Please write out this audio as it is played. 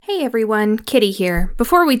Hey everyone, Kitty here.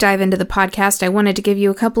 Before we dive into the podcast, I wanted to give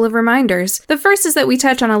you a couple of reminders. The first is that we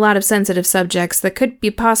touch on a lot of sensitive subjects that could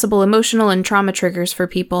be possible emotional and trauma triggers for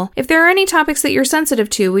people. If there are any topics that you're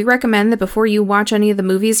sensitive to, we recommend that before you watch any of the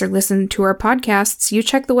movies or listen to our podcasts, you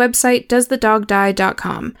check the website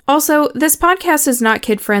doesthedogdie.com. Also, this podcast is not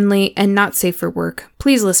kid-friendly and not safe for work.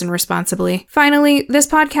 Please listen responsibly. Finally, this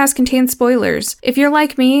podcast contains spoilers. If you're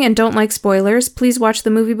like me and don't like spoilers, please watch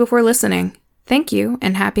the movie before listening. Thank you,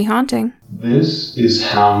 and happy haunting. This is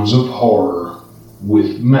Hounds of Horror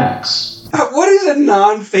with Max. What is a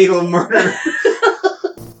non-fatal murder?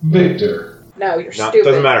 Victor. No, you're stupid.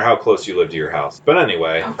 Doesn't matter how close you live to your house. But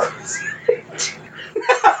anyway. Of course.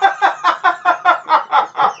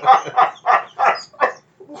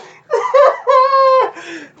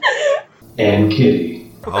 And Kitty.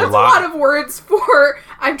 That's a lot of words for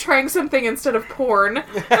I'm trying something instead of porn.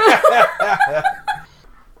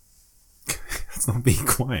 It's not being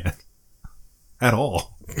quiet. At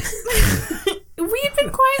all. We've been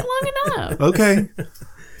quiet long enough. Okay.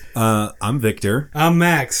 I'm Victor. I'm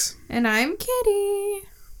Max. And I'm Kitty.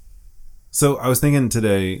 So I was thinking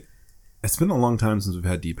today, it's been a long time since we've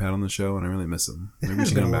had D-Pad on the show, and I really miss him. Maybe we It's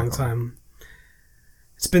should been get a him long back on. time.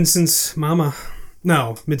 It's been since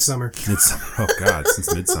Midsummer. Oh God,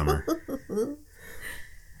 since Midsummer.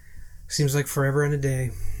 Seems like forever and a day.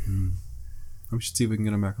 We should see if we can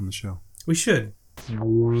get him back on the show. We should.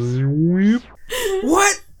 What?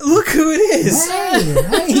 Look who it is!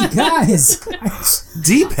 Hey guys!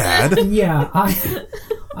 D-Pad? Yeah,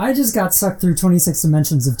 I just got sucked through 26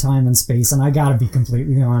 dimensions of time and space, and I gotta be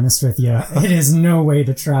completely honest with you, it is no way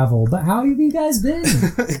to travel. But how have you guys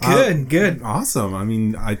been? Good. Awesome. I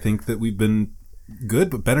mean, I think that we've been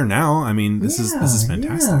good, but better now. I mean, this is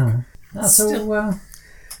fantastic.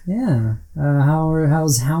 Yeah.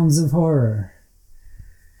 How's Hounds of Horror?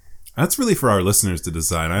 That's really for our listeners to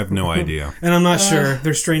decide. I have no idea. And I'm not sure.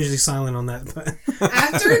 They're strangely silent on that. But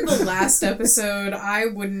After the last episode, I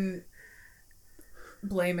wouldn't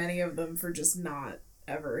blame any of them for just not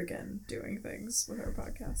ever again doing things with our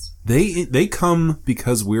podcast. They come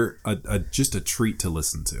because we're just a treat to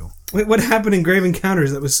listen to. wait, what happened in Grave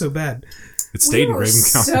Encounters that was so bad? It stayed in Grave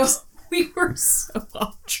Encounters. We were so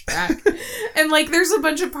off track. And there's a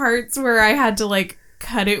bunch of parts where I had to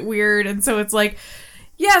cut it weird, and so it's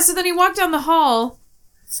yeah, so then he walked down the hall.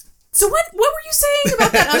 So what were you saying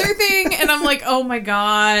about that other thing? And I'm like, oh my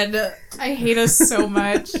God, I hate us so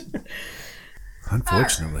much.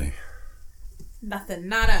 Unfortunately. Nothing,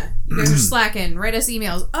 nada. You guys are slacking. Write us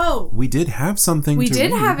emails. Oh, We did have something we to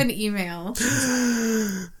did read. have an email.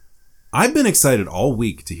 I've been excited all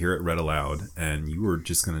week to hear it read aloud, and you were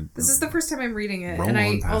just going to... This is the first time I'm reading it, Roll and I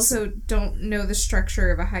on past also don't know the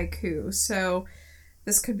structure of a haiku, so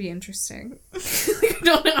this could be interesting. I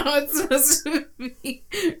don't know how it's supposed to be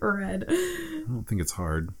read. I don't think it's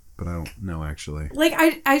hard, but I don't know, actually.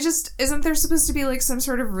 I just... Isn't there supposed to be, some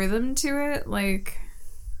sort of rhythm to it?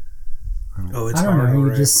 Oh, it's I don't hard. know, you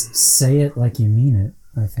alright. just say it like you mean it,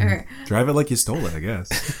 I think. Okay. Drive it like you stole it, I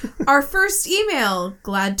guess. Our first email.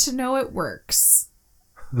 Glad to know it works.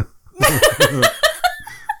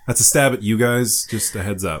 That's a stab at you guys. Just a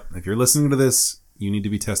heads up. If you're listening to this, you need to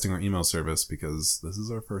be testing our email service because this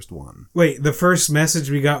is our first one. Wait, the first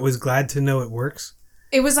message we got was glad to know it works?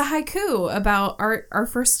 It was a haiku about our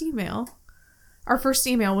first email. Our first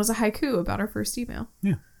email was a haiku about our first email.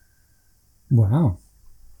 Yeah. Wow.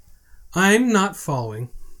 I'm not following.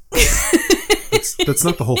 That's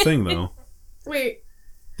not the whole thing, though. Wait.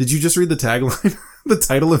 Did you just read the tagline? The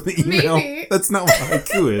title of the email? Maybe. That's not what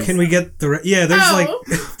haiku is. Can we get the... yeah, there's Oh.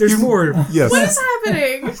 there's more Yes. What is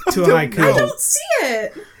happening? to a haiku. I don't see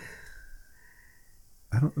it.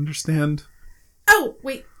 I don't understand. Oh,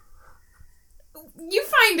 wait. You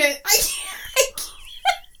find it. I can't.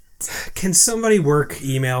 Can somebody work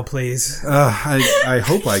email, please? I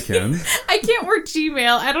hope I can. I can't work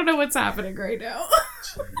Gmail. I don't know what's happening right now.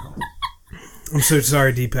 I'm so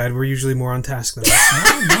sorry, D-Pad. We're usually more on task than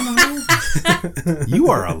that. You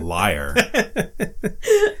are a liar.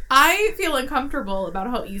 I feel uncomfortable about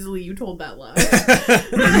how easily you told that lie.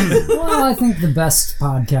 Well, I think the best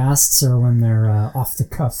podcasts are when they're off the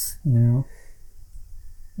cuff,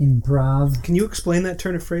 Improv. Can you explain that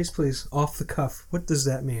turn of phrase, please? Off the cuff. What does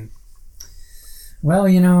that mean? Well,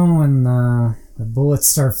 when the bullets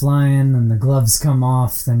start flying and the gloves come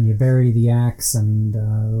off, then you bury the axe and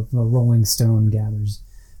the rolling stone gathers.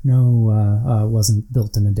 No, wasn't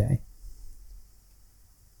built in a day.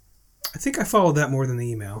 I think I followed that more than the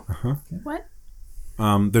email. Uh-huh. What?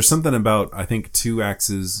 There's something about, I think, 2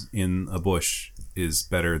 axes in a bush is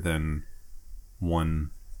better than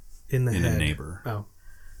one In the in head. a neighbor. Oh.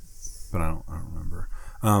 But I don't remember.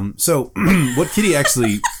 So what Kitty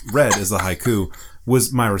actually read as a haiku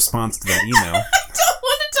was my response to that email. don't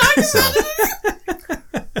want to talk about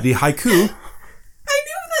it. The haiku. I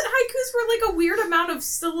knew that haikus were like a weird amount of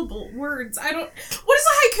syllable words. What is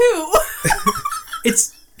a haiku?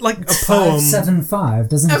 It's like a poem. 575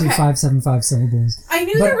 doesn't do Okay. 575 syllables. I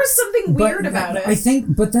knew there was something weird about it. I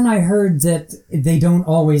think, but then I heard that they don't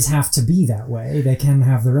always have to be that way. They can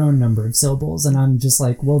have their own number of syllables, and I'm just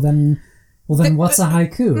like, well then what's a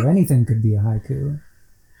haiku? Anything could be a haiku.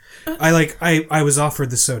 I was offered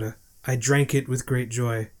the soda. I drank it with great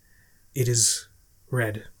joy. It is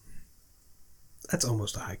red. That's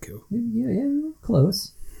almost a haiku. Yeah,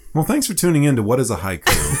 close. Well, thanks for tuning in to What is a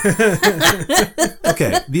Haiku.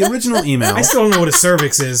 Okay, the original email. I still don't know what a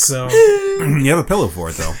cervix is, so You have a pillow for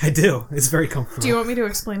it, though. I do. It's very comfortable. Do you want me to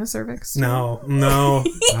explain a cervix? No. Oh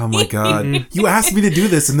my god. You asked me to do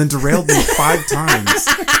this and then derailed me 5 times.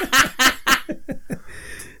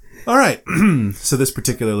 All right. So this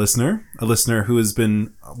particular listener, a listener who has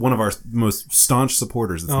been one of our most staunch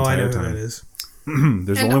supporters this I know entire who time. that is.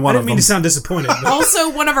 There's only I one didn't of mean them. to sound disappointed. But Also,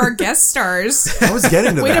 one of our guest stars. I was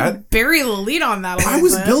getting to Way to that. bury the lead on that a little I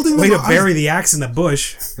was bit. building way the to bury the axe in the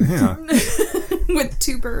bush. Yeah. with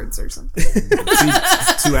 2 birds or something.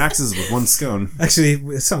 Two axes with one scone. Actually,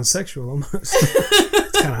 it sounds sexual almost.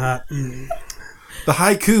 It's kind of hot. The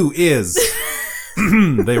haiku is,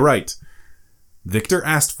 they write, Victor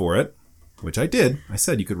asked for it, which I did. I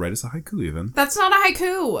said you could write us a haiku even. That's not a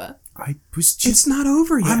haiku. I was just, It's not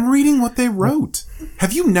over yet. I'm reading what they wrote.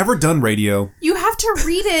 Have you never done radio? You have to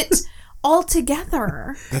read it all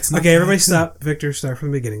together. That's not Okay, everybody haiku. stop. Victor, start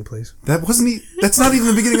from the beginning, please. That's not even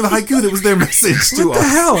the beginning of the haiku. That was their message to What us. the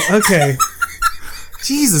hell? Okay.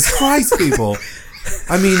 Jesus Christ, people.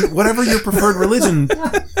 I mean, whatever your preferred religion,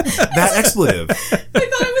 that expletive. I thought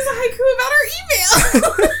it was a haiku about our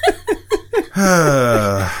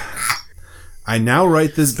email. I now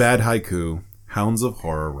write this bad haiku, Hounds of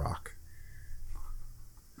Horror Rock.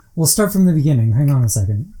 We'll start from the beginning. Hang on a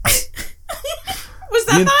second. Was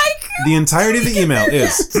that the haiku? The entirety of the email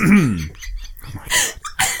is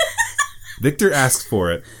Victor asked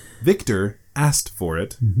for it. Victor asked for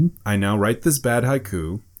it. I now write this bad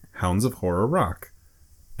haiku, Hounds of Horror Rock.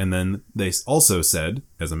 And then they also said,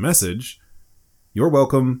 as a message, you're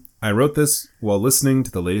welcome. I wrote this while listening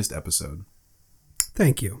to the latest episode.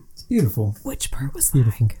 Thank you. It's beautiful. Which part was the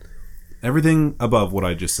Beautiful. haiku? Everything above what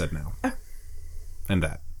I just said now. And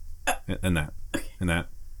that. And that. And that.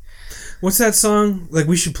 What's that song? Like,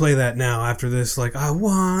 we should play that now after this. Like, I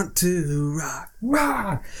want to rock.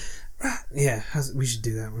 Rock! Yeah, we should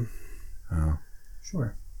do that one. Oh.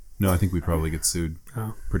 Sure. No, I think we'd probably get sued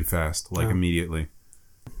pretty fast. Like, Oh. immediately.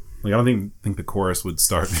 Like, I don't think the chorus would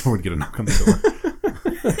start before we'd get a knock on the door.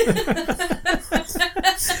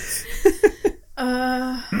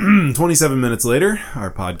 27 minutes later,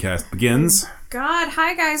 our podcast begins. God,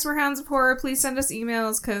 hi guys, we're Hounds of Horror. Please send us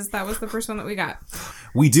emails because that was the first one that we got.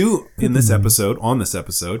 We do, on this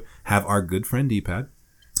episode, have our good friend D-Pad.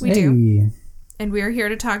 We do. And we are here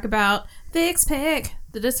to talk about Vic's pick,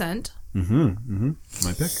 The Descent.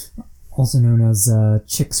 My pick. Also known as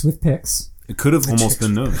Chicks with Picks. It could have almost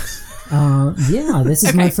been known. Yeah, this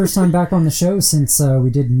is my first time back on the show since we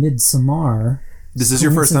did Midsommar. This is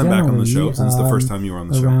your first time back on the show since the first time you were on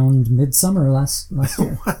the show. Around Midsummer last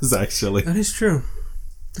year. It was actually. That is true.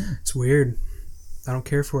 It's weird. I don't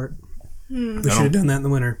care for it. We should don't. have done that in the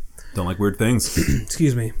winter. Don't like weird things.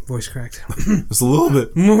 Excuse me, voice cracked. Just a little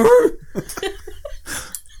bit.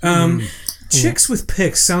 Chicks with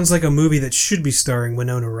Picks sounds like a movie that should be starring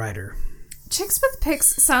Winona Ryder. Chicks with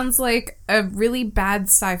Picks sounds like a really bad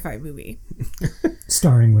sci-fi movie.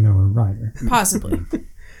 Starring Winona Ryder. Possibly.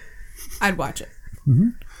 I'd watch it.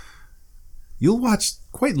 You'll watch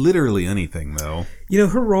quite literally anything, though. You know,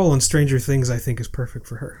 her role in Stranger Things, I think, is perfect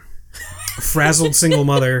for her. A frazzled single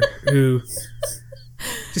mother who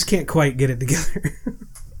just can't quite get it together.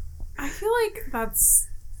 I feel like that's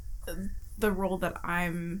the role that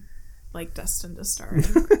I'm like destined to star in.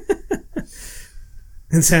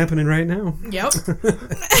 It's happening right now. Yep.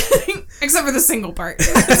 Except for the single part.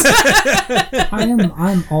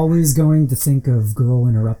 I'm always going to think of Girl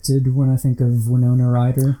Interrupted when I think of Winona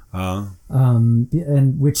Ryder.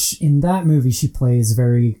 And which in that movie she plays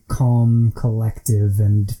very calm, collective,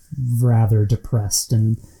 and rather depressed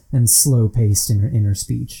and slow paced in her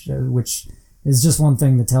speech, which is just one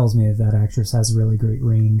thing that tells me that actress has really great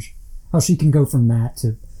range. How she can go from that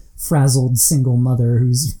to frazzled single mother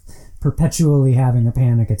who's perpetually having a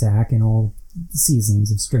panic attack in all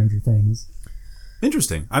seasons of Stranger Things.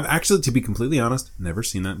 Interesting. I've actually, to be completely honest, never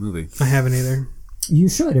seen that movie. I haven't either. You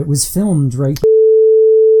should. It was filmed right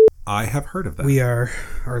I have heard of that.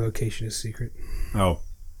 Our location is secret. Oh.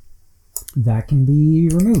 That can be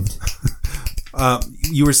removed.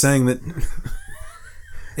 You were saying that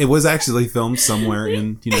it was actually filmed somewhere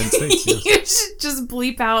in the United States. Yes. You should just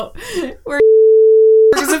bleep out where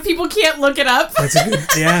because if people can't look it up. That's a good.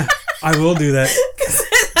 Yeah, I will do that. Because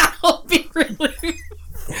that'll be really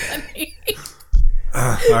funny.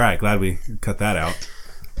 All right, glad we cut that out.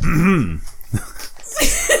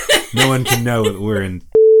 No one can know that we're in.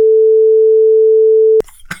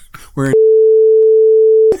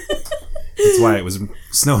 That's why it was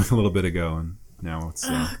snowing a little bit ago, and now it's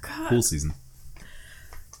pool season.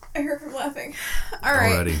 I heard from laughing. All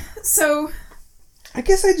right. Already. So I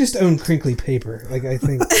guess I just own crinkly paper. Like, I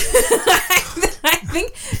think. I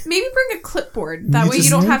think maybe bring a clipboard. That way you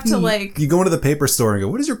don't have to like. You go into the paper store and go,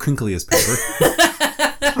 "What is your crinkliest paper?"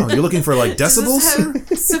 Oh, you're looking for like decibels? Does this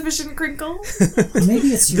have sufficient crinkle? Maybe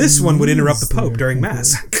it's your This one would interrupt the knees that Pope are during crinkly.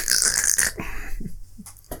 Mass.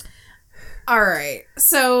 All right.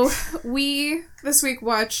 So we this week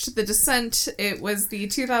watched The Descent. It was the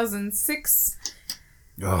 2006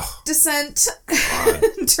 Oh, Descent,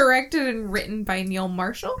 directed and written by Neil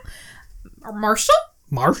Marshall. Or Marshall?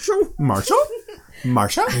 Marshall?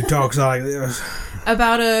 Marshall? He talks like this.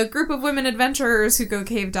 About a group of women adventurers who go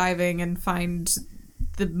cave diving and find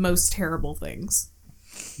the most terrible things.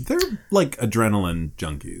 They're like adrenaline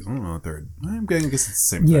junkies. I don't know what they're. I'm guessing it's the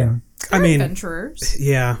same thing. Yeah. I mean, Adventurers.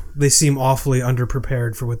 yeah, they seem awfully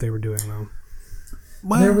underprepared for what they were doing, though.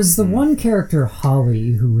 There was the one character,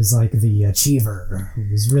 Holly, who was like the achiever, who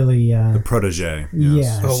was really, The protege. Yes.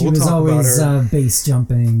 yeah, Oh, she we'll was talk about always her. base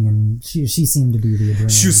jumping, and she seemed to be the adrenaline.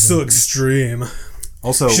 She was so junkie. extreme.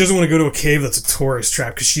 Also, She doesn't want to go to a cave that's a tourist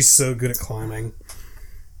trap because she's so good at climbing.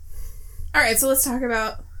 All right, so let's talk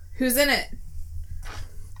about who's in it.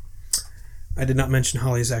 I did not mention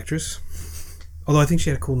Holly's actress. Although I think she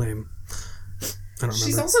had a cool name. I don't She's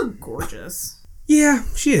remember. also gorgeous. Yeah,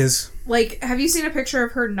 she is. Like, have you seen a picture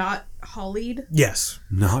of her not hollied? Yes.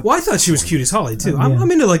 not. Well, I thought she was cute as Holly, too. Yeah.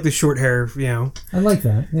 I'm into, like, the short hair, you know, I like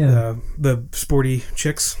that. Yeah, the sporty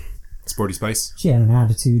chicks. Sporty Spice. she had an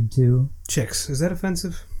attitude too. Chicks. Is that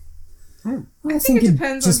offensive? I think it it'd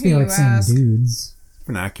depends just on be who like you saying ask. dudes.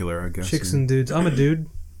 Vernacular, I guess. Chicks and dudes. I'm a dude.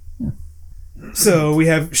 So we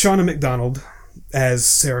have Shauna McDonald as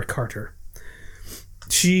Sarah Carter.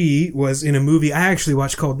 She was in a movie I actually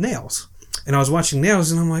watched called Nails. And I was watching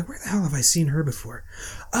Nails and I'm like, where the hell have I seen her before?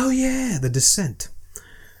 Oh yeah, The Descent.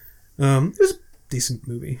 It was a decent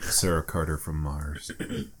movie. Sarah Carter from Mars.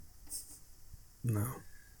 No.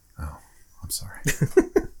 I'm sorry.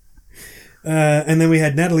 And then we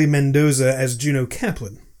had Natalie Mendoza as Juno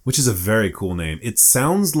Kaplan. Which is a very cool name. It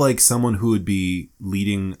sounds like someone who would be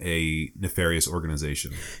leading a nefarious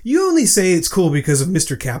organization. You only say it's cool because of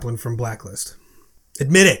Mr. Kaplan from Blacklist.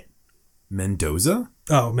 Admit it. Mendoza?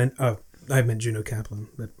 Oh, I meant Juno Kaplan.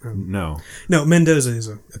 But, No. no, Mendoza is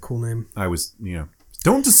a cool name. I was,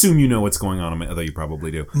 Don't assume you know what's going on, although you probably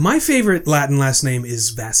do. My favorite Latin last name is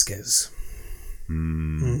Vasquez.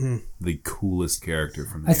 The coolest character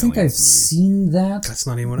from the I think I've Aliens movie. seen that. That's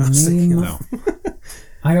not even what I was thinking name. of. No.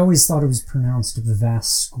 I always thought it was pronounced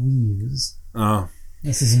Vasquez.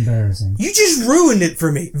 This is embarrassing. You just ruined it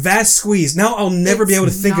for me. Vasquez. Now I'll never be able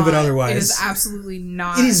to think of it Not- otherwise. It is absolutely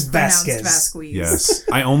not. It is pronounced Vasquez. Vasquez. Yes.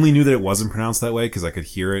 I only knew that it wasn't pronounced that way because I could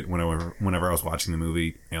hear it whenever I was watching the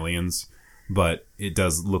movie Aliens. But it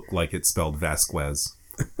does look like it's spelled Vasquez.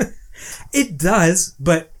 It does,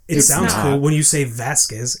 but it It's sounds not. cool when you say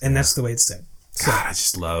Vasquez, and that's the way it's said. God, I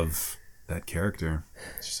just love that character.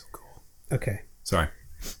 It's just so cool. Okay. Sorry.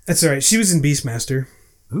 That's alright. She was in Beastmaster.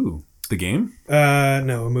 Ooh, the game?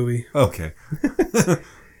 No, a movie. Okay.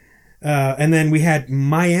 And then we had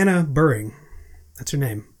Myanna Buring. That's her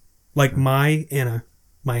name. Like Myanna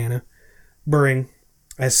Buring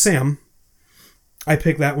as Sam. I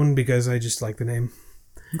picked that one because I just like the name.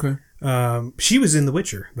 Okay. She was in The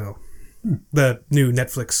Witcher, though. The new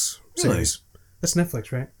Netflix series. That's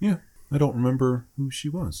Netflix, right? Yeah. I don't remember who she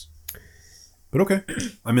was. But okay.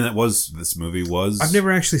 I mean, this movie was I've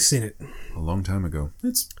never actually seen it. a long time ago.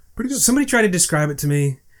 It's pretty good. Somebody tried to describe it to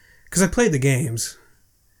me because I played the games.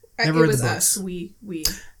 Never it read the was books. us. We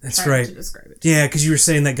That's tried right. to describe it. Yeah, because you were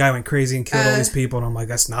saying that guy went crazy and killed all these people, and I'm like,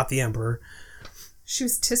 that's not the Emperor. She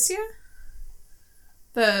was Tissia?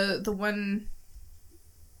 The one...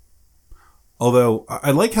 Although,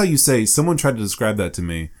 I like how you say someone tried to describe that to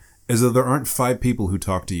me as though there aren't 5 people who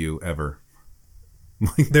talk to you ever.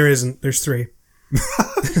 There isn't. There's 3.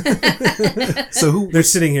 So who? They're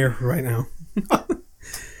sitting here right now.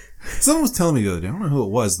 Someone was telling me the other day. I don't know who it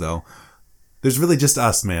was though. There's really just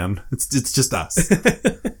us, man. It's just us.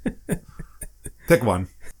 Pick one.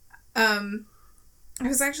 I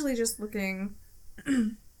was actually just looking.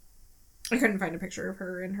 I couldn't find a picture of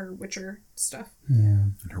her in her Witcher stuff. Yeah.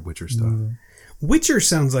 And her Witcher stuff. Witcher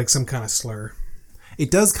sounds like some kind of slur. It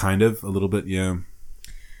does kind of, a little bit, yeah.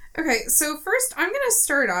 Okay, so first I'm gonna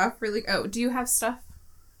start off really. Oh, do you have stuff?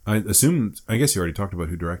 I guess you already talked about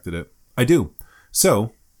who directed it. I do.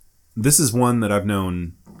 So, this is one that I've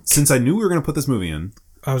known since I knew we were going to put this movie in.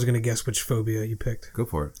 I was going to guess which phobia you picked. Go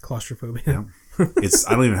for it. Claustrophobia. Yeah.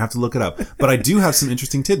 I don't even have to look it up. But I do have some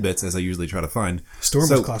interesting tidbits, as I usually try to find. Storm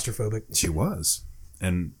was claustrophobic. She was.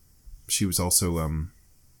 And she was also,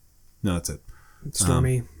 no, that's it.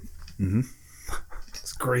 Stormy.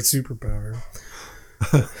 It's a great superpower.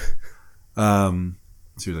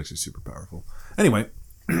 She was actually super powerful. Anyway,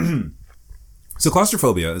 so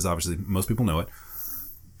claustrophobia is obviously, most people know it.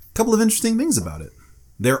 A couple of interesting things about it.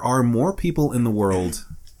 There are more people in the world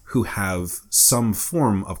who have some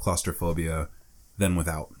form of claustrophobia than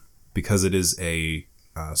without, because it is a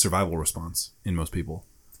survival response in most people.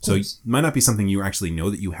 So it might not be something you actually know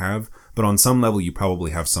that you have, but on some level you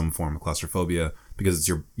probably have some form of claustrophobia because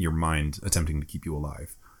it's your mind attempting to keep you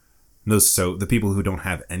alive. So the people who don't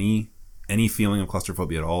have any feeling of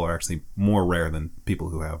claustrophobia at all are actually more rare than people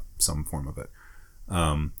who have some form of it.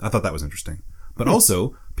 I thought that was interesting. But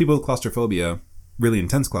also, people with claustrophobia, really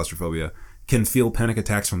intense claustrophobia, can feel panic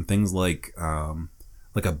attacks from things like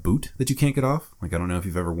a boot that you can't get off. Like, I don't know if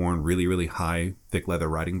you've ever worn really, really high, thick leather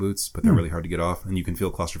riding boots, but they're really hard to get off. And you can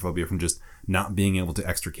feel claustrophobia from just not being able to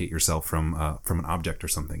extricate yourself from an object or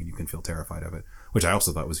something, and you can feel terrified of it, which I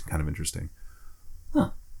also thought was kind of interesting.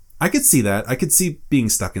 Huh. I could see that. I could see being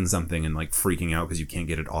stuck in something and like freaking out because you can't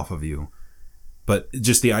get it off of you. But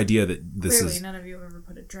just the idea that this Clearly, is... none of you have ever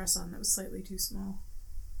put a dress on that was slightly too small.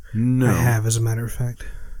 No. I have, as a matter of fact.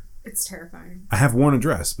 It's terrifying. I have worn a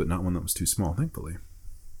dress, but not one that was too small, thankfully.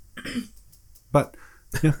 But,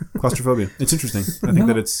 yeah, claustrophobia. It's interesting. I think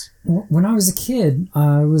that it's... When I was a kid,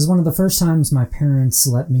 it was one of the first times my parents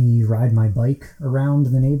let me ride my bike around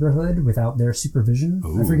the neighborhood without their supervision.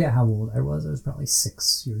 Ooh. I forget how old I was. I was probably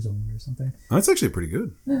 6 years old or something. That's actually pretty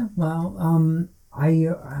good. Yeah, well,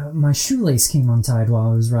 my shoelace came untied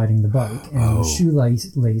while I was riding the bike, and the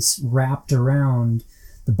shoelace wrapped around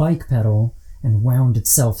the bike pedal and wound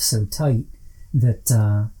itself so tight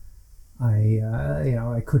that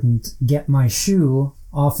I couldn't get my shoe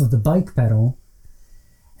off of the bike pedal,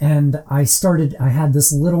 and I had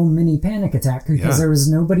this little mini panic attack because there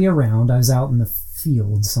was nobody around. I was out in the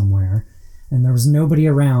field somewhere, and there was nobody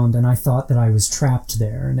around, and I thought that I was trapped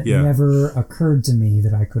there, and it never occurred to me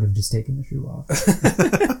that I could have just taken the shoe off.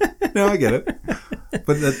 No, I get it.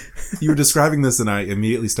 But you were describing this, and I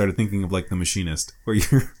immediately started thinking of like The Machinist, where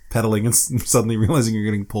you're pedaling and suddenly realizing you're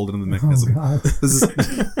getting pulled into the mechanism. Oh, God. This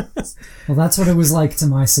is Well, that's what it was like to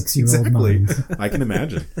my 6-year-old mind. I can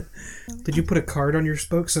imagine. Did you put a card on your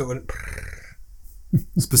spoke so it went...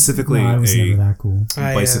 Specifically, No, I was never that cool.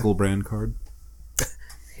 bicycle brand card.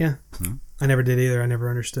 Yeah. I never did either. I never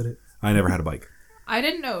understood it. I never had a bike. I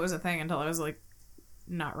didn't know it was a thing until I was like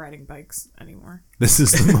not riding bikes anymore. This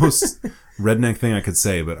is the most redneck thing I could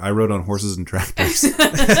say, but I rode on horses and tractors.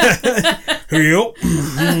 Yep.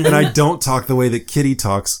 And I don't talk the way that Kitty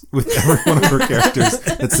talks with every one of her characters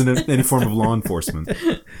that's in any form of law enforcement.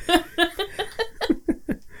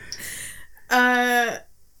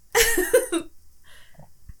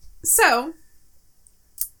 So,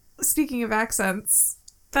 speaking of accents,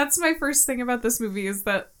 that's my first thing about this movie is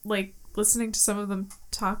that, like, listening to some of them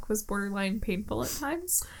talk was borderline painful at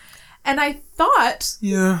times. And I thought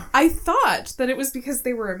that it was because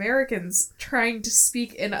they were Americans trying to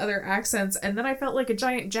speak in other accents, and then I felt like a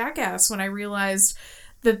giant jackass when I realized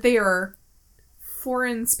that they are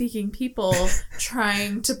foreign-speaking people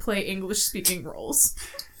trying to play English-speaking roles.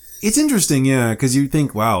 It's interesting, yeah, because you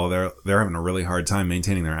think, wow, they're having a really hard time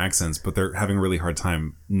maintaining their accents, but they're having a really hard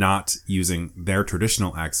time not using their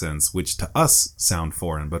traditional accents, which to us sound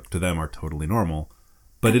foreign, but to them are totally normal.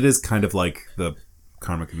 But it is kind of like the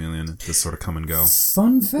Karma Chameleon, just sort of come and go.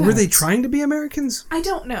 Fun fact. Were they trying to be Americans? I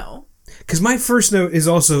don't know. Because my first note is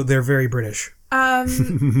also they're very British.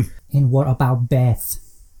 And what about Beth?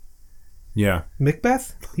 Yeah.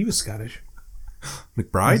 Macbeth? He was Scottish,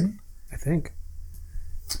 McBride? I think.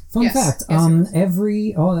 Fun Yes. fact.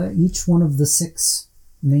 Yes, Each one of the 6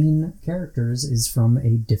 main characters is from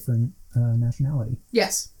a different nationality.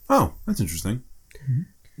 Yes. Oh, that's interesting.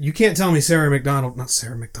 You can't tell me Shauna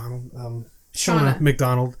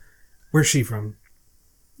McDonald. Where's she from?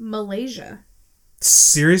 Malaysia.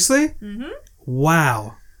 Seriously? Mm-hmm.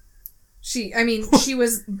 Wow. She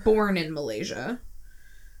was born in Malaysia.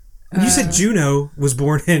 You said Juno was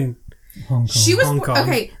born in... Hong Kong. She was Hong Kong.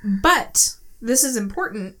 okay, but this is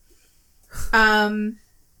important.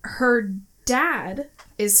 Her dad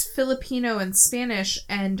is Filipino and Spanish,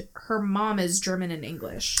 and her mom is German and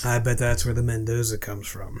English. I bet that's where the Mendoza comes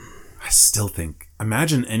from. I still think,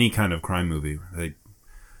 imagine any kind of crime movie. Like,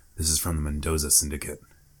 this is from the Mendoza Syndicate.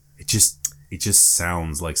 It just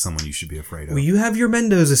sounds like someone you should be afraid of. Well, you have your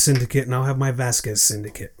Mendoza syndicate, and I'll have my Vasquez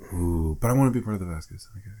syndicate. Ooh, but I want to be part of the Vasquez.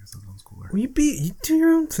 I guess that sounds cooler. Well, you do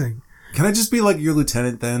your own thing. Can I just be like your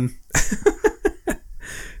lieutenant then?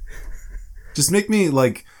 Just make me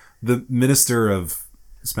like the minister of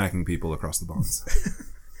smacking people across the bonds.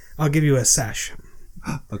 I'll give you a sash.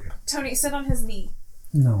 Okay. Tony, sit on his knee.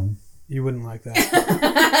 No. You wouldn't like that.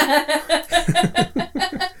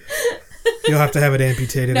 You'll have to have it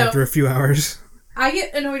amputated No. after a few hours. I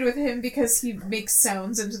get annoyed with him because he makes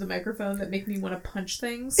sounds into the microphone that make me want to punch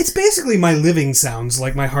things. It's basically my living sounds,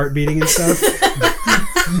 like my heart beating and stuff.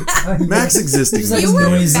 Max existing. He's like You were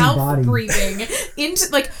noisy mouth body. breathing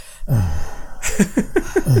into like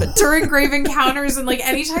during grave encounters, and like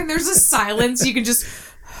anytime there's a silence, you can just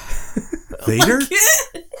Vader?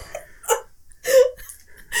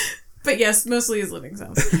 But yes, mostly his living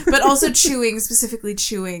sounds. But also chewing, specifically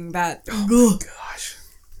chewing that. Oh, gosh.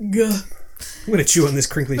 I'm going to chew on this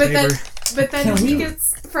crinkly paper. But then he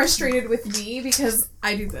gets frustrated with me because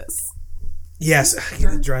I do this. Yes,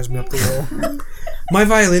 it drives me up the wall. My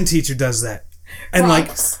violin teacher does that. And,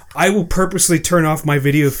 Rocks. I will purposely turn off my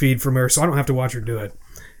video feed from her so I don't have to watch her do it.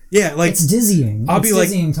 Yeah, like... It's dizzying. I'll It's be like-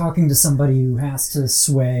 dizzying talking to somebody who has to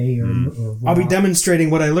sway or I'll be walk. demonstrating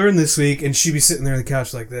what I learned this week, and she'd be sitting there on the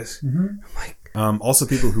couch like this. I'm like, Also,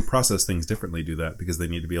 people who process things differently do that because they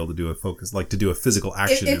need to be able to do a focus, like to do a physical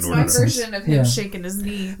action It's in my order. version of him Yeah. shaking his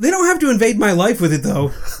knee. they don't have to invade my life with it,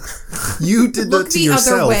 though. You did Look that to the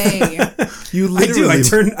yourself. other way. You I do.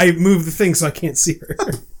 literally. I move the thing so I can't see her.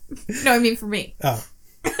 No, I mean for me. Oh.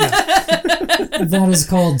 That is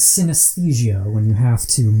called synesthesia, when you have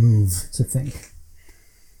to move to think.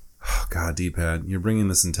 Oh, God, D-Pad, you're bringing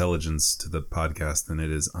this intelligence to the podcast, and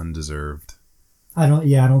it is undeserved. I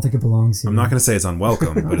don't think it belongs here. I'm not going to say it's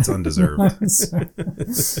unwelcome, but it's undeserved.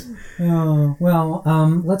 Oh, well,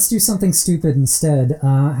 let's do something stupid instead.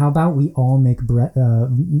 How about we all make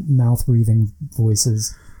mouth breathing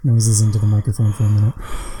noises into the microphone for a minute?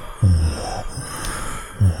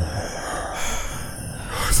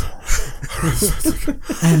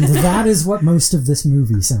 And that is what most of this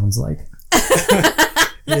movie sounds like.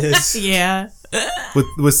 It is. Yeah.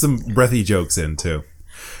 with some breathy jokes in, too.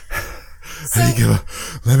 So, You give a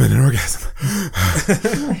lemon an orgasm.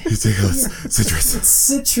 You take a citrus.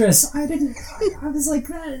 Citrus. I was like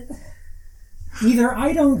that. Either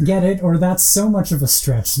I don't get it, or that's so much of a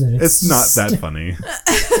stretch that It's not that funny.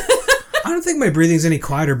 I don't think my breathing's any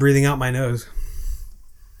quieter breathing out my nose.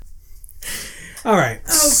 All right. Oh,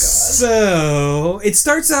 God. So it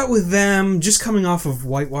starts out with them just coming off of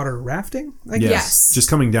whitewater rafting, I guess. Yes. Just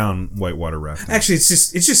coming down whitewater rafting. Actually, it's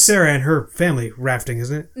just Sarah and her family rafting,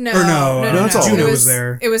 isn't it? No, Or no, it's all- Juno It was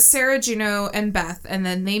there. It was Sarah, Juno, and Beth, and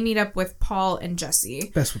then they meet up with Paul and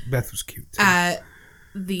Jesse Beth was cute, too. at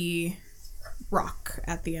the rock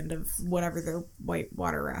at the end of whatever they're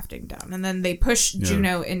whitewater rafting down, and then they push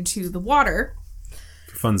Juno into the water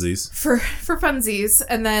Funsies. for funsies,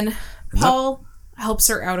 and then Paul helps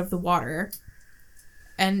her out of the water,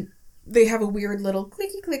 and they have a weird little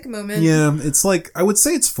clicky click moment. Yeah, it's like, I would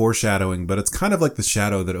say it's foreshadowing, but it's kind of like the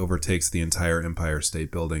shadow that overtakes the entire Empire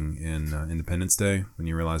State Building in Independence Day when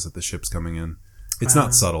you realize that the ship's coming in. It's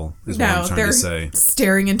not subtle, is what No, I'm trying they're to say.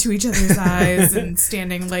 staring into each other's eyes and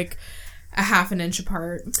standing like a half an inch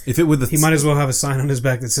apart. If it would, He might as well have a sign on his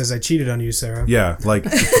back that says, "I cheated on you, Sarah." Yeah, like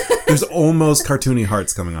there's almost cartoony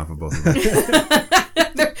hearts coming off of both of them.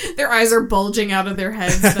 Their eyes are bulging out of their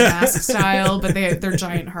heads, the mask style, but they're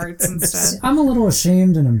giant hearts instead. I'm a little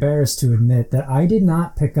ashamed and embarrassed to admit that I did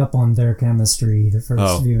not pick up on their chemistry the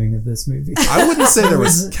first viewing of this movie. I wouldn't say there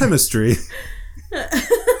was chemistry.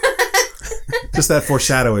 Just that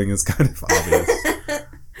foreshadowing is kind of obvious.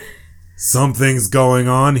 Something's going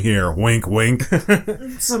on here. Wink, wink.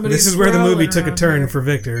 This is where the movie took a turn for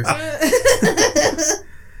Victor.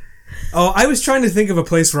 Oh, I was trying to think of a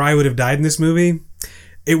place where I would have died in this movie.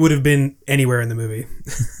 It would have been anywhere in the movie.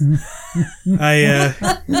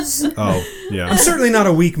 Oh, yeah. I'm certainly not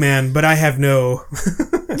a weak man, but I have no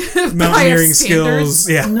mountaineering skills.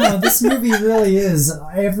 Yeah. No, this movie really is.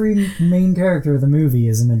 Every main character of the movie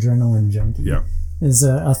is an adrenaline junkie. Yeah. Is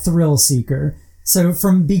a thrill seeker. So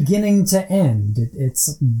from beginning to end,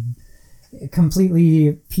 it's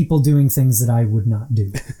completely people doing things that I would not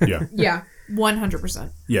do. Yeah. Yeah.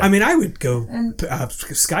 100%. Yeah. I mean, I would go And-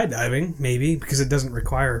 skydiving, maybe, because it doesn't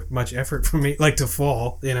require much effort from me, like to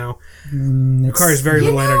fall, you know. It's, Requires very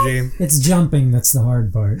little energy. it's jumping that's the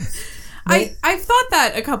hard part. I've thought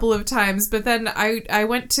that a couple of times, but then I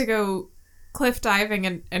went to go cliff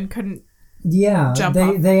diving and couldn't. Yeah, Jump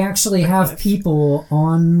off they actually have cliff. people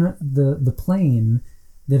on the plane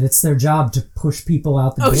that it's their job to push people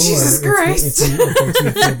out the Oh, door. Jesus Christ. If they're too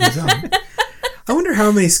afraid to jump. I wonder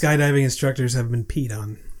how many skydiving instructors have been peed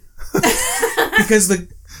on. Because the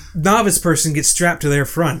novice person gets strapped to their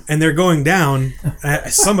front, and they're going down.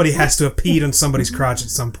 Somebody has to have peed on somebody's crotch at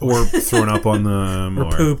some point. or thrown up on them, Or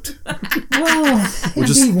pooped. Well,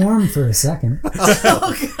 it'd be warm for a second.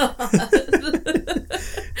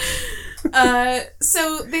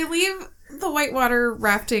 So they leave the whitewater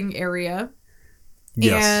rafting area.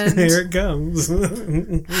 Yes. And Here it comes.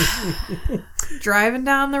 driving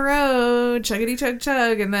down the road, chuggity chug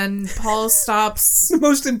chug, and then Paul stops The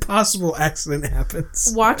most impossible accident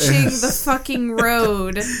happens. watching the fucking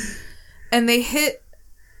road, and they hit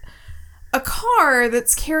a car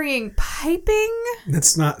that's carrying piping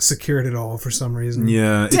That's not secured at all for some reason.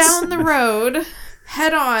 Yeah. down the road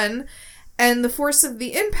head on, and the force of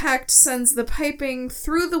the impact sends the piping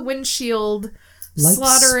through the windshield, Like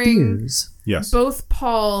slaughtering spears. Yes. both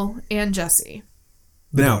Paul and Jesse.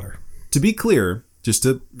 The Now, daughter. to be clear, just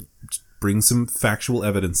to bring some factual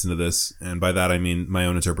evidence into this, and by that I mean my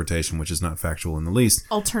own interpretation, which is not factual in the least.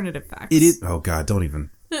 Alternative facts. It is. Oh God, don't even.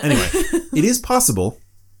 Anyway, it is possible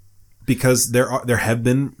because there have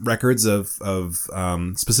been records of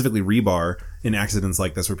specifically rebar in accidents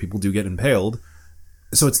like this where people do get impaled.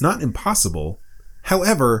 So it's not impossible.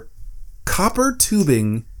 However, copper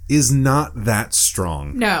tubing is not that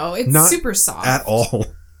strong No, it's Not super soft. at all.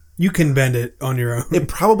 You can bend it on your own. It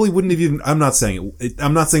probably wouldn't have even. I'm not saying it.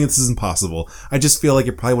 I'm not saying this is impossible. I just feel like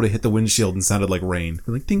it probably would have hit the windshield and sounded like rain,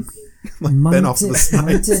 like ding, like bent off to the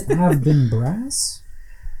Might sides. it have been brass?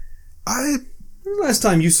 I When was the last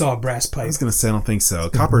time you saw a brass pipe? was gonna say I don't think so.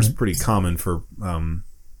 Copper's pretty common for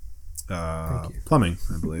plumbing,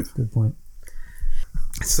 I believe. Good point.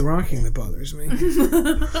 It's the rocking that bothers me.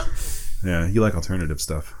 Yeah, you like alternative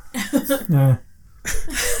stuff.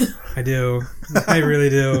 I do. I really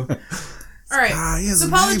do. All right. he has So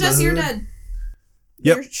a Paul and Jesse are neighborhood. dead.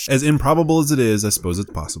 Yep. They're As improbable as it is, I suppose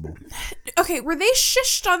it's possible. Okay, were they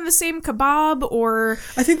shished on the same kebab or?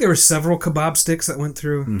 I think there were several kebab sticks that went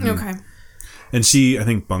through. Okay. And she, I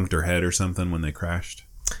think, bunked her head or something when they crashed.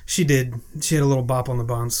 She did. She had a little bop on the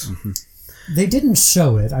buns. They didn't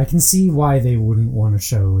show it. I can see why they wouldn't want to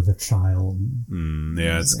show the child.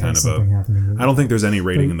 Yeah, it's kind of something happening. I don't think there's any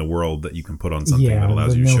rating in the world that you can put on something Yeah, that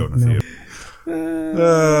allows but you to no- show it in a no.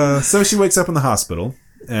 theater. So she wakes up in the hospital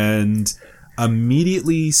and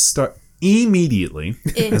immediately, as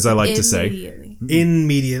I like to say. Immediately.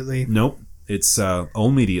 Immediately. Nope. It's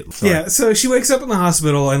immediately. Sorry. Yeah, so she wakes up in the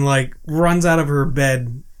hospital and, like, runs out of her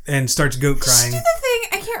bed and starts goat Did she crying. do the thing?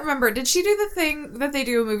 I can't remember. Did she do the thing that they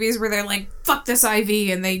do in movies where they're like, "Fuck this IV"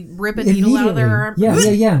 and they rip a needle out of their arm?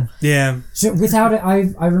 Yeah. Yeah. So without it,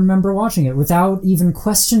 I remember watching it without even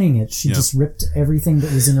questioning it. She just ripped everything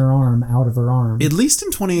that was in her arm out of her arm. At least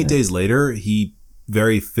in 28 Days Later, he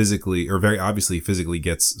very obviously physically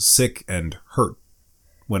gets sick and hurt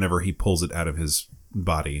whenever he pulls it out of his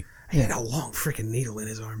body. He had a long freaking needle in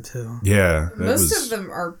his arm, too. Yeah. Most of them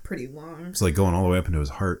are pretty long. It's like going all the way up into his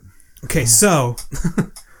heart. Okay, so...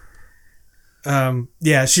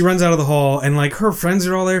 yeah, she runs out of the hall, and, like, her friends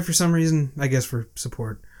are all there for some reason. I guess for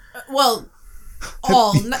support. Well,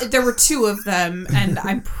 there were two of them, and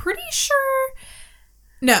I'm pretty sure.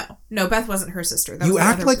 No, Beth wasn't her sister. That You was the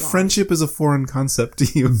act other like blonde. friendship is a foreign concept to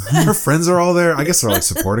you. Her friends are all there. I guess they're like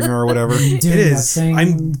supporting her or whatever. Doing It that is. thing.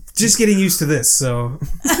 I'm just getting used to this, so...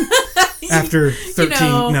 After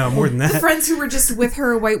 13... no, more than The that. friends who were just with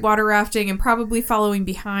her whitewater rafting and probably following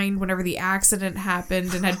behind whenever the accident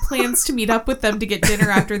happened and had plans to meet up with them to get dinner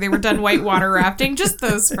after they were done whitewater rafting. Just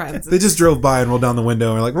those friends. They just drove by and rolled down the window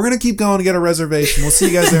and were like, we're going to keep going to get a reservation. We'll see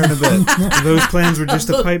you guys there in a bit. Those plans were just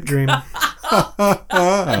a pipe dream.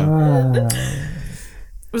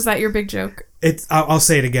 Was that your big joke? I'll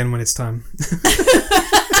say it again when it's time.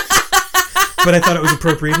 But I thought it was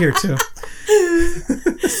appropriate here, too.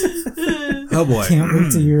 Oh boy. Can't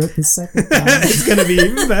wait to hear it the second time. It's going to be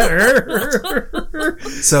even better.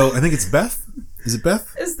 So I think it's Beth. Is it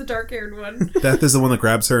Beth? Is the dark-haired one. Beth is the one that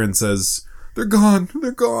grabs her and says, they're gone.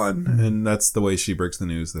 They're gone. And that's the way she breaks the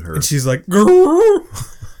news that her, And she's like, "Grrr."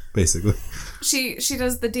 basically, She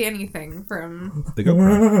does the Danny thing from... they go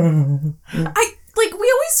cry.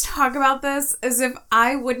 We always always talk about this as if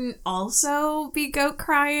I wouldn't also be goat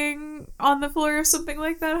crying on the floor if something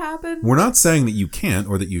like that happened. We're not saying that you can't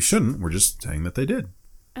or that you shouldn't. We're just saying that they did.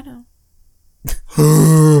 I know.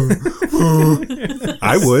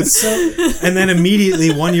 I would. And then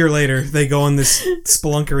immediately 1 year later, they go on this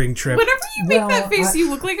spelunkering trip. Whenever you make Well, that face, you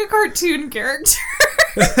look like a cartoon character.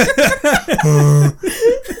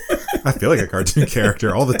 I feel like a cartoon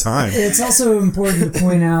character all the time. It's also important to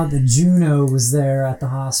point out that Juno was there at the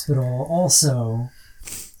hospital also,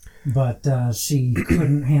 but she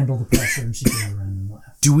couldn't handle the pressure and she turned around and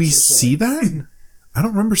left. Do we see that? I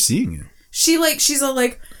don't remember seeing it. She's all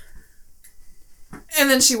like, and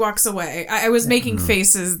then she walks away. I was making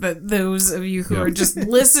faces that those of you who are just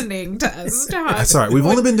listening to us talk. That's all right. We've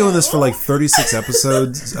only been doing this for like 36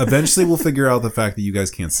 episodes. Eventually, we'll figure out the fact that you guys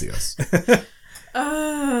can't see us.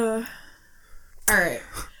 All right.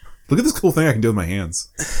 Look at this cool thing I can do with my hands.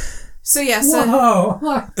 So yeah, Whoa!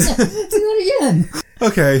 Do that again!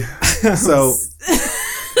 Okay, so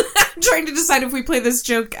I'm trying to decide if we play this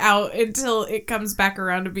joke out until it comes back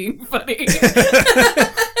around to being funny.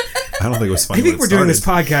 I don't think it was funny. I think when we're it doing this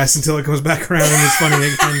started. podcast until it comes back around and it's funny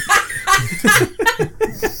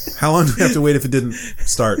again. How long do we have to wait if it didn't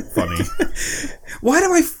start funny? Why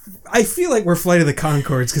do I feel like we're Flight of the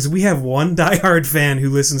Conchords because we have one diehard fan who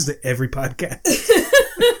listens to every podcast.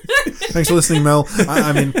 Thanks for listening, Mel.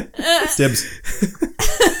 I mean, dibs.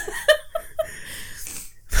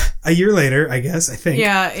 A year later, I guess, I think.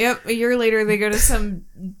 Yeah, yep. A year later, they go to some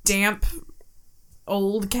damp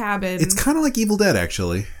old cabin It's kind of like Evil Dead,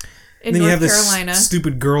 actually. in Then you North have this Carolina,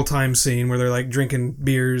 stupid girl time scene where they're like drinking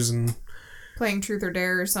beers and playing Truth or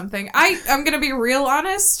Dare or something. I'm gonna be real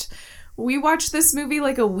honest. We watched this movie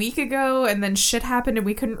like a week ago, and then shit happened, and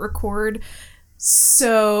we couldn't record.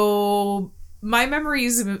 So my memory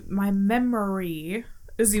is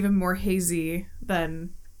even more hazy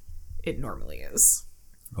than it normally is.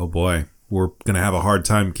 Oh boy, we're gonna have a hard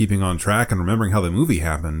time keeping on track and remembering how the movie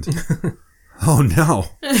happened. Oh no.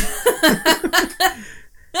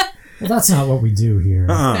 Well, that's not what we do here.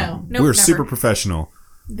 No, nope, We're never. super professional.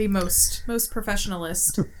 The most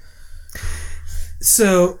professionalist.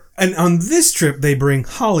 so. And on this trip, they bring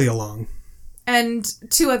Holly along. And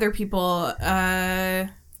two other people,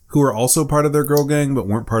 Who are also part of their girl gang, but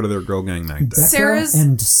weren't part of their girl gang that day. Becca Sarah's-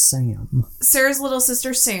 and Sam. Sarah's little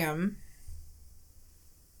sister Sam,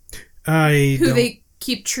 who Don't- they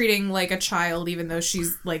keep treating like a child, even though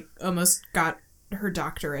she's like almost got her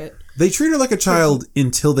doctorate. They treat her like a child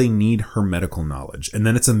until they need her medical knowledge. And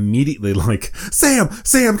then it's immediately like, Sam,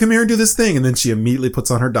 come here and do this thing. And then she immediately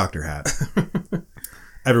puts on her doctor hat.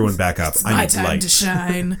 Everyone back up. I My need time light. to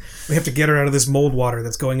shine. We have to get her out of this mold water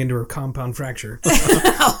that's going into her compound fracture.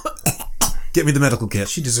 Get me the medical kit.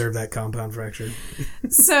 She deserved that compound fracture.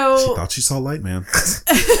 So Thought she saw light, man.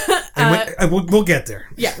 And we'll get there.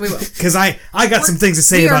 yeah, we will. Because I got some things to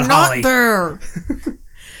say We are about not Holly. there.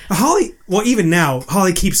 Holly, well, even now,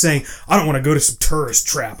 Holly keeps saying, I don't want to go to some tourist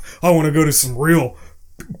trap. I want to go to some real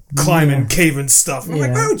climbing, caving stuff. I'm like,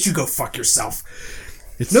 Yeah. why don't you go fuck yourself?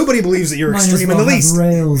 Nobody believes that you're Might as extreme in well the have least.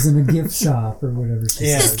 rails in a gift shop or whatever she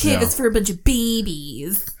Yeah. said. This cave no. is for a bunch of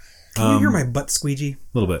babies. Can you hear my butt squeegee?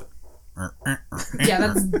 A little bit. Yeah,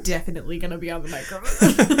 that's definitely gonna be on the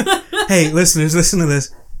microphone. Hey, listeners, listen to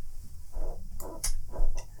this.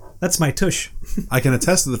 That's my tush. I can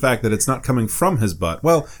attest to the fact that it's not coming from his butt.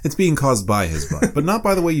 Well, it's being caused by his butt, but not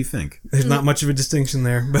by the way you think. There's not much of a distinction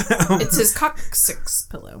there, but It's his coccyx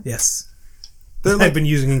pillow. yes. They're I've like, been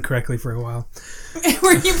using incorrectly for a while.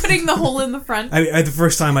 Were you putting the hole in the front? The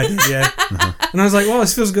first time I did, yeah. And I was like, well,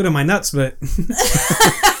 this feels good in my nuts, but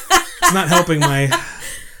it's not helping my...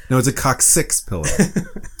 no, it's a coccyx pillow.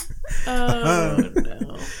 Oh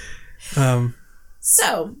no.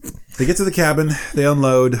 So They get to the cabin, they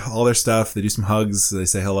unload all their stuff, they do some hugs, they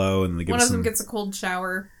say hello, and they give one us of them some... gets a cold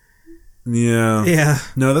shower. Yeah. Yeah.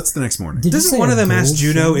 No, that's the next morning. Did you Doesn't say one a of them ask gold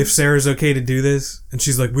Juno shower? if Sarah's okay to do this? And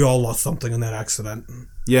she's like, we all lost something in that accident.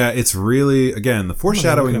 Yeah, it's really, again, the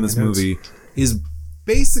foreshadowing in look this at my notes. movie is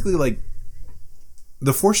basically like...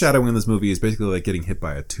 The foreshadowing in this movie is basically like getting hit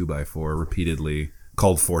by a 2x4 repeatedly,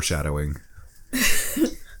 called foreshadowing.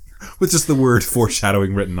 With just the word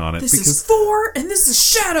foreshadowing written on it. This is 4 and this is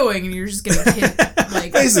shadowing, and you're just getting hit.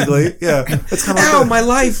 Like Basically, yeah. It's kind of like Ow, my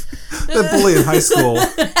life! the bully in high school.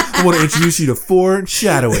 I want to introduce you to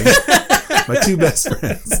foreshadowing. My two best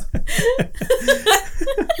friends.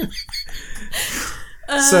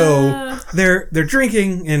 So, They're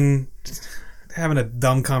drinking and having a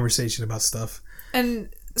dumb conversation about stuff. And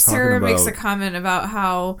Sarah makes a about- comment about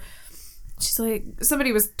how she's like,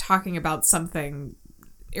 somebody was talking about something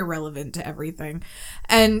irrelevant to everything.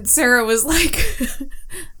 And Sarah was like,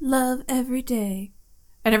 love every day.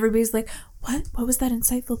 And everybody's like, what? What was that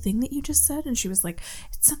insightful thing that you just said? And she was like,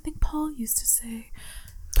 it's something Paul used to say.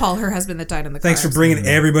 Paul, her husband that died in the car. Thanks for bringing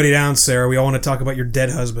everybody down, Sarah. We all want to talk about your dead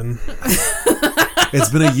husband. It's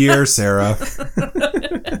been a year, Sarah.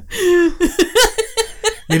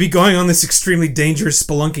 Maybe going on this extremely dangerous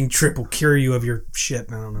spelunking trip will cure you of your shit.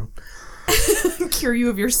 I don't know. Cure you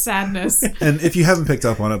of your sadness. And if you haven't picked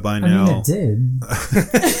up on it by I now, mean, it did.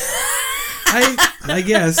 I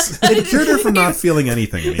guess. it cured her from not feeling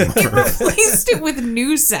anything It anymore. replaced it with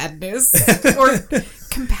new sadness. Or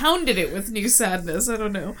compounded it with new sadness. I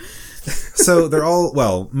don't know. So they're all,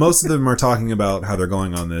 well, most of them are talking about how they're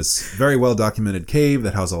going on this very well documented cave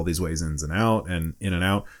that has all these ways in and out, and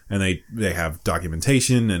they have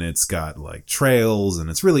documentation, and it's got like trails, and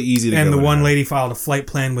it's really easy to go And the in one and out. lady filed a flight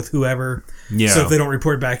plan with whoever. Yeah. So if they don't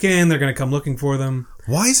report back in, they're going to come looking for them.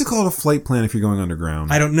 Why is it called a flight plan if you're going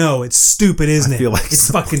underground? I don't know. It's stupid, isn't I it? feel like it's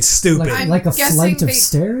so. fucking stupid. I'm Like a guessing flight of they-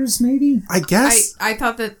 stairs, maybe? I guess. I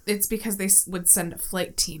thought that it's because they would send a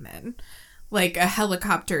flight team in. Like a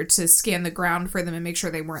helicopter to scan the ground for them and make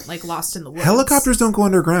sure they weren't like lost in the woods. Helicopters don't go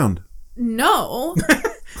underground. No.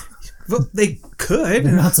 Well, they could.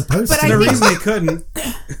 They're not supposed But to. I The think- reason they couldn't.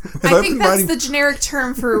 I think that's the generic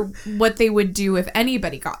term for what they would do if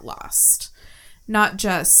anybody got lost. Not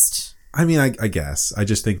just... I mean, I guess. I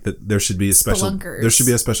just think that there should be a special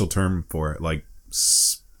term for it, like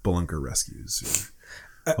spelunker rescues.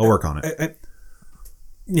 I'll work on it.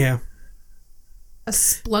 Yeah. A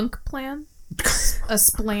splunk plan? A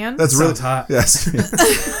splan? That's really Sounds hot. Yes.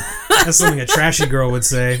 That's something a trashy girl would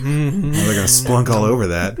say. Mm-hmm. They're gonna splunk all over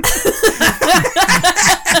that.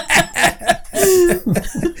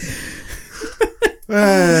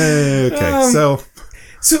 Okay,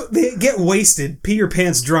 So they get wasted, pee your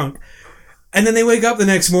pants drunk, and then they wake up the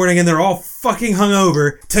next morning and they're all fucking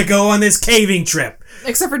hungover to go on this caving trip.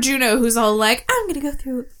 Except for Juno, who's all like, I'm gonna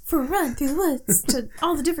go for a run through the woods to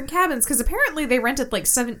all the different cabins, because apparently they rented like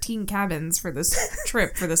 17 cabins for this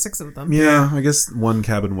trip for the 6 of them. yeah, I guess one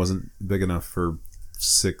cabin wasn't big enough for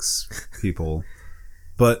 6 people,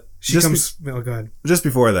 but Oh, God. just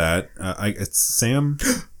before that, it's Sam.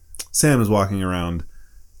 Sam is walking around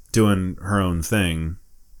doing her own thing.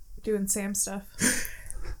 Doing Sam stuff.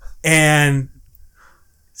 And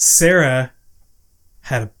Sarah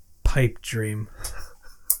had a pipe dream.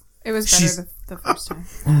 It was She's- better the first time.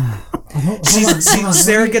 Hold on.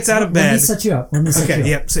 Sarah gets out of Let me bed. set you up. Okay,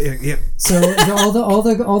 yep. So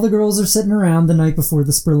all the girls are sitting around the night before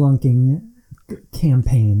the spelunking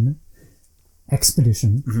campaign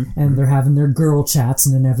expedition, and they're having their girl chats,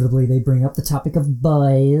 and inevitably they bring up the topic of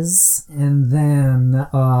boys, and then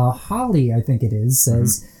Holly, I think it is,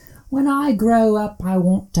 says, "When I grow up, I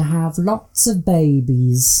want to have lots of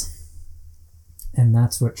babies." And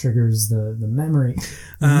that's what triggers the memory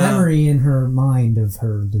in her mind of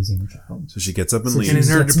her losing a child. So she gets up and So leaves. And in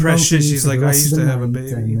her gets depressed shit, mopey she's for the like, I rest used of to the have a night,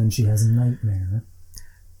 baby. And then she has a nightmare.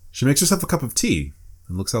 She makes herself a cup of tea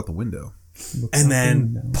and looks out the window. Looks out And the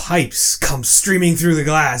then window. pipes come streaming through the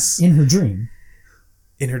glass in her dream.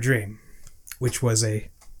 in her dream, which was a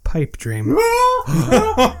pipe dream.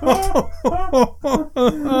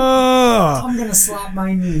 I'm gonna slap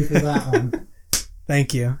my knee for that one.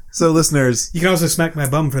 Thank you. So, listeners, You can also smack my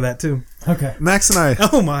bum for that, too. Okay. Max and I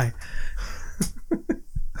Oh, my.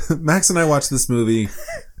 watched this movie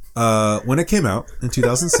when it came out in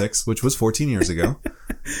 2006, which was 14 years ago.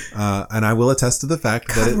 And I will attest to the fact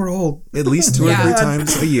God, that we're old. at least 2 or Yeah. 3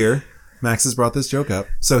 times a year, Max has brought this joke up.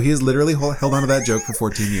 So he has literally held on to that joke for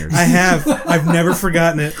 14 years. I have. I've never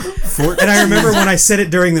forgotten it. And I remember when I said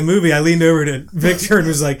it during the movie, I leaned over to Victor and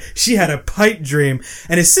was like, she had a pipe dream.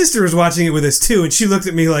 And his sister was watching it with us too. And she looked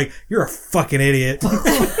at me like, you're a fucking idiot.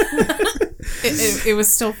 It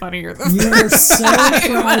was still funnier than You are so proud of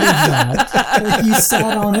that. Like you sat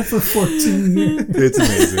on it for 14 years. It's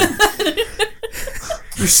amazing.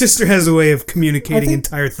 Your sister has a way of communicating I think-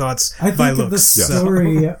 entire thoughts I by think the looks. So.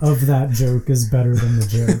 story of that joke is better than the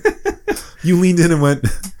joke. You leaned in and went,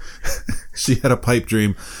 she had a pipe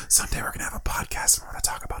dream. Someday we're going to have a podcast and we're going to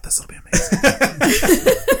talk about this. It'll be amazing.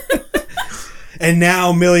 And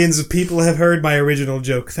now millions of people have heard my original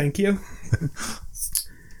joke. Thank you.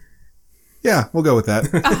 Yeah, we'll go with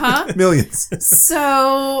that. Uh-huh. Millions.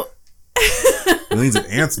 So, Millions of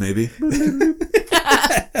ants, maybe.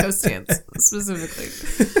 ghost ants, specifically.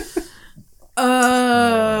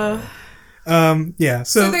 Yeah.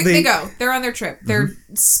 So, So they go. They're on their trip. They're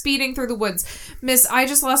speeding through the woods. Miss, I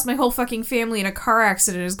just lost my whole fucking family in a car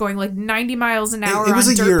accident. Is going like 90 miles an hour It was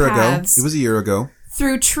on a dirt year paths. ago. It was a year ago.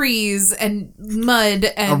 through trees and mud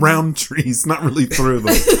and Around trees, not really through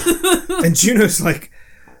them. And Juno's like,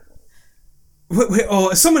 wait,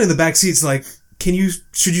 oh, someone in the back seat's like, should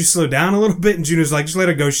you slow down a little bit? And Juno's like, just let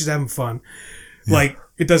her go. She's having fun. Yeah. Like,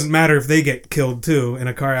 it doesn't matter if they get killed too in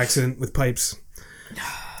a car accident with pipes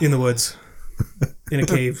in the woods, in a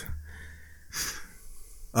cave.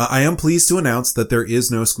 I am pleased to announce that there is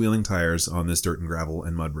no squealing tires on this dirt and gravel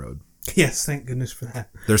and mud road. Yes, thank goodness for that.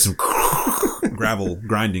 There's some gravel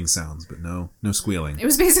grinding sounds, but no squealing. It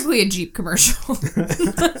was basically a Jeep commercial.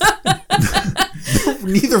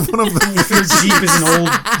 Neither one of them. Your Jeep is an old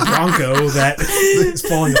Bronco that is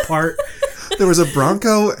falling apart. There was a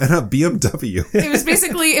Bronco and a BMW. It was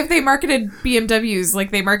basically if they marketed BMWs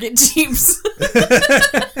like they market Jeeps.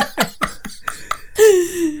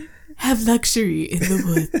 Have luxury in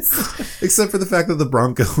the woods. Except for the fact that the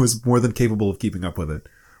Bronco was more than capable of keeping up with it.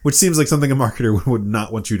 Which seems like something a marketer would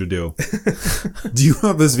not want you to do. Do you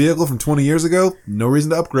have this vehicle from 20 years ago? No reason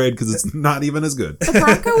to upgrade because it's not even as good. The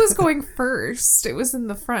Bronco was going first. It was in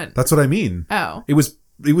the front. That's what I mean. Oh. It was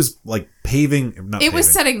like paving. It was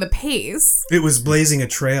setting the pace. It was blazing a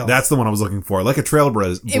trail. That's the one I was looking for. Like a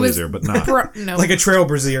trailblazer, but not. No. Like a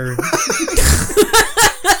trailblazer.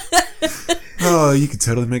 Oh, you could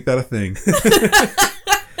totally make that a thing.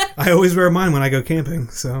 I always wear mine when I go camping,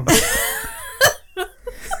 so.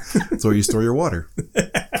 That's where you store your water.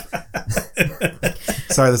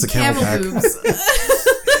 Sorry, that's a camel pack. Boobs.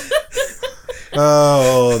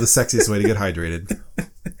 Oh, the sexiest way to get hydrated.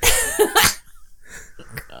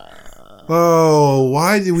 Oh,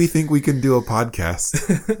 why do we think we can do a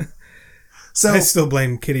podcast? So I still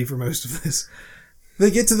blame Kitty for most of this.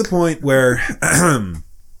 They get to the point where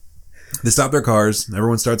they stop their cars.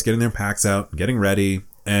 Everyone starts getting their packs out, getting ready.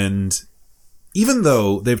 And even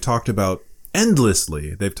though they've talked about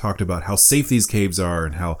endlessly, they've talked about how safe these caves are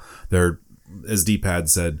and how they're, as D-Pad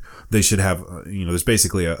said, they should have, there's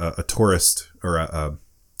basically a tourist or a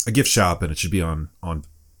gift shop and it should be on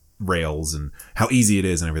rails and how easy it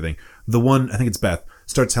is and everything. The one, I think it's Beth,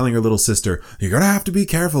 starts telling her little sister, you're gonna have to be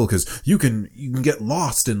careful because you can get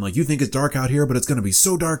lost and like you think it's dark out here, but it's gonna be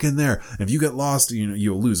so dark in there. And if you get lost,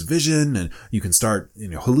 you'll lose vision and you can start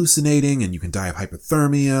hallucinating and you can die of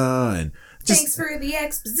hypothermia and thanks for the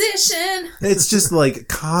exposition. It's just like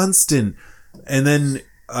constant. And then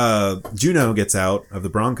Juno gets out of the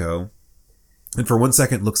Bronco and for 1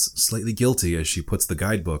 second looks slightly guilty as she puts the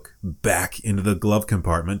guidebook back into the glove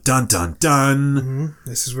compartment. Dun, dun, dun. Mm-hmm.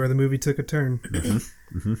 This is where the movie took a turn.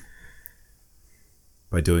 Mm-hmm. Mm-hmm.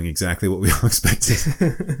 By doing exactly what we all expected.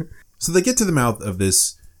 So they get to the mouth of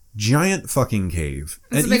this giant fucking cave.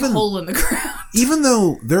 It's and a big hole in the ground. Even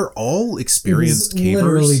though they're all experienced cavers.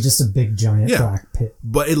 Literally just a big giant black pit.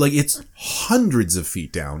 But it's hundreds of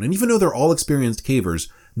feet down. And even though they're all experienced cavers,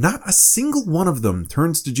 not a single one of them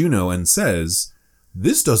turns to Juno and says,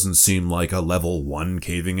 this doesn't seem like a level 1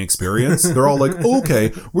 caving experience. They're all like,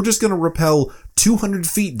 okay, we're just going to rappel 200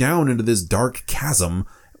 feet down into this dark chasm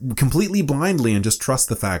completely blindly and just trust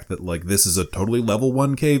the fact that like this is a totally level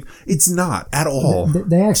 1 cave. It's not at all.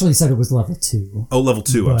 They actually said it was level 2. Oh, level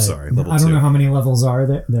 2. I'm sorry. Level 2. I don't know how many levels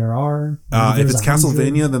there are. If it's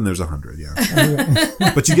Castlevania, then there's 100.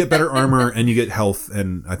 Yeah. But you get better armor and you get health,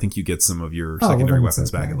 and I think you get some of your secondary weapons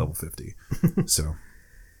back at level 50. So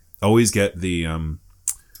always get the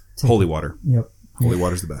holy water. Yep. Holy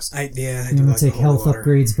water's the best. I do you like take health water.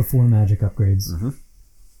 upgrades before magic upgrades. Mm-hmm.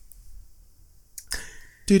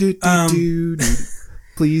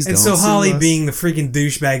 Please don't. And so Holly, us. being the freaking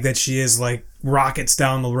douchebag that she is, like rockets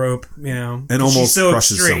down the rope, and almost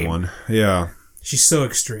crushes someone. Yeah, she's so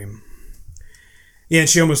extreme. Yeah, and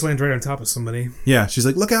she almost lands right on top of somebody. Yeah, she's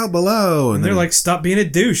like, "Look out below!" And they're like, "Stop being a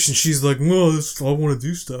douche!" And she's like, "Well, I want to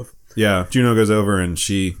do stuff." Yeah, Juno goes over and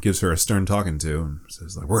she gives her a stern talking to and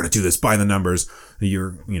says, "Like, we're gonna do this by the numbers.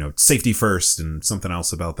 You're, safety first, and something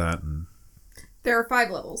else about that." And There are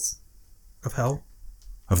 5 levels of hell.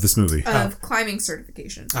 Of this movie. Of climbing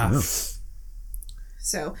certification.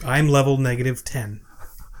 So I'm level -10.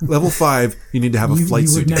 Level 5, you need to have a flight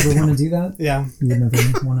suit. You would never want to do that? Yeah. You would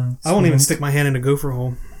never want to. I won't even stick my hand in a gopher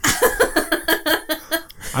hole.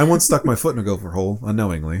 I once stuck my foot in a gopher hole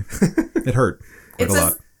unknowingly. It hurt quite a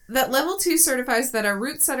lot. That level 2 certifies that a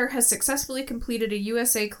route setter has successfully completed a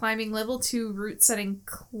USA climbing level 2 route setting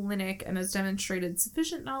clinic and has demonstrated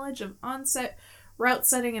sufficient knowledge of onset, route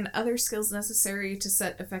setting, and other skills necessary to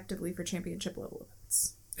set effectively for championship level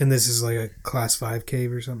events. And this is like a class 5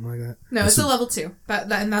 cave or something like that? No, it's a level 2.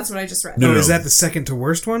 And that's what I just read. No. Is that the second to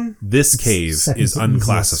worst one? This cave is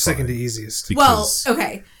unclassified. Second to easiest. Well,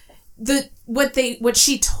 okay. what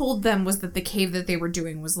she told them was that the cave that they were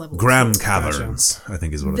doing was level Graham 2. Caverns, I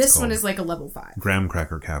think is what it's This called. one is like a level 5. Graham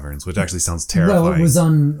Cracker Caverns, which actually sounds terrifying. Well, it was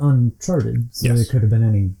uncharted, so Yes. it could have been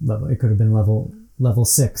any level. It could have been level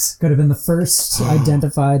 6. Could have been the first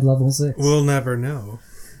identified level 6. We'll never know.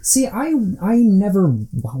 See, I never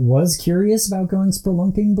was curious about going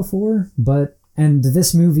spelunking before, and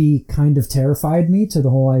this movie kind of terrified me to the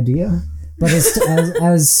whole idea. But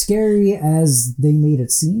as scary as they made it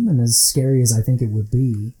seem, and as scary as I think it would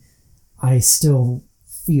be, I still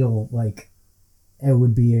feel like it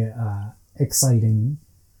would be exciting.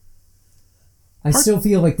 I still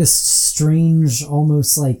feel like this strange,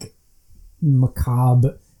 almost like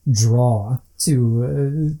macabre draw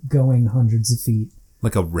to going hundreds of feet.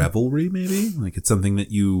 Like a revelry, maybe? Like it's something that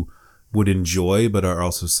you would enjoy, but are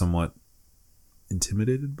also somewhat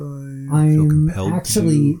intimidated by? Feel I'm compelled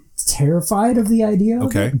actually terrified of the idea of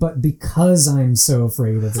Okay. it, but because I'm so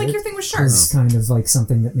afraid of It's like it, your thing with sharks. is kind of like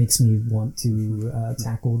something that makes me want to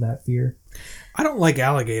tackle that fear. I don't like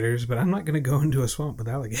alligators, but I'm not going to go into a swamp with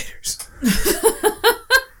alligators.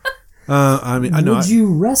 I mean, I know. Would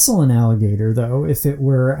you wrestle an alligator, though, if it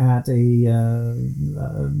were at a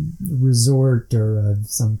resort or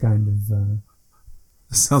some kind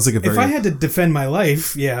of... sounds like a very... If I had to defend my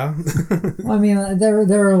life, yeah. Well, I mean,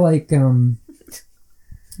 there are like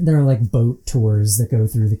boat tours that go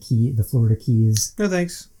through the Florida Keys, No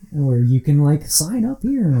thanks. where you can like sign up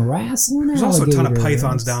here and wrestle an There's alligator. also a ton of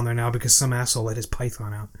pythons down there now because some asshole let his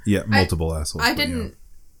python out. Yeah, multiple assholes. I but, didn't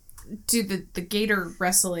do the gator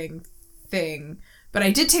wrestling thing, but I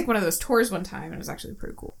did take one of those tours one time, and it was actually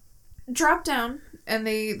pretty cool. Drop down, and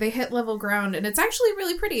they hit level ground, and it's actually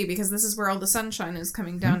really pretty because this is where all the sunshine is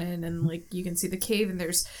coming down in, and like you can see the cave, and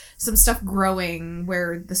there's some stuff growing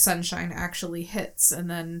where the sunshine actually hits, and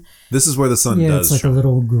then This is where the sun Yeah, does it's like shine. a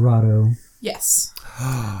little grotto. yes,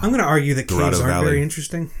 I'm going to argue that Dorado caves aren't Valley. very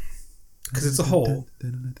interesting because it's a hole,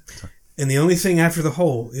 and the only thing after the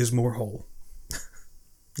hole is more hole.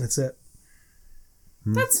 That's it.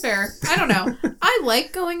 that's fair. I don't know. I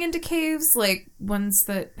like going into caves, like ones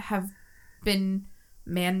that have been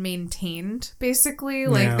man-maintained, basically.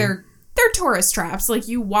 Like Yeah. they're tourist traps. Like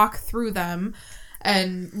you walk through them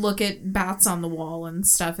and look at bats on the wall and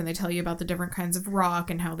stuff, and they tell you about the different kinds of rock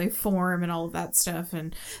and how they form and all of that stuff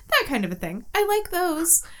and that kind of a thing. I like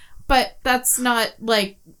those, but that's not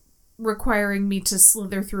like requiring me to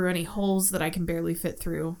slither through any holes that I can barely fit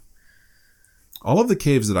through. All of the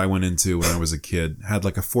caves that I went into when I was a kid had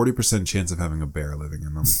like a 40% chance of having a bear living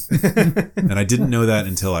in them. And I didn't know that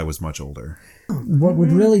until I was much older. What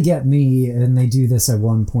would really get me, and they do this at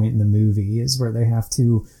one point in the movie, is where they have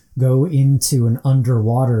to go into an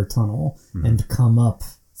underwater tunnel and come up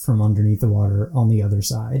from underneath the water on the other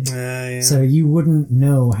side. Yeah. So you wouldn't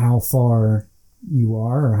know how far you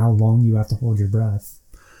are or how long you have to hold your breath.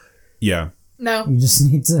 Yeah. No. You just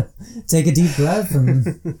need to take a deep breath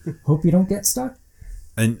and hope you don't get stuck.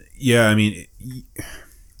 And yeah, I mean,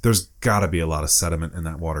 there's got to be a lot of sediment in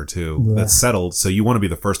that water too. Yeah. That's settled. So you want to be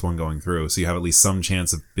the first one going through. So you have at least some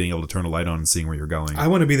chance of being able to turn a light on and seeing where you're going. I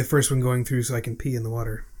want to be the first one going through so I can pee in the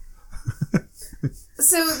water.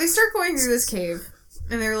 So they start going through this cave,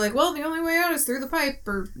 and they're like, well, the only way out is through the pipe,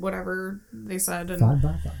 or whatever they said. And 5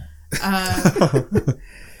 by 5.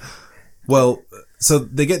 Well, so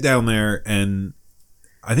they get down there, and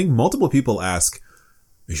I think multiple people ask,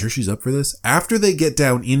 "Are you sure she's up for this?" After they get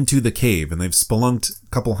down into the cave, and they've spelunked a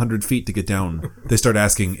couple hundred feet to get down, they start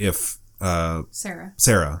asking if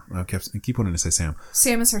Sarah. I keep wanting to say Sam.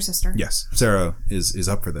 Sam is her sister. Yes, Sarah is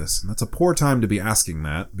up for this. And that's a poor time to be asking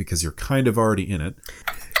that, because you're kind of already in it.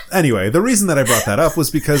 Anyway, the reason that I brought that up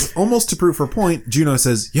was because, almost to prove her point, Juno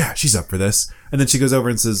says, "Yeah, she's up for this." And then she goes over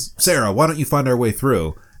and says, "Sarah, why don't you find our way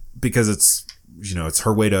through?" Because it's, you know, it's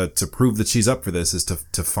her way to prove that she's up for this, is to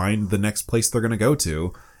find the next place they're going to go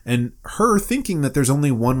to. And her thinking that there's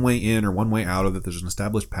only one way in or one way out, or that there's an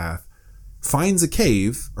established path, finds a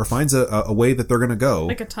cave or finds a way that they're going to go.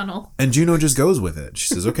 Like a tunnel. And Juno just goes with it.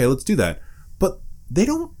 She says, "Okay, let's do that." But they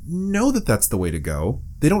don't know that that's the way to go.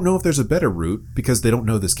 They don't know if there's a better route because they don't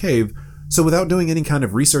know this cave. So without doing any kind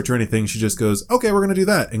of research or anything, she just goes, "Okay, we're going to do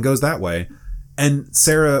that," and goes that way. And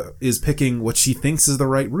Sarah is picking what she thinks is the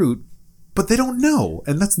right route, but they don't know.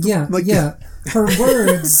 And that's Yeah. Her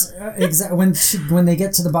words, when they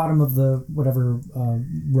get to the bottom of the whatever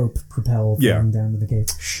rope propel thing down to the cave.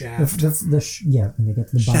 Shaft. When they get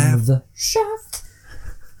to the bottom of the shaft.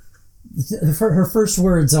 Her first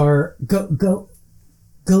words are go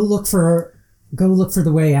look for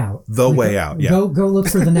the way out. Way out. Yeah. Go look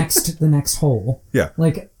for the next hole. Yeah.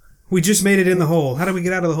 Like, We just made it in the hole. How do we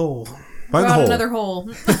get out of the hole? Find the Got hole. another hole.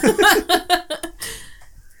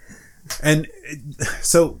 And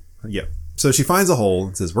so she finds a hole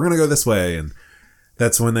and says, we're going to go this way. And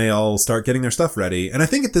that's when they all start getting their stuff ready. And I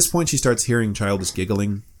think at this point she starts hearing childish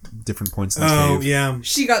giggling at different points in the cave. Oh, yeah.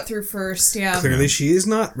 She got through first, yeah. Clearly she is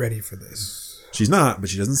not ready for this. She's not, but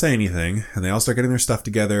she doesn't say anything. And they all start getting their stuff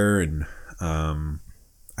together. And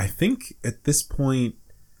I think at this point,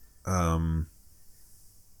 they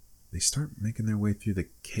start making their way through the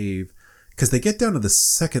cave. Because they get down to the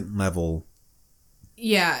second level.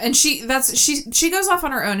 Yeah, and she goes off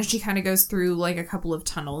on her own, and she kind of goes through like a couple of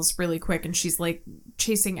tunnels really quick, and she's like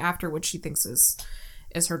chasing after what she thinks is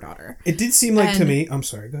her daughter. It did seem like to me... I'm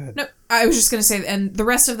sorry, go ahead. No, I was just going to say, and the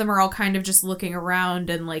rest of them are all kind of just looking around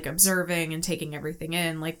and like observing and taking everything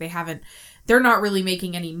in. Like they're not really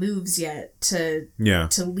making any moves yet to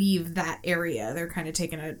leave that area. They're kind of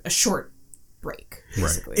taking a short break,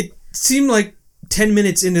 basically. Right. It seemed like 10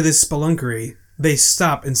 minutes into this spelunkery, they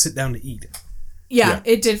stop and sit down to eat. Yeah,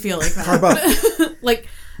 it did feel like that. How about... like,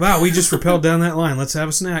 wow, we just rappelled down that line. Let's have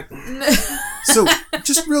a snack. So,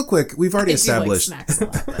 just real quick, we've already established that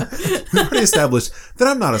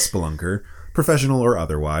I'm not a spelunker, professional or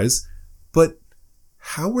otherwise, but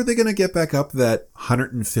how were they going to get back up that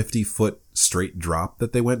 150-foot straight drop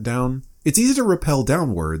that they went down? It's easy to rappel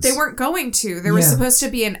downwards. They weren't going to. There was supposed to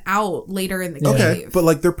be an out later in the cave. Okay, but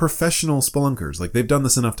like they're professional spelunkers. Like they've done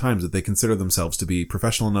this enough times that they consider themselves to be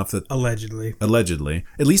professional enough that... Allegedly.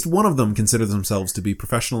 At least one of them considers themselves to be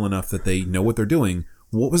professional enough that they know what they're doing.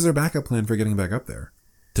 What was their backup plan for getting back up there?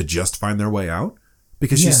 To just find their way out?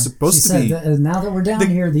 Because she's supposed to be... now that we're down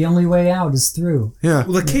here, the only way out is through. Yeah.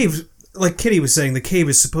 Well, the cave, like Kitty was saying, the cave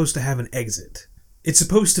is supposed to have an exit. It's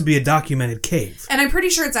supposed to be a documented cave. And I'm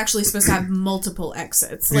pretty sure it's actually supposed to have multiple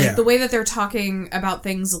exits. Like, the way that they're talking about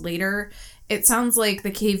things later, it sounds like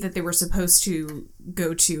the cave that they were supposed to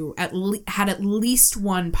go to had at least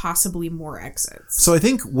one, possibly more exits. So I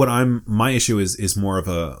think my issue is more of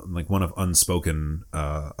one of unspoken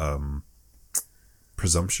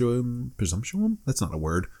presumption? That's not a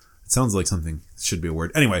word. It sounds like something should be a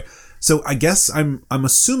word. Anyway, so I guess I'm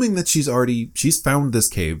assuming that she's found this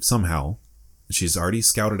cave somehow. She's already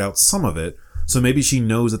scouted out some of it, so maybe she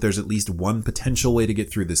knows that there's at least one potential way to get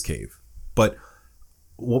through this cave. But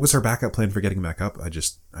what was her backup plan for getting back up? You're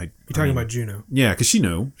talking about Juno. Yeah, because she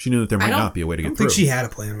knew that there might not be a way to get through. I don't think she had a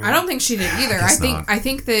plan. Right? I don't think she did either. I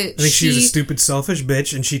think she was a stupid, selfish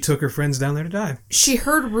bitch, and she took her friends down there to die. She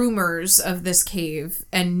heard rumors of this cave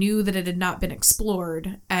and knew that it had not been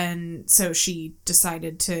explored, and so she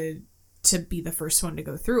decided to be the first one to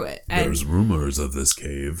go through it. And there's rumors of this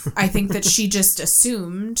cave. I think that she just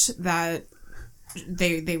assumed that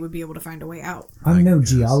they would be able to find a way out. I'm no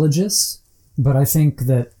geologist, but I think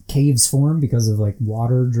that caves form because of like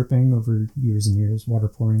water dripping over years and years, water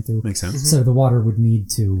pouring through. Makes sense. So the water would need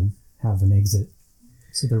to have an exit.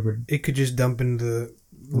 So it could just dump into the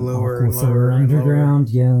lower and lower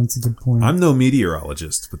underground. Lower. Yeah, that's a good point. I'm no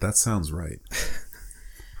meteorologist, but that sounds right.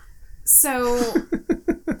 So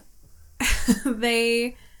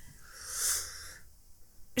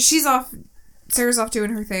Sarah's off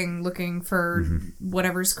doing her thing, looking for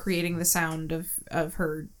whatever's creating the sound of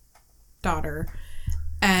her daughter.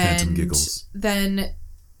 And Phantom giggles. Then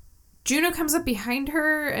Juno comes up behind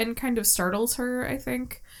her and kind of startles her, I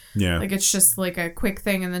think. Yeah. Like it's just like a quick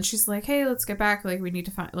thing, and then she's like, "Hey, let's get back. Like we need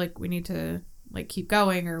to keep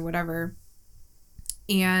going or whatever."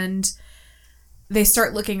 And they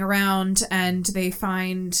start looking around and they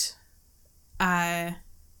find an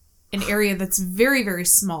area that's very, very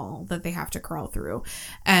small that they have to crawl through.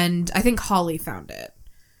 And I think Holly found it.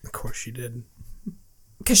 Of course she did.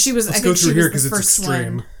 Because she was, Let's go through here because it's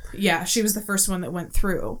extreme. One. Yeah, she was the first one that went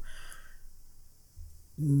through.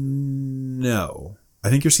 No.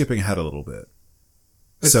 I think you're skipping ahead a little bit.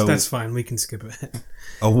 That's fine. We can skip ahead.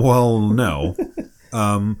 Oh, well, no.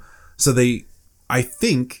 So I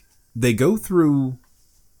think they go through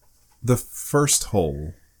the first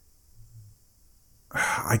hole.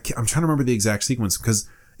 I'm trying to remember the exact sequence because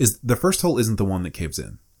the first hole isn't the one that caves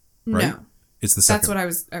in, right? No. It's the second. That's what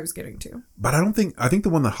I was getting to. But I think the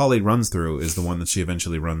one that Holly runs through is the one that she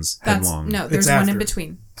eventually runs headlong. No, there's one in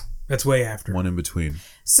between. That's way after. One in between.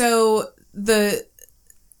 So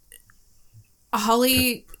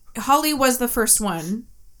Holly was the first one.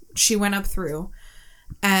 She went up through,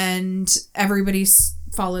 and everybody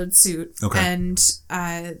followed suit. Okay. And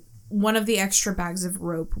one of the extra bags of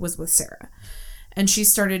rope was with Sarah. And she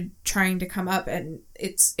started trying to come up, and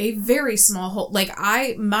it's a very small hole. Like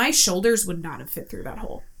my shoulders would not have fit through that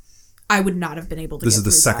hole. I would not have been able to. This is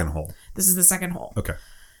the second hole. This is the second hole. Okay.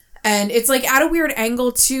 And it's like at a weird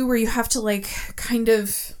angle too, where you have to like kind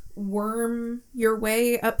of worm your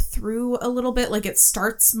way up through a little bit. Like it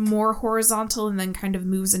starts more horizontal and then kind of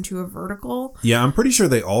moves into a vertical. Yeah, I'm pretty sure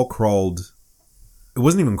they all crawled. It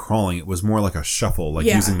wasn't even crawling. It was more like a shuffle, like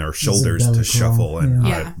Yeah. using their shoulders belly to shuffle. crawl, And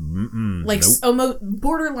yeah. Like nope. almost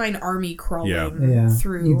borderline army crawling Yeah.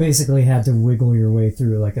 through. You basically had to wiggle your way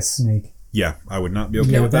through like a snake. Yeah, I would not be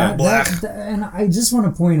okay with that. And I just want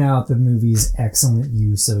to point out the movie's excellent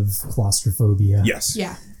use of claustrophobia. Yes.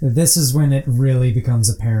 Yeah. This is when it really becomes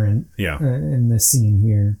apparent Yeah. in this scene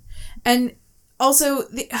here. And also,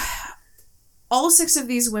 all 6 of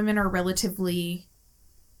these women are relatively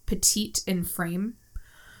petite in frame.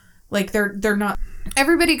 Like they're not.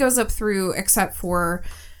 Everybody goes up through except for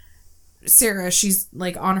Sarah. She's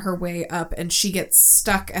like on her way up, and she gets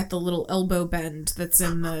stuck at the little elbow bend that's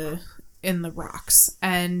in the rocks.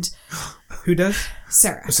 And Who does?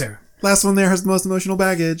 Sarah. Oh, Sarah. Last one there has the most emotional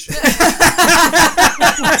baggage.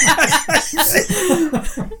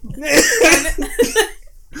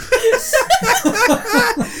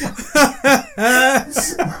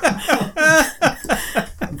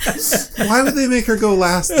 Why would they make her go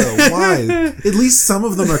last, though? Why? At least some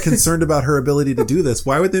of them are concerned about her ability to do this.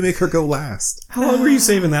 Why would they make her go last? How long were you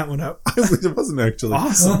saving that one up? It wasn't actually.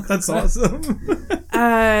 Awesome. That's awesome.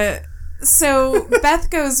 So Beth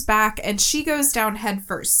goes back, and she goes down head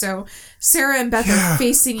first. So Sarah and Beth are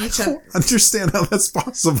facing each I other. don't understand how that's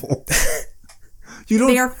possible. You don't,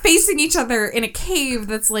 They are facing each other in a cave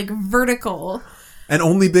that's like vertical. and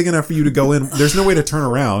only big enough for you to go in. There's no way to turn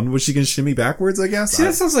around. Was she gonna shimmy backwards? I guess. See,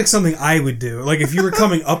 that sounds like something I would do. Like, if you were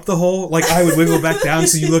coming up the hole, like, I would wiggle back down,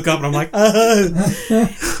 so you look up, and I'm like, If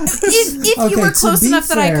Okay, you were to close be enough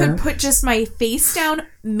that I fair- could put just my face down,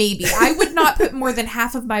 maybe. I would not put more than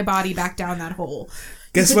half of my body back down that hole.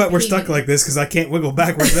 Guess You what? couldn't We're pay stuck me. like this because I can't wiggle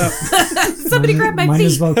backwards up. Somebody grab my Might feet.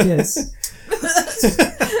 as well kiss.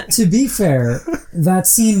 To be fair, that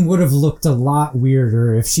scene would have looked a lot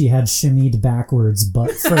weirder if she had shimmied backwards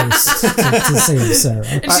butt first to save Sarah.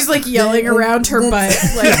 And she's like yelling that- around her butt.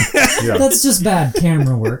 that's- Like, Yeah. That's just bad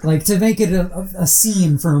camera work. Like, to make it a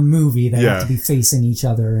scene for a movie, they Yeah. have to be facing each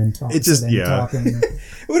other and talking. It just- yeah. talking.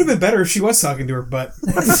 It would have been better if she was talking to her butt.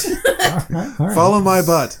 All right. Follow my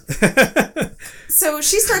butt. so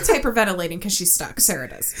she starts hyperventilating because she's stuck. Sarah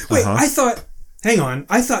does. Wait, Uh-huh. I thought... Hang on.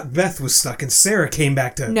 I thought Beth was stuck and Sarah came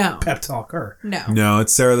back to No. pep talk her. No. No,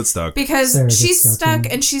 it's Sarah that's stuck. Because Sarah gets she's stuck stuck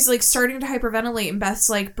in. and she's like starting to hyperventilate, and Beth's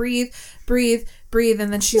like, breathe, breathe, breathe.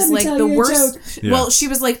 And then she's Let me like, tell the you a worst. joke. Yeah. Well, she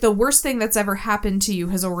was like, the worst thing that's ever happened to you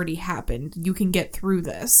has already happened. You can get through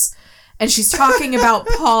this. And she's talking about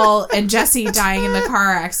Paul and Jesse dying in the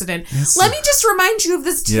car accident. Let me just remind you of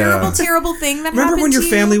this terrible, Yeah. terrible thing that Remember happened when to your you?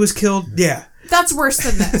 family was killed? Yeah. That's worse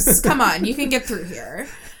than this. Come on, you can get through here.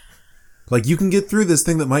 Like, you can get through this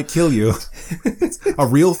thing that might kill you. A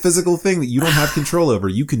real physical thing that you don't have control over.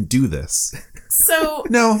 You can do this. So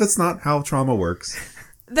No, that's not how trauma works.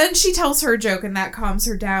 then she tells her a joke, and that calms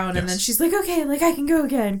her down. And Yes. then she's like, okay, like I can go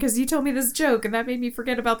again because you told me this joke, and that made me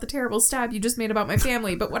forget about the terrible stab you just made about my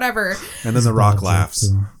family. But whatever. And then the rock laughs.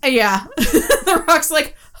 Yeah. The rock's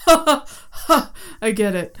like, ha, ha, ha, I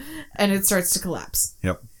get it. And it starts to collapse.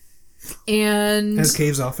 Yep. And As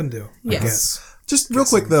caves often do, I Yes. guess. Just real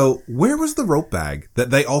quick, though, where was the rope bag that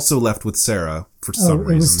they also left with Sarah for some Oh,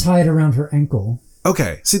 it was reason? tied around her ankle.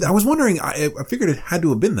 Okay. See, I was wondering, I figured it had to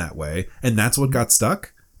have been that way, and that's what got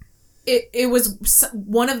stuck? it was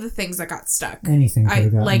one of the things that got stuck. Anything could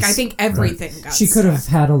have gotten I think everything got She stuck. could have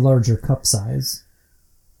had a larger cup size.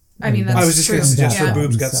 I mean, that's I was just true. going to suggest Yeah. her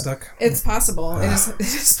boobs Yeah. got stuck. It's possible. It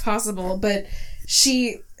is possible. But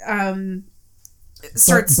she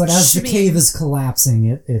starts But as the shimmying. cave is collapsing,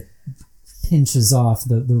 it pinches off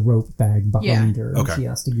the rope bag behind her. Okay. And she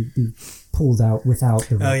has to be pulled out without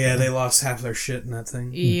the rope. Oh, yeah, they lost half their shit in that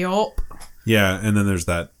thing. Yup. Yeah, and then there's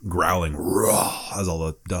that growling "Roar" as all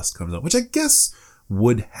the dust comes out, which I guess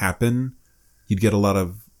would happen. You'd get a lot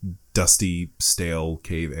of dusty, stale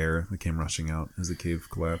cave air that came rushing out as the cave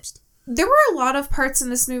collapsed. There were a lot of parts in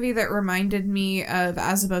this movie that reminded me of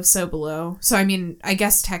As Above, So Below. So, I mean, I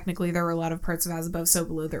guess technically there were a lot of parts of As Above, So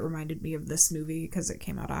Below that reminded me of this movie because it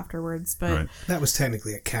came out afterwards. But Right. That was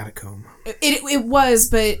technically a catacomb. it was,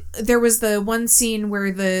 but there was the one scene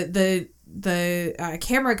where the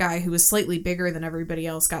camera guy who was slightly bigger than everybody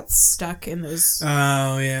else got stuck in those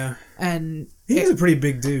Oh, yeah. and He was a pretty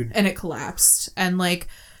big dude. it collapsed. And like,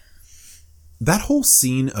 That whole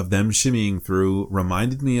scene of them shimmying through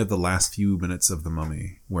reminded me of the last few minutes of The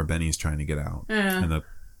Mummy, where Benny's trying to get out, and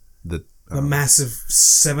the A massive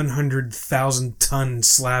 700,000 ton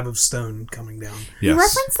slab of stone coming down. You Yes.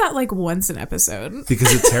 reference that like once an episode.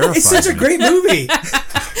 Because it terrifies It's such a me. great movie.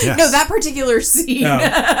 Yes. No, that particular scene. No.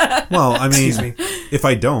 Well, I mean, Excuse me. if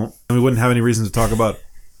I don't, we wouldn't have any reason to talk about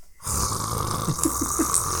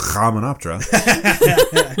Ramenoptera.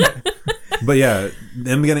 But yeah,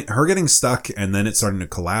 her getting stuck, and then it starting to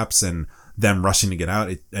collapse, and them rushing to get out,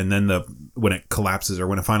 and then when it collapses or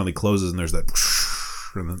when it finally closes, and there's that,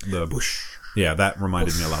 and the yeah, that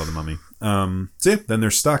reminded me a lot of the Mummy. So yeah, then they're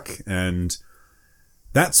stuck, and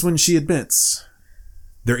that's when she admits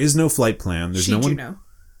there is no flight plan. There's She no one. Juno.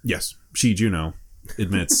 Yes, she Juno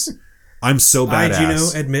admits, I'm so badass. I, Juno,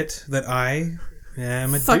 admit that I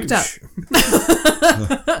am a Fucked douche.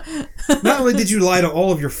 Not only did you lie to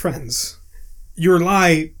all of your friends, your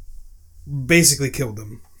lie basically killed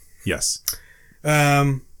them. Yes.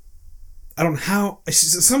 I don't know how.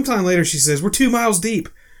 Sometime later she says, we're 2 miles deep.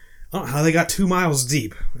 I don't know how they got 2 miles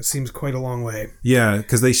deep. It seems quite a long way. Yeah,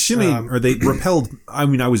 because they shimmied, or they repelled. I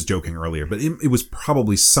mean, I was joking earlier, but it was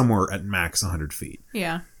probably somewhere at max 100 feet.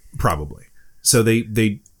 Yeah. Probably. So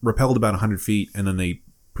they repelled about 100 feet, and then they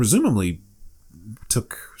presumably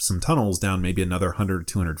took some tunnels down maybe another 100 or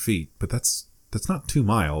 200 feet. But that's not 2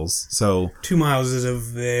 miles. So 2 miles is a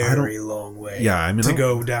very long way. Yeah, I mean, to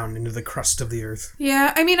go down into the crust of the earth.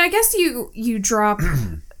 Yeah, I mean, I guess you drop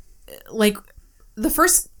like the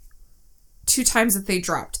first 2 times that they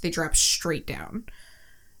dropped straight down,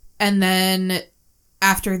 and then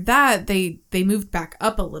after that they moved back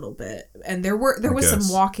up a little bit, and there was some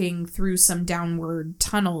walking through some downward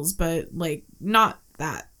tunnels, but like not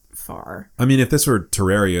that far. I mean, if this were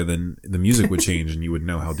Terraria, then the music would change, and you would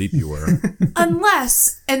know how deep you were.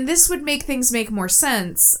 Unless, and this would make things make more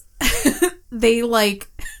sense, they like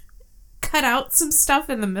cut out some stuff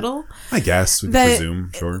in the middle. I guess we could That-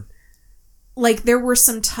 presume, sure. Like there were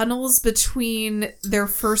some tunnels between their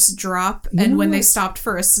first drop You and know when they what? stopped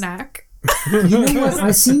for a snack. You know what?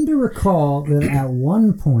 I seem to recall that at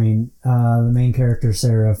one point, the main character,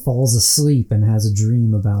 Sarah, falls asleep and has a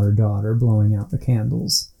dream about her daughter blowing out the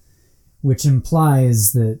candles, which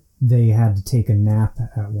implies that they had to take a nap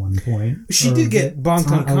at one point. She Or did get that bonked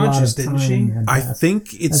a lot of unconscious, didn't she? time had I passed.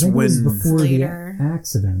 think it's I think when... it was before Later. the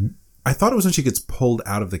accident. I thought it was when she gets pulled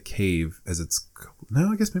out of the cave as it's...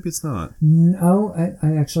 No, I guess maybe it's not. No,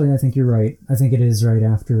 I think you're right. I think it is right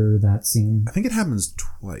after that scene. I think it happens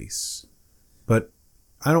twice. But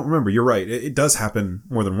I don't remember. You're right. It does happen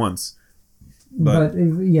more than once. But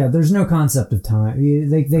yeah, there's no concept of time.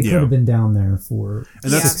 They could Yeah. have been down there for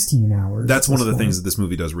And that's- 16 hours. That's at one of this the things point. that this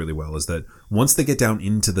movie does really well, is that once they get down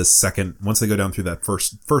into the second... Once they go down through that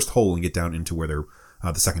first hole and get down into where they're...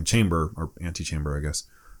 the second chamber, or antechamber, I guess,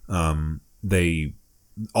 they...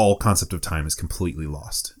 all concept of time is completely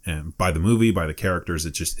lost, and by the movie, by the characters,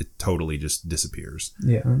 it totally just disappears.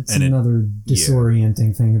 Yeah, it's And another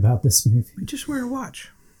disorienting thing about this movie. Just wear a watch.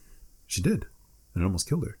 She did, and it almost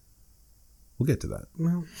killed her. We'll get to that.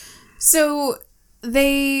 Well, So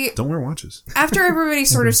they, Don't wear watches. after everybody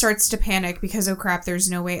sort of starts to panic because, oh crap,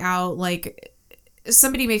 there's no way out, like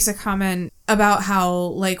somebody makes a comment about how,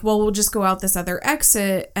 like, well, we'll just go out this other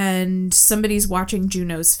exit, and somebody's watching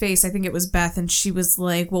Juno's face. I think it was Beth, and she was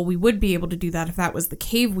like, well, we would be able to do that if that was the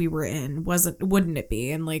cave we were in, wouldn't it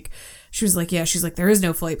be? And like, she was like, yeah, she's like, there is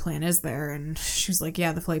no flight plan, is there? And she was like,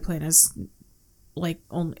 yeah, the flight plan is like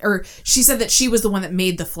only, or she said that she was the one that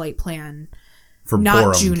made the flight plan, For not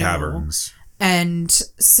Borum Juno. Caverns. and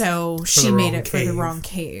so she the made wrong it for the cave. wrong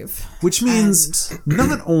cave. Which means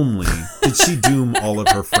not only did she doom all of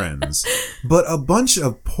her friends, but a bunch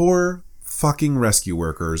of poor fucking rescue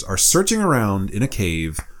workers are searching around in a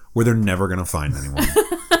cave where they're never going to find anyone.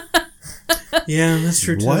 yeah, that's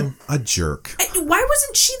true too. What a jerk. Why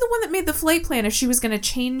wasn't she the one that made the flight plan if she was going to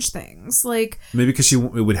change things? Like, Maybe because it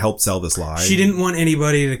would help sell this lie. She didn't want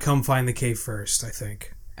anybody to come find the cave first, I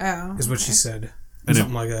think, oh, is what she said. And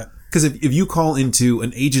Something like that. Because if you call into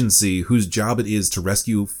an agency whose job it is to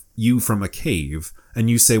rescue you from a cave, and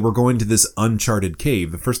you say, we're going to this uncharted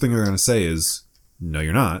cave, the first thing they're going to say is, no,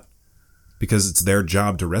 you're not. Because it's their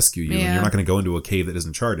job to rescue you, and Yeah. you're not going to go into a cave that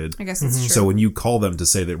isn't charted. I guess that's true. So when you call them to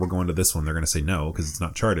say that we're going to this one, they're going to say no, because it's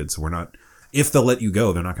not charted, so we're not... If they'll let you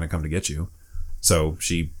go, they're not going to come to get you. So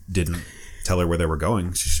she didn't tell her where they were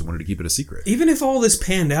going. She wanted to keep it a secret. Even if all this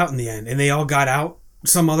panned out in the end and they all got out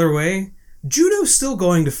some other way, Juno's still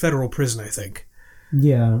going to federal prison, I think.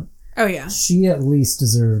 Yeah, oh yeah, she at least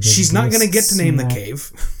deserved. She's not going to get to name the smack.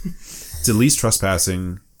 cave. It's at least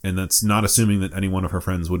trespassing, and that's not assuming that any one of her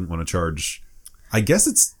friends wouldn't want to charge. I guess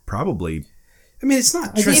it's probably I mean, it's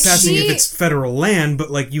not If trespassing if she- it's federal land, but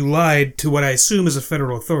like you lied to what I assume is a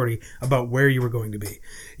federal authority about where you were going to be.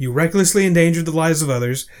 You recklessly endangered the lives of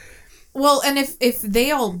others. Well, and if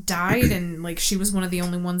they all died and like she was one of the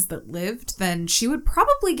only ones that lived, then she would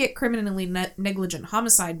probably get criminally negligent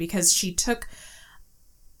homicide because she took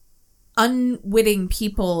unwitting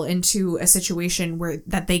people into a situation where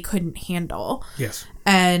that they couldn't handle Yes.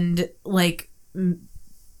 and like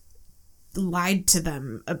lied to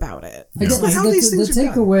them about it. I guess How the these things are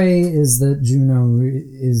done. takeaway is that Juno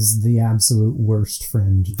is the absolute worst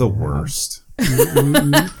friend. The to have. worst.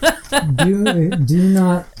 Do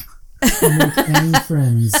not make any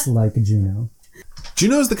friends like Juno.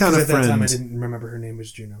 Juno's the kind Because of at that time I friend. didn't remember her name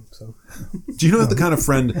was Juno. So Juno's the kind of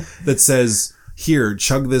friend that says, "Here,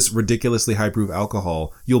 chug this ridiculously high proof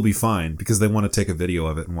alcohol. You'll be fine," because they want to take a video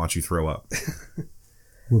of it and watch you throw up.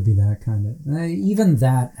 Would be that kind of. Even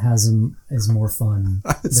that is more fun.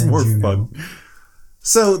 It's than more Juno. fun.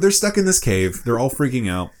 So they're stuck in this cave. They're all freaking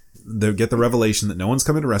out. They get the revelation that no one's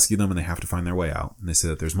coming to rescue them and they have to find their way out. And they say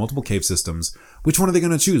that there's multiple cave systems. Which one are they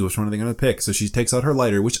going to choose? Which one are they going to pick? So she takes out her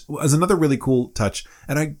lighter, which is another really cool touch.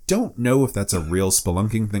 And I don't know if that's a real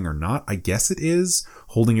spelunking thing or not. I guess it is.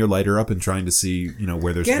 Holding your lighter up and trying to see,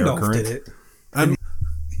 where there's air Gandalf current. did it.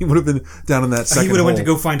 He would have been down in that second He would have went to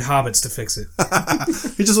hole. go find hobbits to fix it.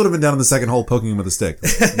 He just would have been down in the second hole poking him with a stick.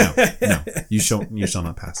 No. You shall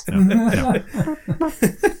not pass. No.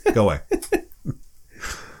 Go away.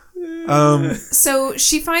 So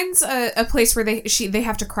she finds a place where they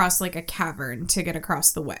have to cross like a cavern to get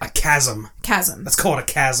across the way. A chasm. Chasm. Let's call it a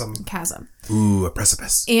chasm. Chasm. Ooh, a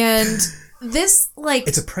precipice. And this like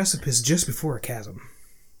It's a precipice just before a chasm.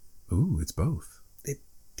 Ooh, it's both.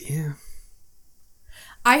 Yeah.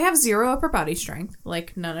 I have 0 upper body strength,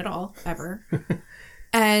 like none at all, ever.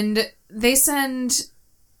 And they send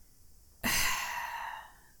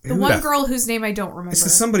the one Beth. girl whose name I don't remember.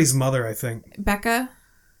 It's somebody's mother, I think. Becky?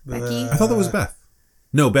 I thought that was Beth.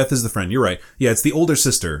 No, Beth is the friend. You're right. Yeah, it's the older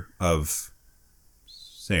sister of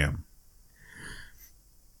Sam.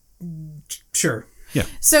 Sure.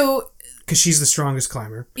 So Because she's the strongest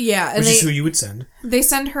climber, yeah, and which is who you would send. they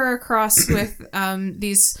send her across with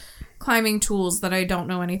these climbing tools that I don't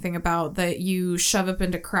know anything about that you shove up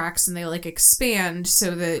into cracks and they like expand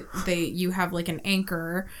so that you have like an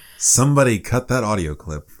anchor. Somebody cut that audio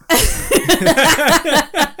clip.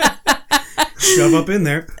 Shove up in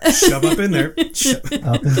there. Shove up in there. Up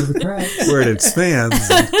into the crack. Where it expands.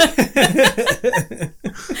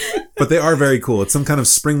 But they are very cool. It's some kind of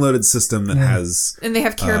spring-loaded system that has... And they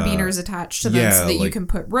have carabiners attached to them yeah, so that you like- can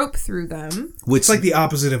put rope through them. Which, It's like the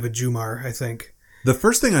opposite of a Jumar, I think. the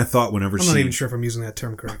first thing I thought whenever I'm she... not even sure if I'm using that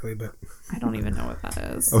term correctly, but I don't even know what that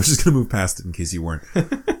is. I was just going to move past it in case you weren't.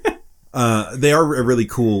 They are a really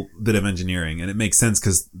cool bit of engineering, and it makes sense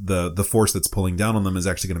because the force that's pulling down on them is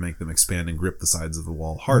actually going to make them expand and grip the sides of the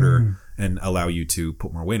wall harder and allow you to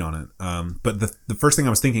put more weight on it. But the first thing I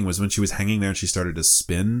was thinking was when she was hanging there and she started to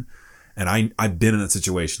spin, and I've been in that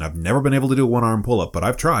situation. I've never been able to do a one-arm pull-up, but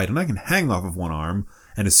I've tried, and I can hang off of one arm,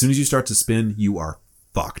 and as soon as you start to spin, you are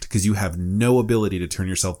fucked because you have no ability to turn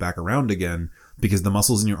yourself back around again because the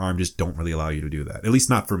muscles in your arm just don't really allow you to do that. At least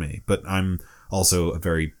not for me, but I'm also a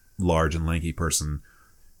very large and lanky person.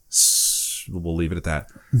 We'll leave it at that.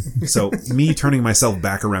 So me turning myself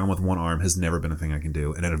back around with one arm has never been a thing I can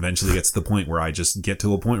do. And it eventually gets to the point where I just get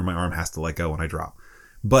to a point where my arm has to let go and I drop.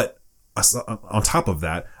 But on top of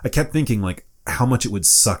that, I kept thinking like how much it would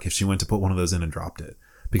suck if she went to put one of those in and dropped it.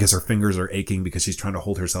 Because her fingers are aching because she's trying to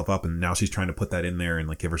hold herself up and now she's trying to put that in there and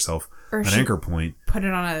like give herself Or an she- anchor point. Put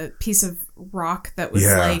it on a piece of rock that was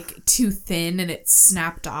Yeah. like too thin and it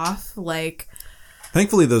snapped off. Like,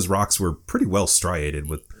 Thankfully those rocks were pretty well striated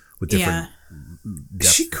with different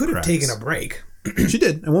depth she could have cracks. taken a break. She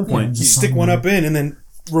did at one point. You Just stick one up in and then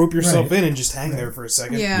rope yourself Right. in and just hang there for a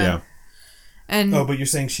second. yeah. Yeah. And Oh, but you're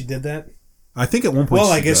saying she did that? I think at one point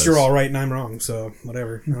Well, I she guess does. you're all right and I'm wrong, so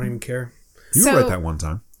whatever. I don't even care. You So- were right that one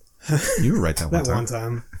time. You were right that one That time. one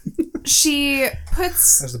time. she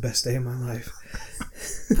puts That was the best day of my life.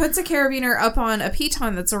 puts a carabiner up on a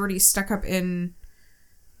piton that's already stuck up in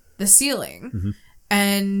the ceiling. Mm-hmm.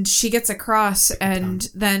 And she gets across and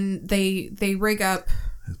then they rig up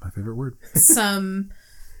That's my favorite word. some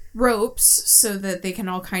ropes so that they can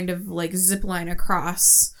all kind of like zip line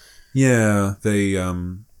across. Yeah, they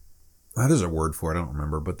there's a word for it, I don't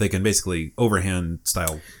remember, but they can basically overhand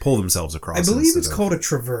style pull themselves across. I believe instead it's of called a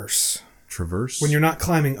traverse. traverse. When you're not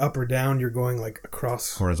climbing up or down, you're going like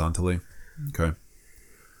across. horizontally. Okay.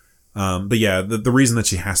 But yeah, the reason that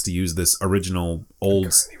she has to use this original old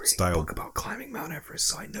Currently reading a style, book about climbing Mount Everest,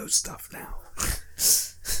 so I know stuff now.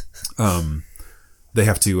 they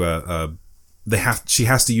have to she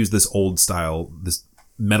has to use this old style, this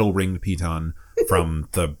metal ringed piton from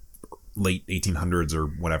the late 1800s or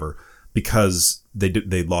whatever, because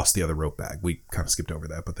they lost the other rope bag. We kind of skipped over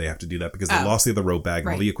that, but they have to do that because they lost the other rope bag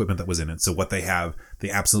and all the equipment that was in it. So what they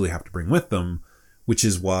absolutely have to bring with them, which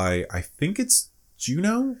is why I think it's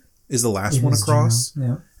Juno is the last one across.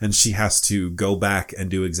 Yeah. And she has to go back and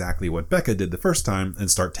do exactly what Becca did the first time and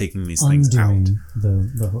start taking these things out.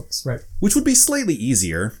 the hooks, right. Which would be slightly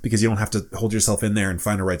easier because you don't have to hold yourself in there and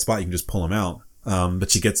find a right spot. You can just pull them out.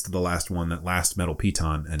 But she gets to the last one, that last metal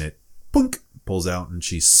piton, and it punk pulls out and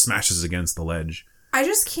she smashes against the ledge. I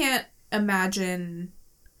just can't imagine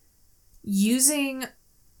using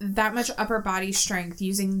that much upper body strength,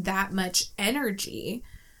 using that much energy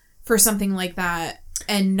for something like that,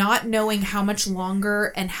 and not knowing how much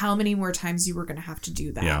longer and how many more times you were going to have to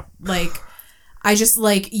do that. Yeah. Like, I just,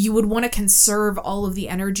 like, you would want to conserve all of the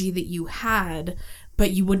energy that you had,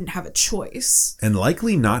 but you wouldn't have a choice. And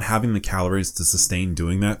likely not having the calories to sustain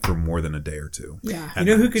doing that for more than a day or two. Yeah. You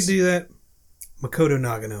know who could do that? Makoto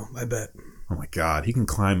Nagano, I bet. Oh my god, he can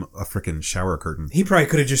climb a freaking shower curtain. He probably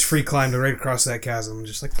could have just free climbed right across that chasm,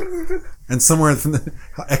 just like. And somewhere from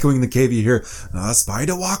echoing the cave, you hear,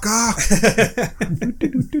 Spider Walker!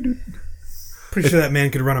 Pretty sure that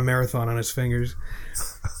man could run a marathon on his fingers.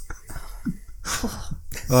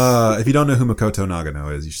 If you don't know who Makoto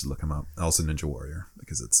Nagano is, you should look him up. Also Ninja Warrior,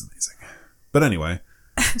 because it's amazing. But anyway,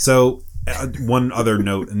 so one other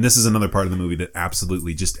note, and this is another part of the movie that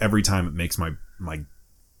absolutely just every time it makes my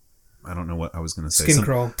I don't know what I was going to say. Skin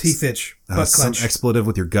crawl, teeth itch, butt some clench. expletive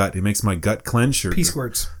with your gut. It makes my gut clench. Or Pee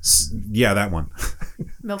squirts. Yeah, that one.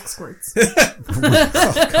 Milk squirts. That's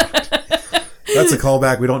a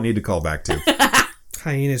callback we don't need to call back to.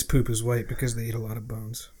 Hyenas poop is white because they eat a lot of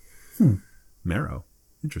bones. Marrow.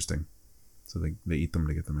 Interesting. So they eat them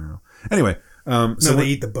to get the marrow. Anyway, No, so they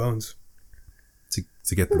eat the bones.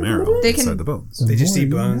 to get the marrow They can- inside the bones. The They just more eat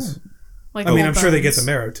you bones. know. Like I mean, whole I'm sure they get bones.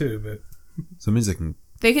 the marrow too, but So it means they can.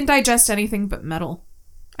 They can digest anything but metal.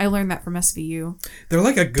 I learned that from SVU. they're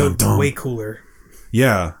like a goat, Dun, dun. but way cooler.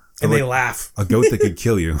 Yeah. And Like they laugh. a goat that could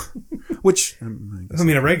kill you. Which, I guess I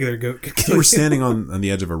mean, a regular goat could if you kill were you. standing on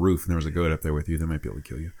the edge of a roof and there was a goat up there with you, they might be able to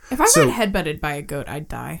kill you. If I So- got headbutted by a goat, I'd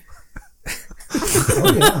die.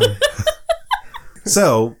 Oh, yeah.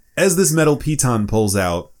 So, as this metal piton pulls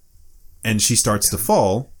out and she starts to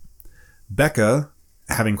fall, Becca,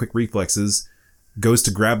 having quick reflexes, goes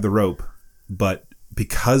to grab the rope, but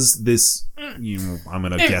because this, I'm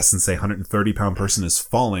going to guess and say 130-pound person is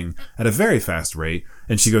falling at a very fast rate,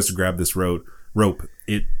 and she goes to grab this rope,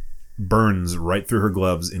 it burns right through her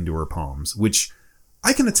gloves into her palms, which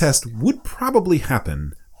I can attest would probably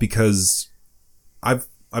happen because I've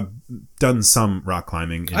done some rock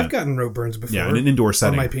climbing. I've gotten rope burns before. in an indoor on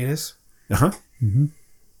setting. my penis. Uh-huh.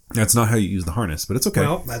 That's not how you use the harness, but it's okay.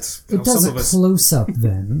 Well, that's how It does some a of us. close-up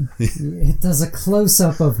then. It does a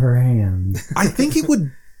close-up of her hand. I think it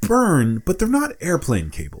would burn, but they're not airplane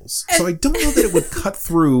cables. So I don't know that it would cut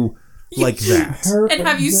through like that. And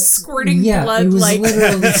have you squirting yeah, blood it was like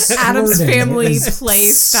literally Adam's squirting. Family It was- play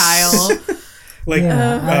style. Like,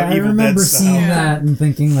 Yeah, I Evil remember Dead seeing style. that and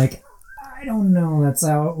thinking like, I don't know, that's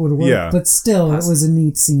how it would work. Yeah. But still, it was a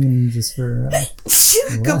neat scene just for.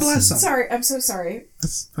 God bless them. Sorry, I'm so sorry.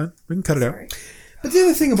 That's fine. We can cut it out. Sorry. But the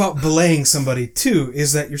other thing about belaying somebody, too,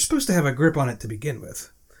 is that you're supposed to have a grip on it to begin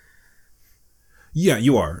with. Yeah,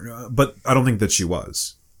 you are. But I don't think that she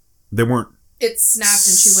was. They weren't. It snapped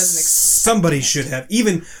and she wasn't Somebody should have.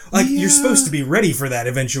 Even, like, Yeah. you're supposed to be ready for that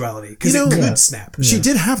eventuality, because You it know- could Yeah. snap. She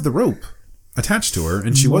did have the rope attached to her,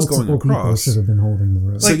 and she was going Multiple people across. should have been holding the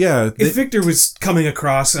rope. So yeah, If Victor was coming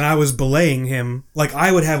across and I was belaying him, like,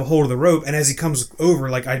 I would have a hold of the rope, and as he comes over,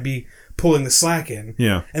 like, I'd be pulling the slack in.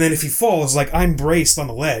 yeah. And then if he falls, like, I'm braced on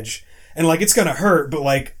the ledge. And, like, it's gonna hurt, but,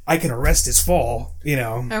 like, I can arrest his fall, you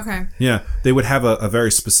know? Okay. Yeah, they would have a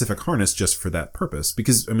very specific harness just for that purpose.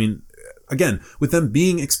 Because, I mean, again, with them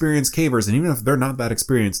being experienced cavers, and even if they're not that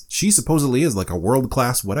experienced, she supposedly is like a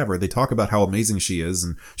world-class whatever. They talk about how amazing she is,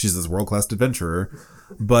 and she's this world-class adventurer.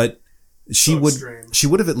 But she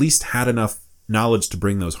would have at least had enough knowledge to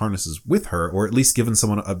bring those harnesses with her, or at least given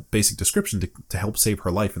someone a basic description to help save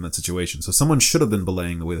her life in that situation. So someone should have been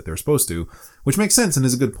belaying the way that they were supposed to, which makes sense and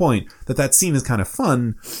is a good point, that scene is kind of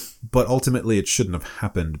fun, but ultimately it shouldn't have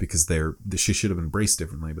happened because she should have been braced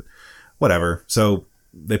differently, but whatever. So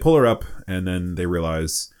they pull her up, and then they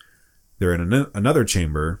realize they're in another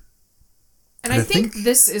chamber. And I think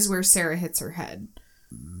this is where Sarah hits her head.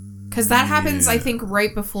 Because that happens, I think,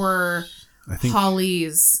 right before I think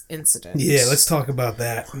Holly's incident. Yeah, let's talk about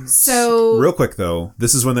that. So, real quick though,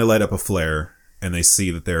 this is when they light up a flare and they see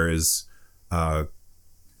that there is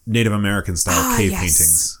Native American style cave yes.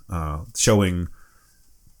 paintings, showing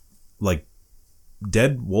like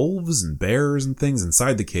dead wolves and bears and things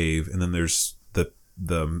inside the cave, and then there's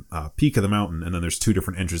the peak of the mountain, and then there's two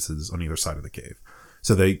different entrances on either side of the cave.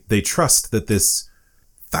 So they trust that this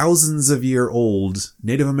thousands of year old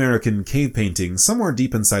Native American cave painting somewhere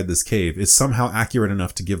deep inside this cave is somehow accurate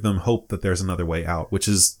enough to give them hope that there's another way out, which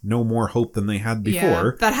is no more hope than they had before.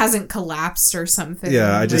 Yeah, that hasn't collapsed or something.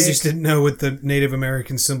 Yeah, I I just didn't know what the Native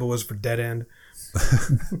American symbol was for dead end.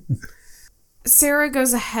 Sarah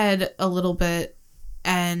goes ahead a little bit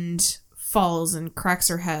and falls and cracks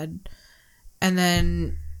her head. And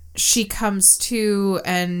then she comes to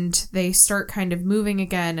and they start kind of moving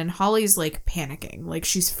again. And Holly's like panicking. Like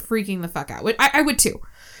she's freaking the fuck out. I would too.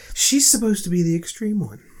 She's supposed to be the extreme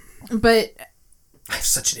one. But I have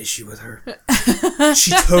such an issue with her.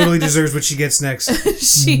 She totally deserves what she gets next.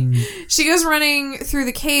 she goes running through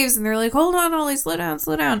the caves and they're like, hold on, Holly, slow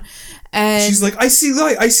down. And She's like, I see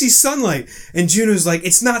light, I see sunlight. And Juno's like,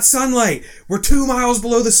 it's not sunlight. We're 2 miles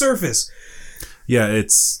below the surface. Yeah,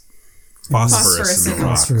 it's phosphorus in the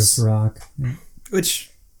rocks. Phosphorus rock. Yeah.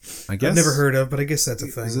 Which I guess I've never heard of, but I guess that's a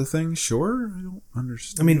Is thing. a thing? Sure, I don't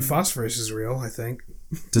understand. I mean, phosphorus is real, I think.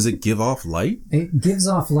 Does it give off light? It gives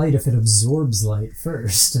off light if it absorbs light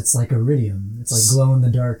first. It's like iridium. It's like glow in the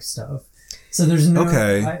dark stuff. So there's no.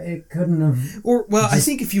 Okay. It couldn't have. Or, well, I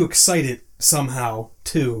think if you excite it somehow,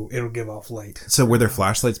 too, it'll give off light. So were their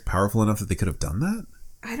flashlights powerful enough that they could have done that?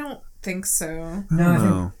 I don't think so. No, I think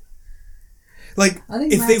No. Like, I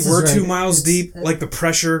think if they Max were is 2 right. miles It's- deep, like the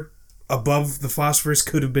pressure above the phosphorus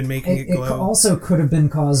could have been making it It glow. also could have been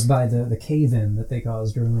caused by the cave-in that they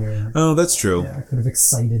caused earlier. Oh, that's true. Yeah, it could have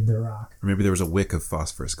excited the rock. Or maybe there was a wick of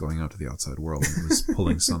phosphorus going out to the outside world and it was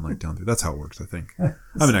pulling sunlight down through. That's how it works, I think. I'm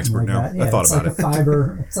an expert Like now. that. Yeah, I thought it's about like it. a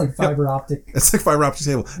fiber. It's like fiber optic. It's like fiber optic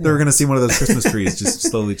cable. They were going to see one of those Christmas trees just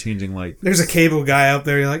slowly changing light. There's a cable guy out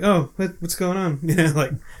there, you're like, oh, what's going on? You know,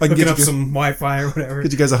 like, I can hooking get up you- some Wi-Fi or whatever.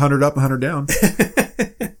 Get you guys 100 up, 100 down.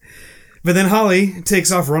 But then Holly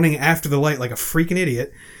takes off running after the light like a freaking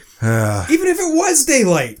idiot. Even if it was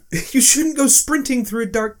daylight, you shouldn't go sprinting through a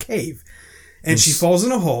dark cave. And she falls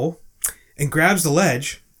in a hole and grabs the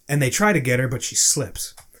ledge, and they try to get her, but she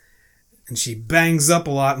slips. And she bangs up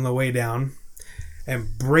a lot on the way down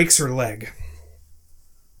and breaks her leg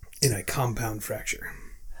in a compound fracture.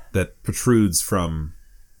 That protrudes from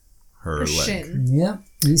her leg. Shin. Yep,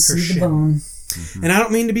 you see the shin. bone. And I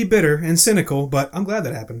don't mean to be bitter and cynical, but I'm glad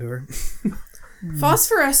that happened to her.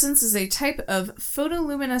 Phosphorescence is a type of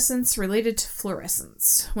photoluminescence related to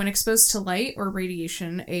fluorescence. When exposed to light or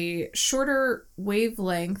radiation, a shorter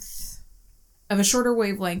wavelength,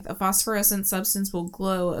 a phosphorescent substance will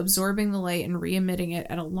glow, absorbing the light and re-emitting it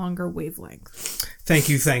at a longer wavelength. Thank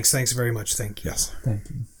you, thanks very much, thank you. Yes. Thank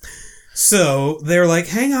you. So they're like,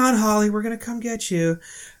 hang on, Holly, we're going to come get you.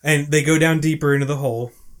 And they go down deeper into the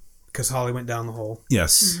hole because Holly went down the hole.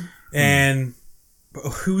 Yes. And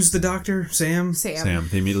who's the doctor? Sam? Sam.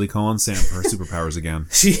 They immediately call on Sam for her superpowers again.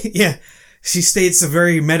 She states a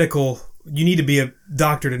very medical, you need to be a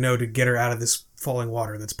doctor to know to get her out of this falling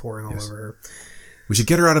water that's pouring all over her. We should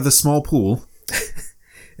get her out of this small pool.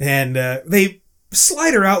 And they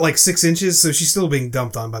slide her out like 6 inches, so she's still being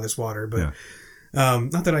dumped on by this water. But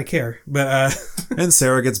not that I care. But And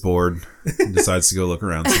Sarah gets bored and decides to go look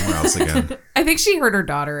around somewhere else again. I think she heard her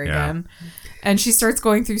daughter Yeah. again. And she starts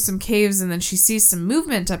going through some caves, and then she sees some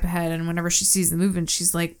movement up ahead, and whenever she sees the movement,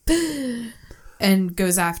 she's like, and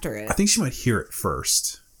goes after it. I think she might hear it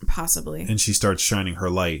first. Possibly. And she starts shining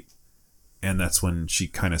her light. And that's when she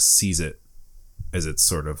kind of sees it as it's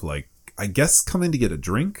sort of like, I guess, coming to get a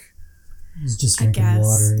drink. He's just I drinking guess,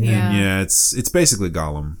 water. yeah. And yeah, it's basically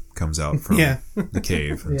Gollum comes out from Yeah. the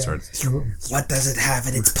cave and Yeah. starts. what does it have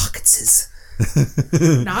in its pockets?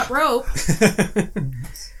 Not rope.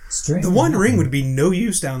 Straight. The One Ring would be no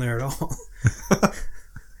use down there at all.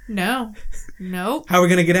 No. Nope. How are we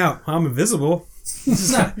going to get out? I'm invisible.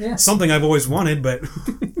 Yeah. Something I've always wanted, but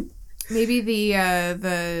Maybe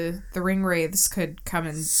the ring wraiths could come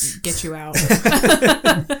and get you out.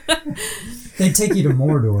 They'd take you to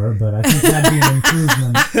Mordor, but I think that'd be an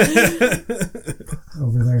improvement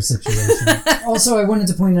over their situation. Also, I wanted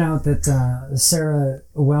to point out that Sarah,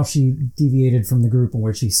 while she deviated from the group in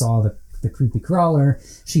which she saw the creepy crawler,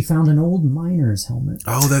 she found an old miner's helmet.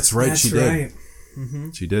 Oh, that's right. that's she did.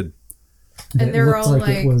 right. She did. And It they're looked all it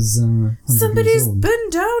like, was 100 somebody's years old. been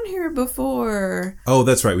down here before. Oh,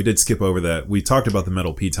 that's right. We did skip over that. We talked about the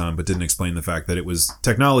metal piton, but didn't explain the fact that it was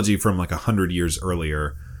technology from like 100 years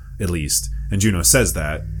earlier, at least. And Juno says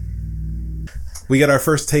that. We get our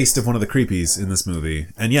first taste of one of the creepies in this movie.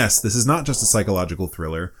 And yes, this is not just a psychological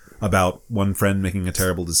thriller, about one friend making a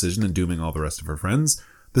terrible decision and dooming all the rest of her friends.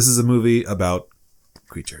 This is a movie about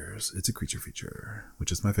creatures. It's a creature feature,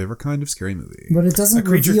 which is my favorite kind of scary movie. But it doesn't A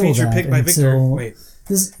creature reveal feature that picked by Victor. until Wait.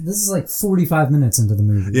 this is like 45 minutes into the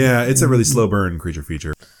movie. Yeah, it's a really slow burn creature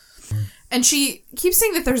feature. And she keeps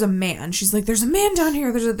saying that there's a man. She's like, there's a man down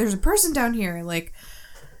here. There's a person down here. Like,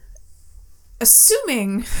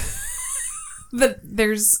 assuming that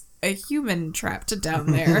there's a human trapped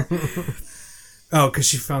down there. Oh, because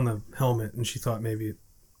she found the helmet and she thought maybe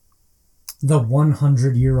The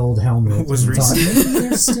 100-year-old helmet Was and thought, recent. maybe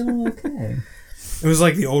they're still okay. it was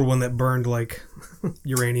like the old one that burned like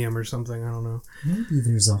uranium or something. I don't know. Maybe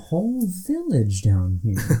there's a whole village down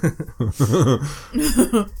here.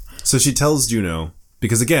 So she tells Juno,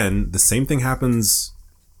 because again, the same thing happens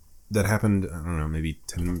that happened, I don't know, maybe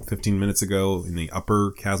 10, 15 minutes ago in the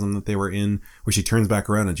upper chasm that they were in, where she turns back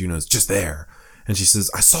around and Juno's just there. And she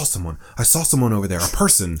says, I saw someone over there, a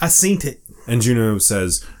person. I seen it. And Juno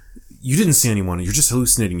says, you didn't see anyone, you're just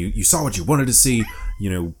hallucinating. You saw what you wanted to see,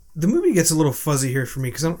 The movie gets a little fuzzy here for me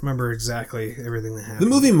because I don't remember exactly everything that happened. The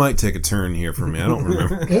movie might take a turn here for me. I don't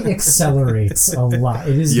remember. It accelerates a lot.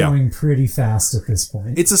 It is Yeah. going pretty fast at this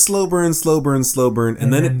point. It's a slow burn,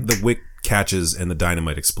 and then then- the wick catches and the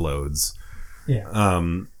dynamite explodes. Yeah.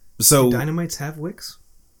 So Dynamites have wicks?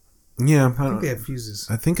 yeah, I think they have fuses.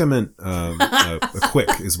 I think I meant a quick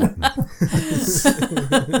is what.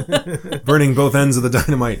 Burning both ends of the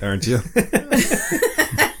dynamite, aren't you?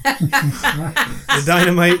 The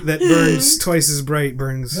dynamite that burns twice as bright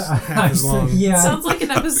burns half as long. Yeah. Sounds like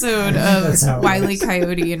an episode That's how of it Wile E. works.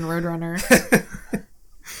 Coyote and Roadrunner.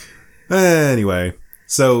 Anyway,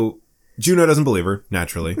 so Juno doesn't believe her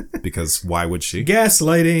naturally because why would she?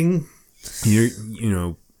 Gaslighting.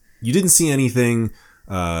 You didn't see anything.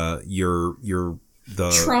 You're the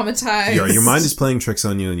Traumatized. your mind is playing tricks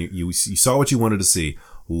on you, and you saw what you wanted to see.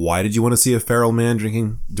 Why did you want to see a feral man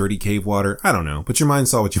drinking dirty cave water? I don't know, but your mind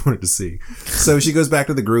saw what you wanted to see. So she goes back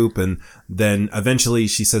to the group, and then eventually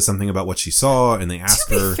she says something about what she saw, and they ask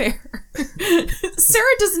To her. be fair,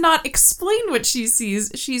 Sarah does not explain what she sees.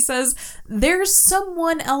 She says, there's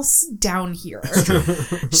someone else down here.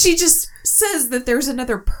 She just says that there's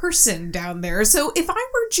another person down there. So if I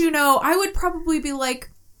were Juno, I would probably be like,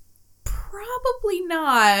 probably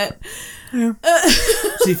not.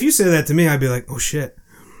 See, if you say that to me, I'd be like, oh shit,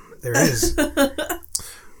 there is.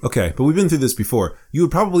 Okay, but we've been through this before. You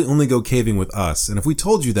would probably only go caving with us, and if we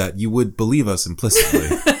told you that, you would believe us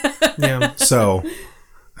implicitly. Yeah. So,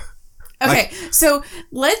 Okay, so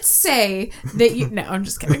let's say that you... No, I'm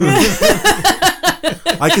just kidding.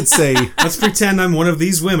 I could say, Let's pretend I'm one of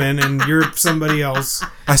these women and you're somebody else.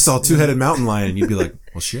 I saw a two-headed mountain lion, and you'd be like,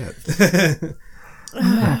 well, shit.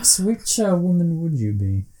 Max, which woman would you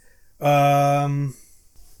be?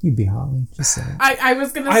 You'd be Holly. Just say it. I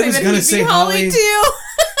was going to I say was that gonna he'd say be Holly Holly. too.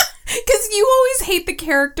 Because you always hate the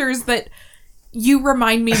characters that you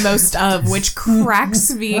remind me most of, which cracks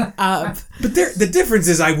me up. But the difference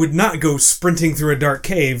is I would not go sprinting through a dark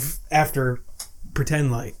cave after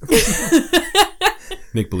pretend light.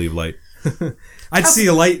 Make-believe light. I'd see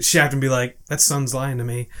a light shaft and be like, that sun's lying to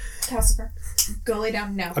me. Calcifer, go lay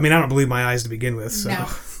down now. I mean, I don't believe my eyes to begin with, so. No.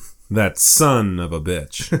 That son of a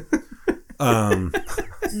bitch.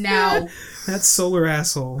 Now. That's solar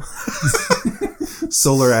asshole.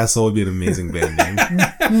 Solar Asshole would be an amazing band name.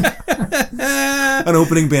 An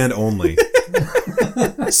opening band only.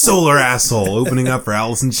 Solar Asshole opening up for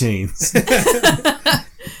Alice in Chains.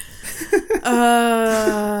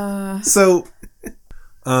 So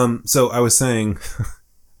I was saying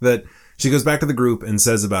that she goes back to the group and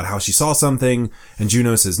says about how she saw something, and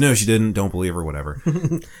Juno says, no, she didn't, don't believe her, whatever.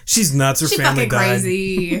 She's nuts. Her She's family fucking died.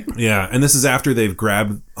 crazy. Yeah, and this is after they've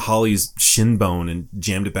grabbed Holly's shin bone and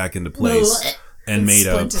jammed it back into place and made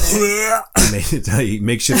a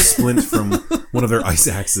makeshift splint from one of their ice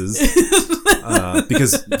axes.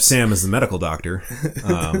 Because Sam is the medical doctor.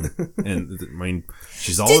 And I mean,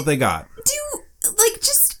 she's all that they got.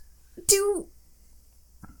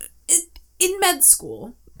 In med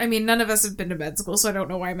school. I mean, none of us have been to med school, so I don't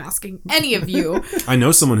know why I'm asking any of you. I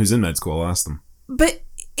know someone who's in med school. I'll ask them. But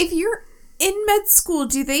if you're in med school,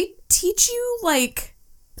 do they teach you, like,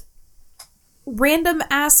 random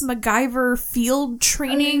ass MacGyver field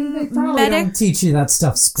training They probably medic? don't teach you that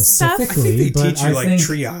stuff I specifically, think they but teach you, I like, think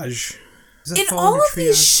triage. Does that In fall all under of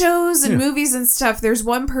these triage? shows and movies and stuff, there's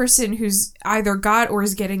one person who's either got or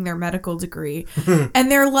is getting their medical degree. And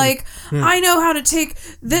they're like, I know how to take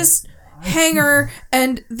this hanger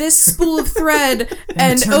and this spool of thread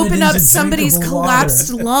and turn it open up into somebody's drinkable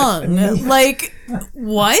collapsed water. lung. Like,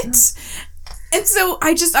 what? And so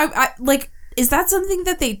I like, is that something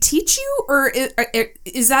that they teach you, or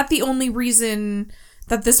is that the only reason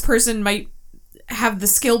that this person might have the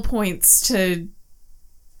skill points to,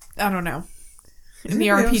 I don't know, in the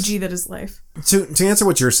RPG that is life? To answer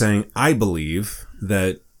what you're saying, I believe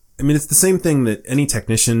that, I mean, it's the same thing that any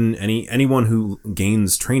technician, anyone who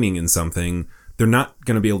gains training in something, they're not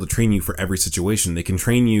going to be able to train you for every situation. They can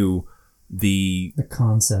train you the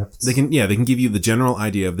concepts. They can give you the general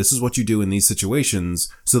idea of this is what you do in these situations,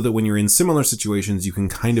 so that when you're in similar situations, you can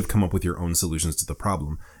kind of come up with your own solutions to the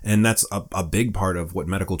problem. And that's a big part of what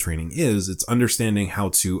medical training is. It's understanding how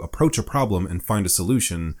to approach a problem and find a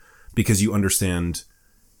solution, because you understand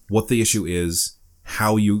what the issue is,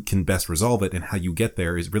 how you can best resolve it, and how you get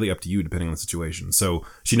there is really up to you depending on the situation. So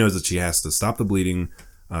she knows that she has to stop the bleeding,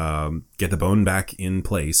 get the bone back in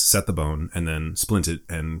place, set the bone, and then splint it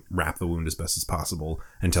and wrap the wound as best as possible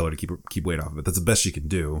and tell her to keep weight off of it. That's the best she can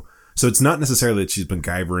do. So it's not necessarily that she's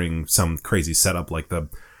MacGyvering some crazy setup like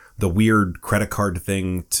the weird credit card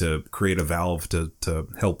thing to create a valve to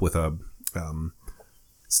help with a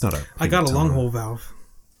it's not a I got a lung hole valve.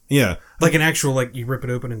 Yeah. Like an actual, like, you rip it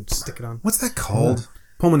open and stick it on. What's that called?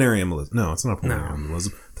 Pulmonary embolism. No, it's not a pulmonary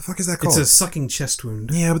embolism. The fuck is that called? It's a sucking chest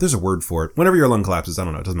wound. Yeah, but there's a word for it. Whenever your lung collapses, I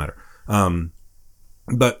don't know. It doesn't matter.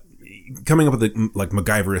 But coming up with a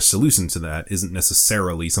MacGyver-ish solution to that isn't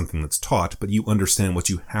necessarily something that's taught, but you understand what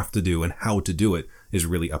you have to do and how to do it is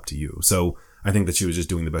really up to you. So I think that she was just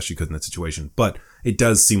doing the best she could in that situation. But it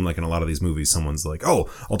does seem like in a lot of these movies, someone's like, oh,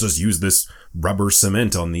 I'll just use this rubber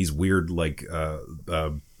cement on these weird, like,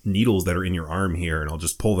 needles that are in your arm here, and I'll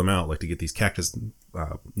just pull them out, like, to get these cactus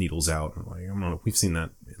needles out. Like, I don't know. We've seen that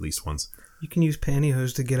at least once. You can use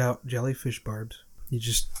pantyhose to get out jellyfish barbs. You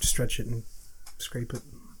just stretch it and scrape it.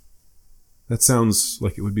 That sounds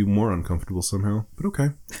like it would be more uncomfortable somehow, but okay.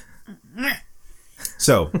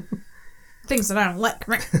 So Things that I don't like.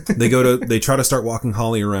 they try to start walking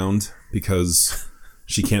Holly around because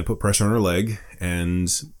she can't put pressure on her leg,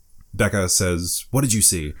 and Becca says, "What did you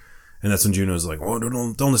see?" And that's when Juno's like, "Oh,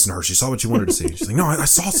 don't listen to her. She saw what she wanted to see." She's like, "No, I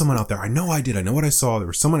saw someone out there. I know I did. I know what I saw. There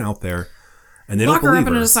was someone out there." And they Lock don't believe her up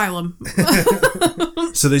in an her.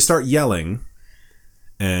 asylum. So they start yelling,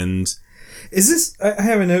 and Is this? I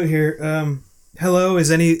have a note here. Hello,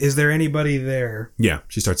 is there anybody there? yeah,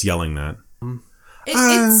 she starts yelling that.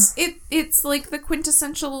 It's like the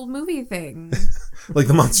quintessential movie thing. Like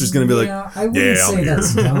the monster's going to be like, I wouldn't I'm say here.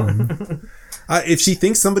 that's dumb. If she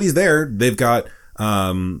thinks somebody's there, they've got,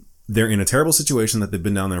 they're in a terrible situation that they've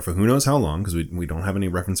been down there for who knows how long, because we don't have any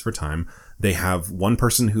reference for time. They have one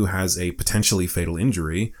person who has a potentially fatal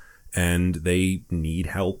injury, and they need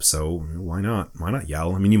help, so why not? Why not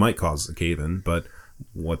yell? I mean, you might cause a cave-in, but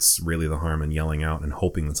what's really the harm in yelling out and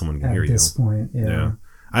hoping that someone can hear At you? this point, yeah.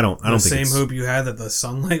 I don't think Same it's... hope you had that the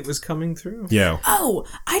sunlight was coming through. Yeah. Oh,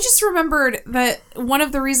 I just remembered that one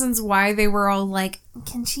of the reasons why they were all like,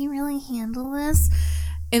 can she really handle this?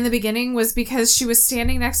 In the beginning was because she was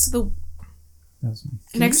standing next to the That's me.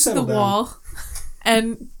 next to the wall,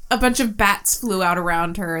 and a bunch of bats flew out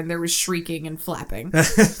around her, and there was shrieking and flapping.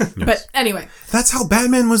 But anyway, That's how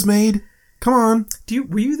Batman was made. Come on.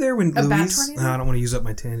 Were you there when A bat Louise? tornado? No, I don't want to use up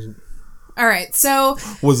my tangent. all right, so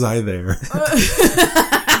Was I there?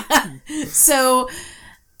 so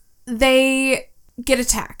they get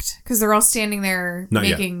attacked because they're all standing there Not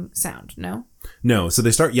yet. making sound. No. No, so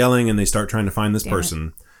they start yelling and they start trying to find this Damn it.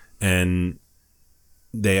 person, and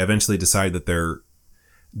they eventually decide that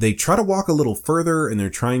they try to walk a little further, and they're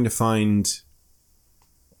trying to find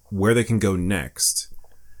where they can go next,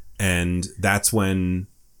 and that's when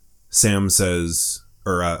Sam says,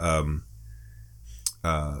 or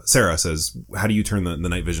Sarah says, "How do you turn the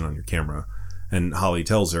night vision on your camera?" And Holly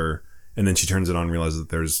tells her, and then she turns it on and realizes that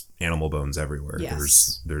there's animal bones everywhere.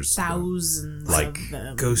 Yes. There's Thousands like, of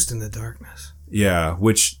them. Ghost in the darkness. yeah,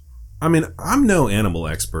 which, I mean, I'm no animal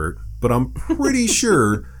expert, but I'm pretty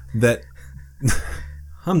sure that...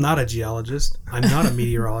 I'm not a geologist. I'm not a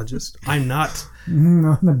meteorologist. I'm not. I'm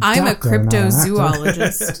a doctor, not an actor.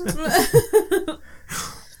 cryptozoologist.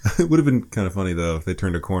 It would have been kind of funny, though, if they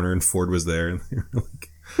turned a corner and Ford was there, and they were like...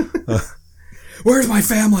 Where's my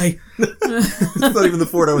family? It's not even the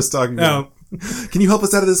Ford I was talking about. No. Can you help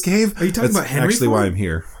us out of this cave? Are you talking That's about Henry actually Ford? why I'm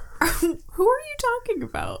here. Who are you talking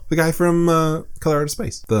about? The guy from Color Out of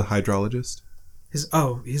Space. The hydrologist. His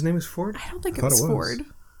name is Ford? I don't think I thought it was it was. Ford.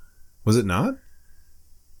 Was it not?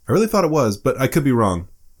 I really thought it was, but I could be wrong.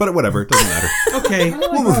 But whatever, it doesn't matter. Okay. I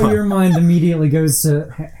like how your mind immediately goes to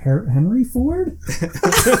Henry Ford?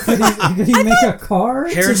 Did he make a car?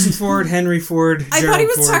 Harrison Ford, Henry Ford, I Gerald thought he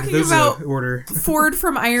was Ford. talking Those about- are the order. Ford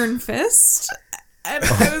from Iron Fist? And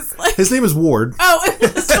I was like, His name is Ward. oh,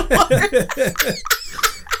 it was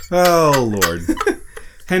Ford. Oh, Lord.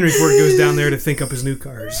 Henry Ford goes down there to think up his new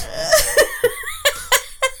cars.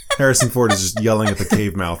 Harrison Ford is just yelling at the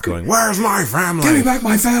cave mouth going, "Where's my family? Give me back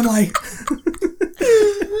my family!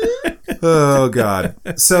 Oh, God.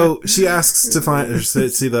 So she asks to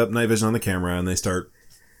see the night vision on the camera, and they start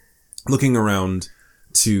looking around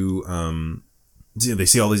to, they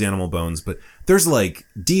see all these animal bones, but there's like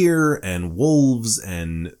deer and wolves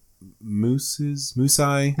and mooses,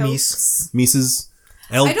 meeses,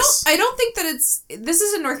 elks. I don't think that this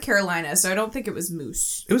is in North Carolina, so I don't think it was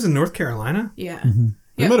moose. It was in North Carolina? Yeah.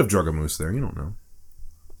 They might have drug a moose there. You don't know.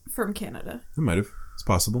 From Canada. They might have. It's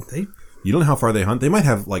possible. They You don't know how far they hunt. They might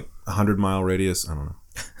have like 100-mile radius. I don't know.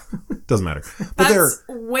 Doesn't matter. But That's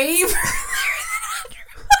way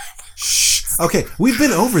Shh. Okay, we've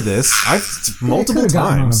been over this. Multiple Could've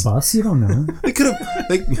gotten times. on a bus. You don't know. They could have.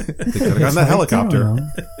 They could have gotten that helicopter. You don't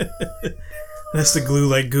know. has to glue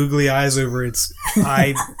like googly eyes over its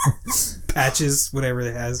eye patches, whatever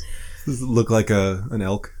it has. Does it look like an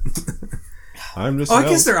elk? I'm just. Oh, an I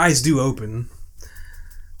guess elk. their eyes do open.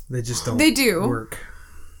 They just don't. They do. Work.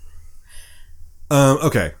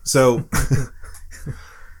 Okay, so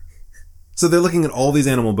they're looking at all these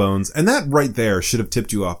animal bones, and that right there should have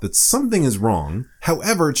tipped you off that something is wrong.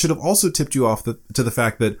 However, it should have also tipped you off to the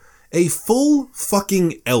fact that a full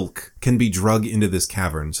fucking elk can be drug into this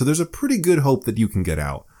cavern. So there's a pretty good hope that you can get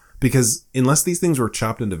out. Because unless these things were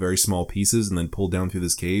chopped into very small pieces and then pulled down through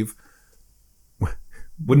this cave,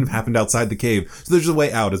 wouldn't have happened outside the cave. So there's a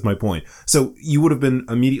way out, is my point. So you would have been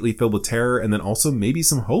immediately filled with terror and then also maybe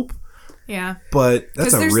some hope. Yeah. But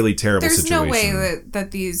that's 'Cause a really terrible there's situation. no way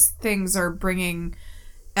that these things are bringing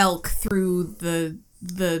elk through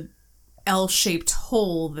the L-shaped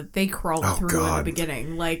hole that they crawled through in the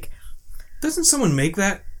beginning. Like, Doesn't someone make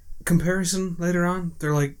that comparison later on?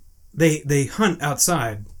 They're like, they hunt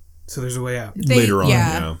outside, so there's a way out. Later on,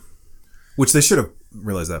 yeah. Which they should have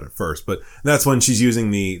realized that at first. But that's when she's using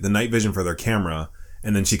the night vision for their camera,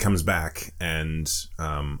 and then she comes back, and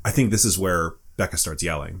I think this is where Becca starts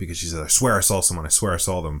yelling, because she says, "I swear I saw someone, I swear I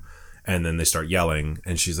saw them." And then they start yelling,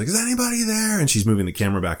 and she's like, "Is anybody there?" And she's moving the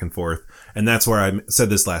camera back and forth. And that's where I said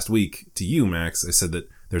this last week to you, Max. I said that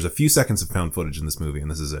there's a few seconds of found footage in this movie, and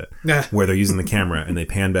this is it. Yeah. Where they're using the camera, and they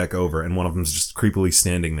pan back over, and one of them's just creepily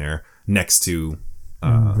standing there next to...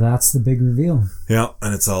 That's the big reveal. Yeah,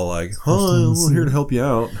 and it's all like, "Hi, we're here to help you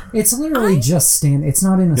out." It's literally just stand. It's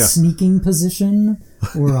not in a sneaking position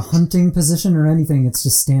or a hunting position or anything. It's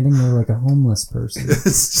just standing there like a homeless person.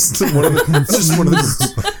 It's just one of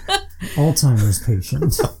the Alzheimer's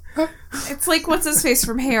patient. it's like what's his face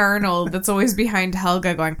from Hey Arnold that's always behind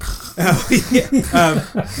Helga going. Oh,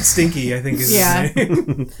 yeah. Stinky, I think is his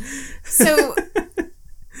name. So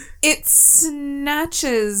it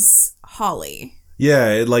snatches Holly. Yeah,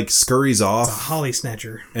 it like scurries off. It's a holly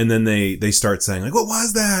snatcher. And then they start saying like, "What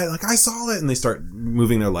was that?" Like, "I saw it." And they start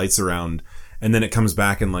moving their lights around. And then it comes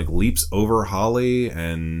back and like leaps over Holly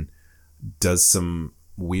and does some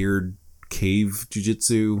weird cave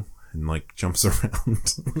jujitsu and like jumps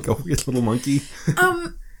around like a weird little monkey.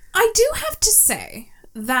 I do have to say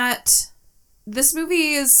that this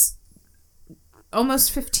movie is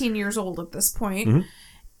almost 15 years old at this point. Mm-hmm.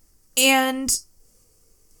 And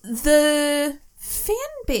the fan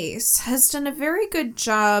base has done a very good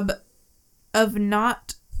job of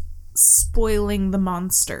not spoiling the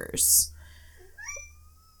monsters.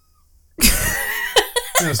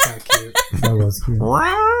 That was kind of cute. That was cute.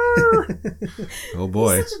 Oh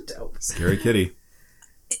boy. Such a dope. Scary kitty.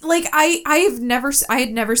 Like I had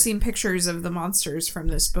never seen pictures of the monsters from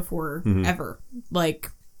this before ever.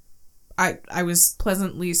 Like I was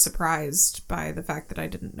pleasantly surprised by the fact that I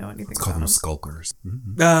didn't know anything Call about them them. skulkers.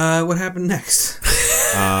 What happened next?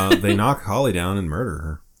 They knock Holly down and murder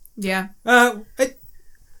her. Yeah. I,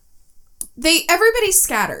 Everybody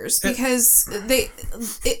scatters because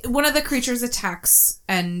one of the creatures attacks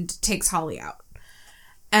and takes Holly out.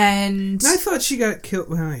 And I thought she got killed.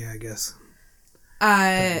 Well, yeah, I guess.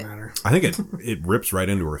 Doesn't matter. I think it rips right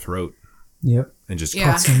into her throat Yep. and just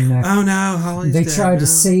Yeah. cuts. And neck. Oh no, Holly's They dead try now. to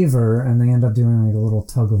save her, and they end up doing like a little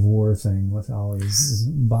tug of war thing with Ollie's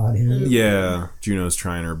body. Yeah, Juno's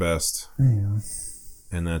trying her best. Yeah.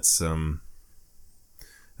 And that's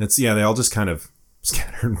they all just kind of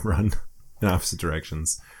scatter and run in opposite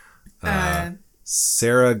directions.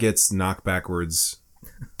 Sarah gets knocked backwards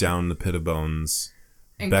down the pit of bones.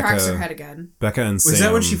 and cracks her head again. Becca and Sam. Was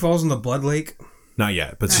that when she falls in the blood lake? Not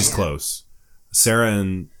yet, but Not she's yet. close. Sarah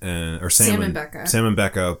and Sam and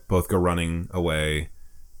Becca both go running away.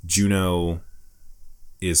 Juno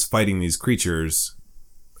is fighting these creatures,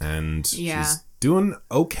 and Yeah. she's doing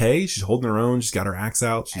okay. She's holding her own. She's got her axe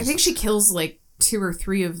out. I think she kills like 2 or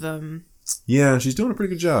 3 of them. Yeah, she's doing a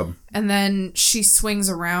pretty good job. And then she swings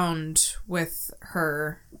around with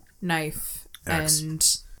her knife Axe.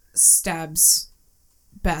 and stabs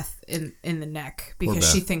Beth in the neck Poor because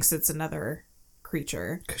she Beth. thinks it's another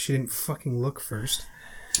creature. Because she didn't fucking look first.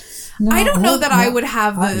 No, I don't know hold- that I would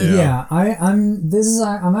have the... Yeah,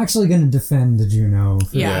 I'm actually going to defend Juno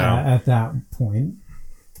for Yeah. at that point.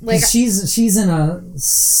 Like, She's in a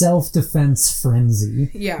self-defense frenzy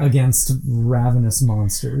Yeah. against ravenous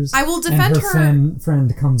monsters. I will defend and her. her-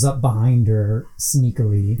 Friend comes up behind her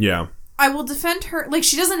sneakily. Yeah. I will defend her. Like,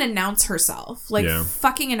 she doesn't announce herself. Like, Yeah.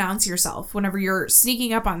 fucking announce yourself whenever you're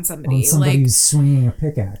sneaking up on On somebody. somebody Like, who's swinging a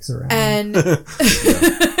pickaxe around. and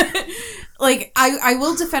like I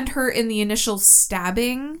will defend her in the initial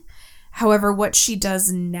stabbing. However, what she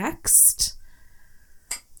does next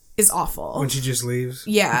is awful. When she just leaves.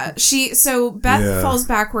 Yeah, so Beth Yeah. falls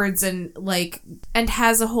backwards and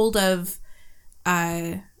has a hold of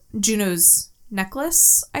Juno's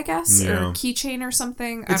necklace, I guess, Yeah. or keychain or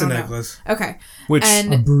something. It's I a don't necklace. know. Okay, Which, a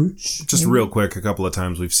and brooch. just real quick, a couple of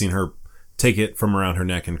times we've seen her take it from around her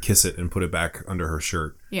neck and kiss it and put it back under her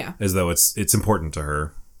shirt. yeah, As though it's important to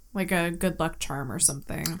her. like a good luck charm or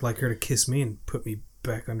something. I'd like her to kiss me and put me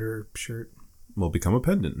back under her shirt. Well, become a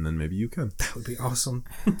pendant, and then maybe you can. That would be awesome.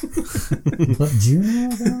 But Juno,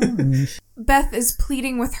 though? I mean, Beth is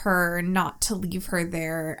pleading with her not to leave her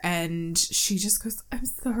there, and she just goes, "I'm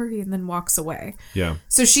sorry," and then walks away. Yeah.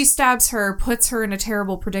 So she stabs her, puts her in a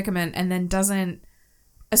terrible predicament, and then doesn't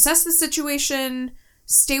assess the situation,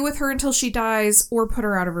 stay with her until she dies, or put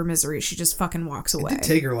her out of her misery. She just fucking walks It away. did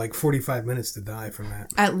take her like 45 minutes to die from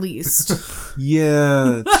that. At least.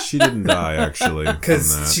 Yeah, she didn't die, actually. from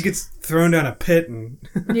Because that. she gets thrown down a pit and...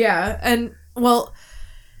 Yeah, and, well,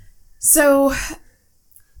 so...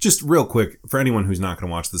 Just real quick, for anyone who's not going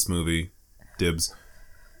to watch this movie, dibs,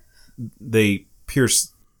 they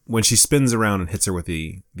pierce... When she spins around and hits her with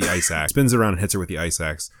the ice axe,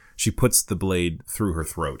 she puts the blade through her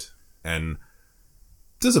throat. And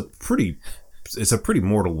does it's a pretty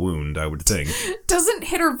mortal wound, I would think. Doesn't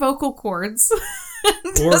hit her vocal cords.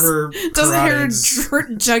 or her Doesn't hit her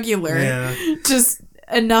carotids. jugular. Yeah. Just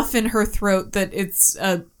enough in her throat that it's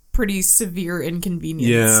a pretty severe inconvenience.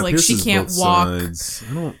 Yeah, like she pierces can't both walk sides.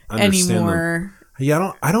 I don't understand anymore.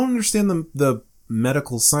 I don't understand the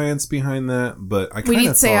medical science behind that, but I kind of We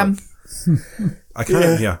need Sam.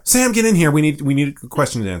 Sam, get in here. We need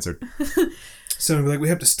questions answered. So it'd be like, we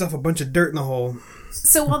have to stuff a bunch of dirt in the hole.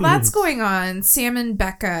 So while that's going on, Sam and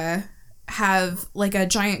Becca have like a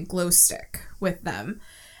giant glow stick with them.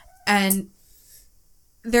 And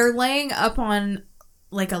they're laying up on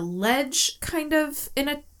like a ledge kind of in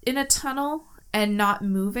a tunnel and not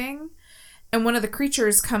moving. And one of the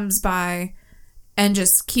creatures comes by and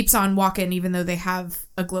just keeps on walking even though they have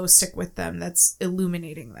a glow stick with them that's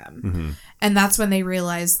illuminating them. Mm-hmm. And that's when they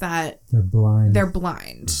realize that they're blind. they're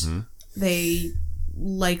blind. They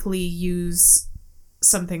likely use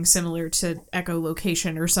something similar to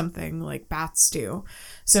echolocation or something like bats do.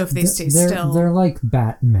 So if they stay still... They're like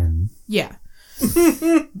Batmen. Yeah.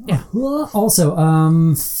 Also,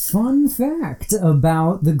 fun fact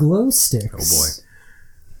about the glow sticks.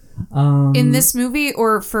 Oh boy. In this movie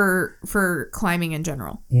or for climbing in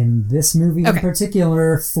general? In this movie in Okay.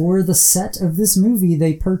 particular, for the set of this movie,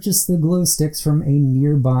 they purchased the glow sticks from a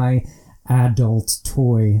nearby adult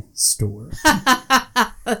toy store.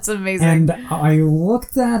 That's amazing. And I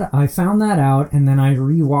found that out, and then I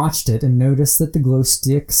rewatched it and noticed that the glow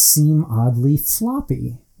sticks seem oddly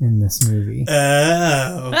floppy in this movie.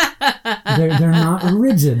 Oh. They're not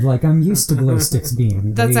rigid like I'm used to glow sticks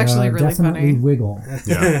being. That's They, actually really definitely funny. wiggle.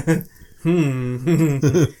 Yeah.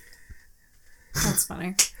 That's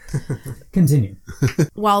funny. Continue.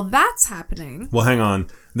 While that's happening... Well, hang on.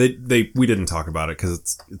 We didn't talk about it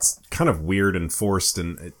because it's kind of weird and forced,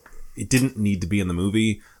 and it didn't need to be in the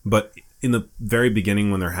movie. But in the very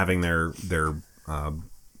beginning, when they're having their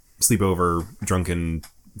sleepover drunken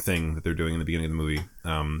thing that they're doing in the beginning of the movie,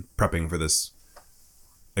 prepping for this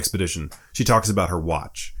expedition, she talks about her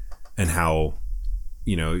watch and how,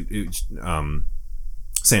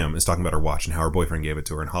 Sam is talking about her watch and how her boyfriend gave it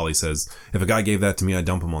to her, and Holly says, if a guy gave that to me, I'd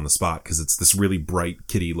dump him on the spot because it's this really bright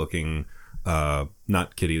kitty looking,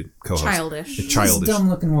 not kitty, co-host. Childish. It's childish. Dumb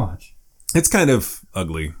looking watch. It's kind of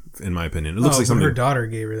ugly, in my opinion. It looks like something. Her daughter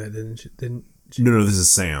gave her that, didn't she? No, this is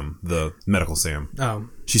Sam, the medical Sam. Oh.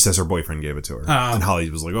 She says her boyfriend gave it to her, and Holly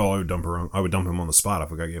was like, "Oh, I would dump him on the spot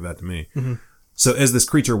if a guy gave that to me." Mm-hmm. So as this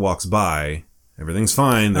creature walks by, everything's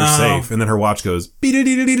fine, they're safe, and then her watch goes,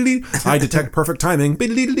 "Beep-a-dee-dee-dee-dee. I detect perfect timing,"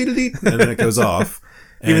 Beep-a-dee-dee-dee-dee. And then it goes off.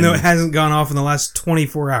 Even though it hasn't gone off in the last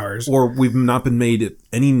 24 hours. Or we've not been made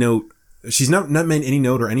any note she's not made any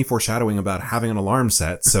note or any foreshadowing about having an alarm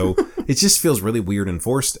set, so it just feels really weird and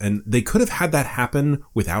forced. And they could have had that happen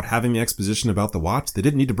without having the exposition about the watch. They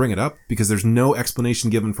didn't need to bring it up because there's no explanation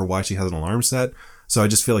given for why she has an alarm set. So I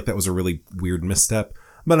just feel like that was a really weird misstep.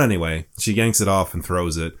 But anyway, she yanks it off and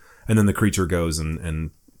throws it, and then the creature goes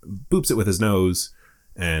and boops it with his nose,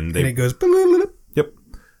 and it goes. Yep.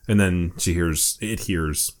 And then it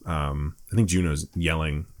hears, I think Juno's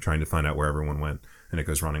yelling, trying to find out where everyone went, and it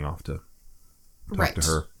goes running off to talk to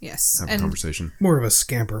her. Yes. Have a conversation. More of a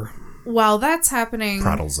scamper. While that's happening,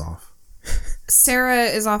 Prattles off. Sarah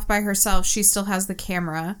is off by herself. She still has the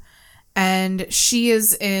camera, and she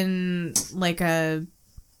is in like a...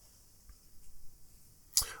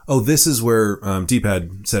 Oh, this is where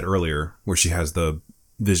Deepad said earlier, where she has the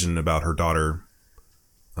vision about her daughter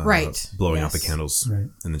blowing out the candles. Right.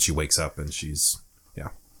 And then she wakes up and she's,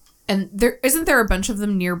 And isn't there a bunch of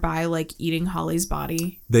them nearby, like eating Holly's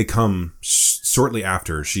body? They come shortly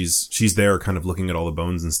after. She's there kind of looking at all the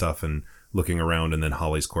bones and stuff and looking around, and then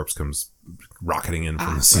Holly's corpse comes rocketing in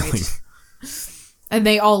from the ceiling. Right. And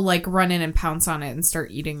they all like run in and pounce on it and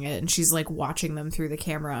start eating it, and she's like watching them through the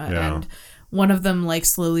camera. Yeah. And one of them like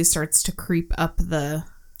slowly starts to creep up the...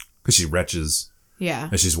 Because she retches Yeah.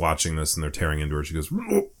 as she's watching this, and they're tearing into her. She goes...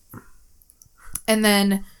 "Oh." And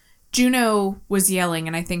then Juno was yelling,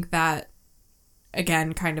 and I think that,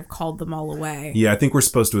 again, kind of called them all away. Yeah, I think we're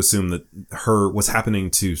supposed to assume that what's happening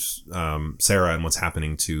to Sarah and what's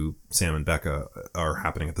happening to Sam and Becca are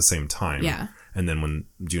happening at the same time. Yeah. And then when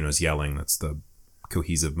Juno's yelling, that's the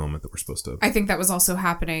cohesive moment that we're supposed to... I think that was also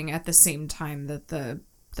happening at the same time that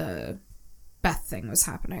the Beth thing was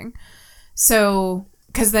happening. So,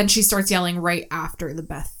 because then she starts yelling right after the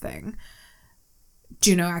Beth thing.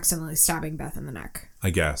 Juno accidentally stabbing Beth in the neck.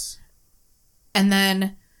 I guess. And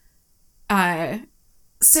then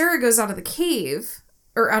Sarah goes out of that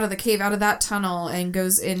tunnel, and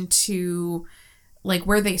goes into like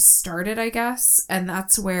where they started, I guess. And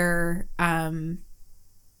that's where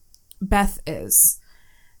Beth is.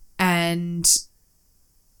 And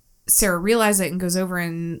Sarah realizes it and goes over,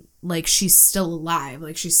 and like she's still alive.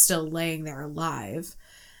 Like she's still laying there alive.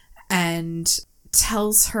 And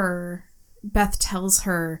Beth tells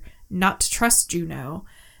her not to trust Juno,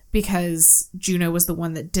 because Juno was the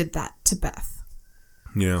one that did that to Beth.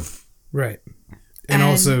 Yeah. Right. And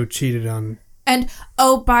also cheated on... And,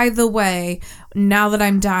 oh, by the way, now that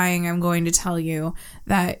I'm dying, I'm going to tell you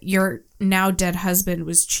that your now dead husband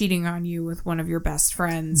was cheating on you with one of your best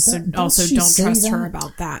friends. So also don't trust her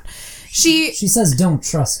about that. She says don't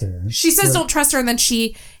trust her. She says don't trust her, and then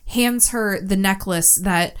she hands her the necklace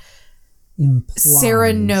that implies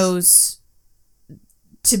Sarah knows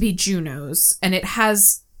to be Juno's, and it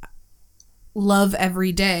has "Love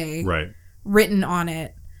Every Day" written on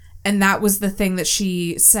it. And that was the thing that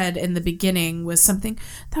she said in the beginning was something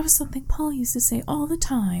Paul used to say all the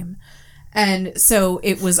time. And so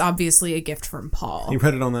it was obviously a gift from Paul. He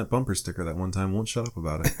read it on that bumper sticker that one time. Won't shut up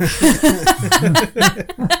about it.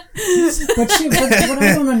 But what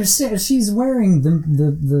I don't understand is she's wearing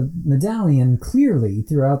the medallion clearly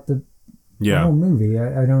throughout the whole movie.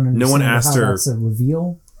 I don't understand. No one asked her. That's a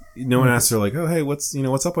reveal. No one asked her like, "Oh, hey, what's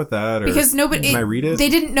up with that?" Or, because nobody. Can I read it? They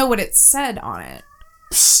didn't know what it said on it.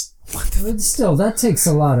 But still, that takes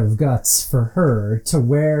a lot of guts for her to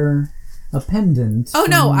wear a pendant. Oh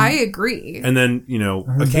no, I agree. And then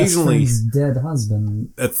her occasionally, best friend's dead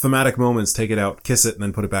husband. At thematic moments, take it out, kiss it, and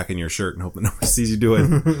then put it back in your shirt and hope that nobody sees you do it.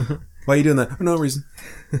 Why are you doing that? For no reason.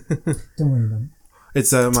 Don't worry about it.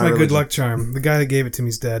 It's my good luck charm. The guy that gave it to me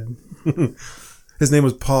is dead. His name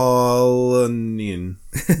was Paulinian.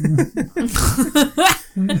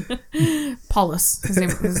 Paulus.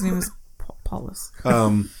 His name was Paulus.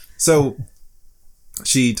 So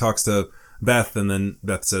she talks to Beth, and then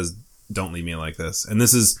Beth says, "Don't leave me like this." And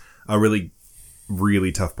this is a really,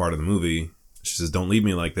 really tough part of the movie. She says, "Don't leave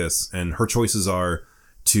me like this." And her choices are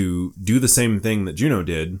to do the same thing that Juno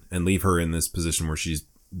did and leave her in this position where she's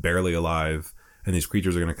barely alive, and these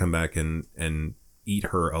creatures are going to come back and eat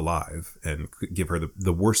her alive and give her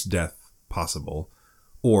the worst death possible,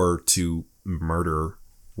 or to murder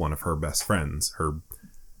one of her best friends.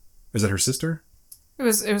 Is that her sister? It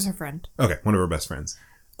was her friend. Okay, one of her best friends.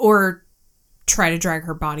 Or try to drag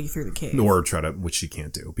her body through the cave. Or try to, which she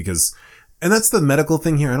can't do. And that's the medical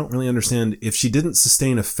thing here. I don't really understand. If she didn't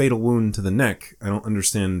sustain a fatal wound to the neck, I don't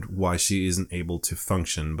understand why she isn't able to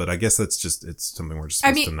function. But I guess it's something we're just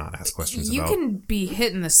supposed to not ask questions about. You can be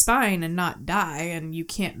hit in the spine and not die, and you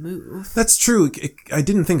can't move. That's true. I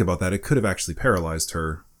didn't think about that. It could have actually paralyzed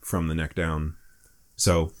her from the neck down.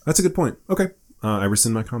 So that's a good point. Okay. I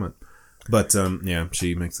rescind my comment. But,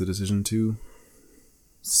 she makes the decision to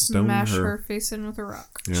stone Smash her. her face in with a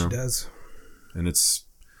rock. Yeah. She does. And it's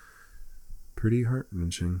pretty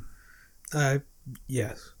heart-wrenching.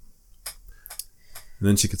 Yes. And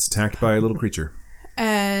then she gets attacked by a little creature.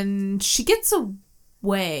 And she gets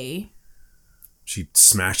away. She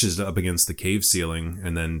smashes it up against the cave ceiling,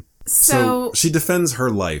 and then So she defends her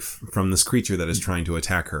life from this creature that is trying to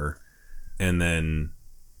attack her, and then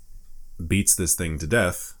beats this thing to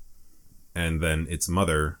death, and then its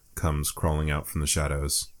mother comes crawling out from the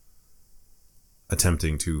shadows,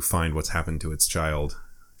 attempting to find what's happened to its child.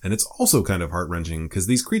 And it's also kind of heart-wrenching, because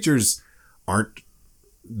these creatures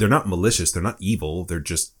they're not malicious, they're not evil, they're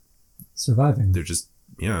just Surviving.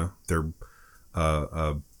 they're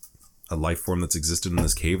a life form that's existed in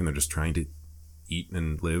this cave, and they're just trying to eat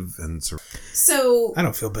and live and survive. So I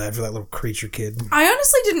don't feel bad for that little creature kid. I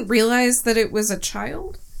honestly didn't realize that it was a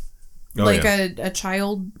child. Oh, like yeah. a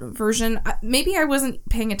child version. Maybe I wasn't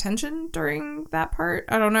paying attention during that part.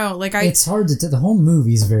 I don't know. Like It's hard to tell. The whole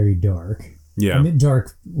movie's very dark. Yeah. I mean,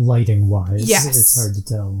 dark lighting wise. Yes. It's hard to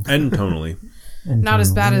tell. And tonally. And not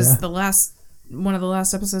as bad as yeah. one of the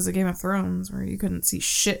last episodes of Game of Thrones where you couldn't see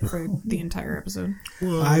shit for the entire episode.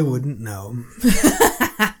 I wouldn't know.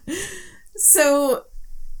 So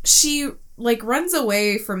she like runs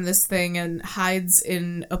away from this thing and hides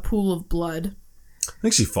in a pool of blood. I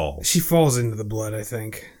think she falls She falls into the blood, I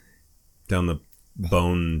think. down the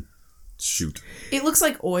bone chute. It looks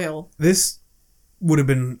like oil. This would have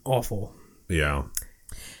been awful. Yeah.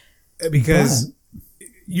 Because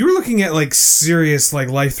you were looking at like serious, like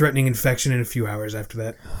life-threatening infection in a few hours after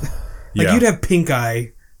that. Like Yeah. you'd have pink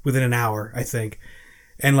eye within an hour, I think.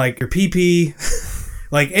 And like your pee-pee,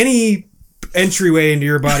 like any entryway into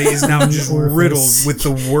your body is now just riddled with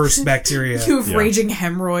the worst bacteria. You have Yeah. raging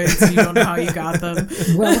hemorrhoids and you don't know how you got them.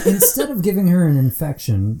 Well, instead of giving her an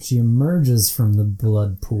infection, she emerges from the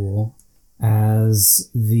blood pool as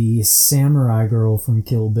the samurai girl from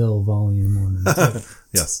Kill Bill Volume 1 and 2.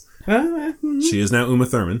 Yes. She is now Uma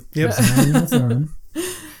Thurman. Yep. Samurai Thurman.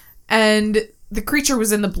 And the creature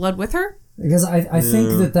was in the blood with her? Because I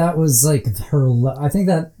think that was like her. I think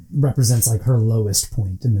that represents like her lowest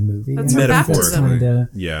point in the movie. That's And her I think baptism. kinda-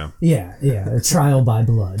 Yeah. yeah, a trial by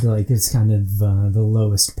blood. Like it's kind of the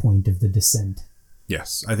lowest point of the descent.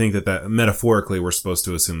 Yes. I think that metaphorically we're supposed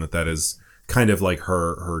to assume that is kind of like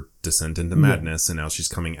her descent into madness, and now she's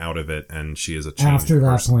coming out of it, and she is a changed After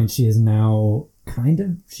that person. point, she is now kind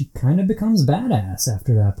of becomes badass.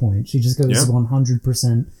 After that point, she just goes Yeah.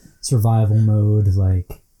 100% survival mode.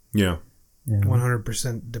 Like, Yeah. yeah,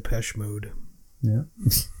 100% Depeche Mode. yeah.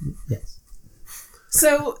 Yes.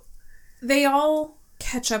 So they all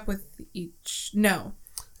catch up with each. No.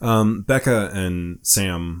 Becca and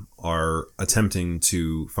Sam are attempting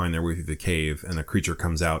to find their way through the cave, and the creature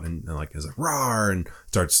comes out and like is like roar and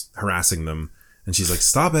starts harassing them, and she's like,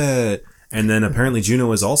 "Stop it!" And then apparently Juno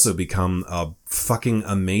has also become a fucking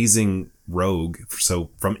amazing rogue. So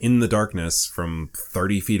from in the darkness, from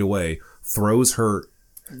 30 feet away, throws her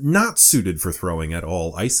not suited for throwing at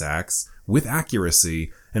all ice axe with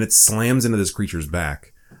accuracy, and it slams into this creature's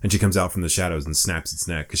back. And she comes out from the shadows and snaps its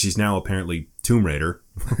neck, because she's now apparently Tomb Raider.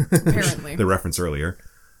 Apparently. The reference earlier,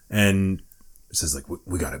 and says like,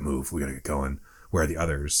 we gotta move, we gotta get going, where are the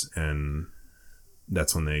others? And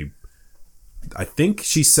that's when I think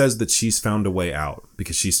she says that she's found a way out,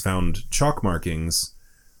 because she's found chalk markings,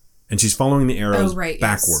 and she's following the arrows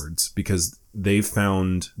backwards, because they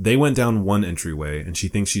went down one entryway, and she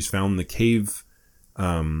thinks she's found the cave,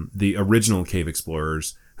 the original cave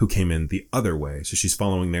explorers who came in the other way, so she's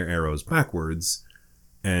following their arrows backwards,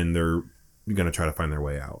 and they're gonna try to find their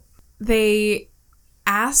way out. They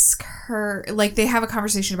ask her, like, they have a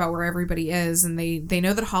conversation about where everybody is, and they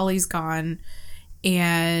know that Holly's gone,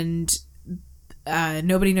 and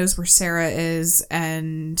nobody knows where Sarah is,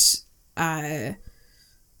 and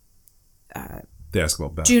They ask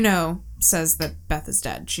about Beth. Juno says that Beth is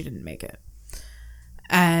dead. She didn't make it.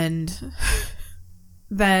 And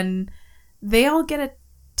then they all get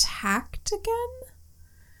attacked again?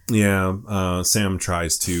 Yeah, Sam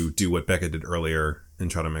tries to do what Becca did earlier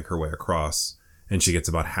and try to make her way across, and she gets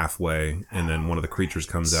about halfway, and then one of the creatures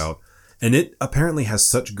comes out, and it apparently has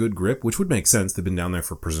such good grip, which would make sense. They've been down there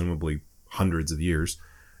for presumably hundreds of years.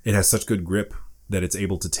 It has such good grip that it's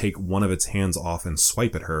able to take one of its hands off and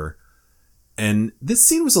swipe at her. And this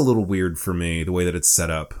scene was a little weird for me, the way that it's set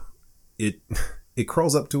up. It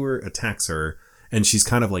crawls up to her, attacks her, and she's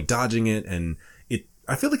kind of like dodging it, and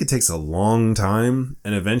I feel like it takes a long time,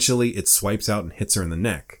 and eventually it swipes out and hits her in the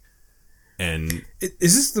neck. And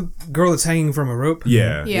Is this the girl that's hanging from a rope?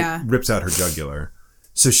 yeah, Yeah. it rips out her jugular.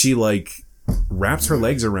 So she like wraps her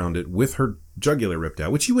legs around it with her jugular ripped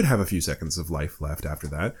out, which you would have a few seconds of life left after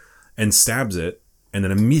that, and stabs it, and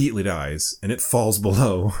then immediately dies, and it falls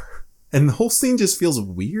below. And the whole scene just feels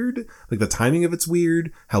weird. Like, the timing of it's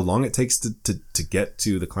weird. How long it takes to get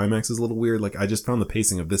to the climax is a little weird. Like, I just found the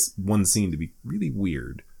pacing of this one scene to be really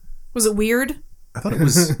weird. Was it weird? I thought it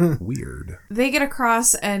was weird. They get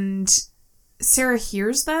across and Sarah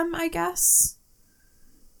hears them, I guess.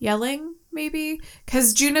 Yelling, maybe?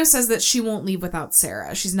 Because Juno says that she won't leave without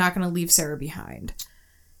Sarah. She's not going to leave Sarah behind.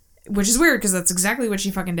 Which is weird, because that's exactly what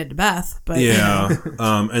she fucking did to Beth. But yeah.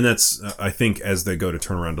 And that's, I think, as they go to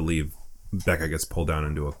turn around to leave, Becca gets pulled down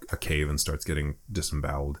into a cave and starts getting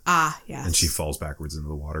disemboweled. Ah, yes. And she falls backwards into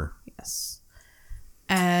the water. Yes.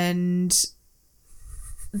 And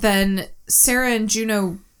then Sarah and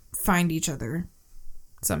Juno find each other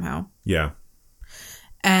somehow. Yeah.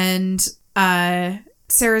 And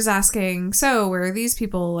Sarah's asking, so where are these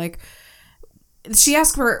people? Like, she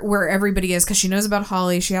asks where everybody is because she knows about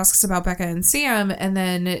Holly. She asks about Becca and Sam. And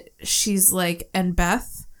then she's like, and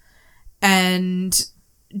Beth? And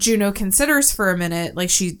Juno considers for a minute. Like,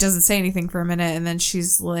 she doesn't say anything for a minute. And then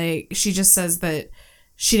she's like, she just says that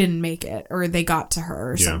she didn't make it, or they got to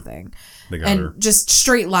her or something. They got and her. Just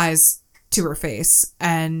straight lies to her face.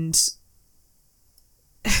 And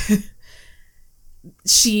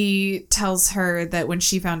she tells her that when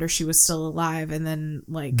she found her, she was still alive, and then,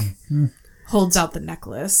 like, holds out the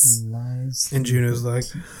necklace. Lies. And Juno's like,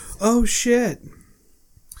 oh shit.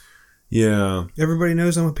 Yeah. Everybody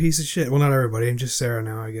knows I'm a piece of shit. Well, not everybody. I'm just Sarah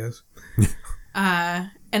now, I guess.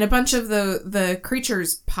 And a bunch of the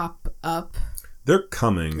creatures pop up. They're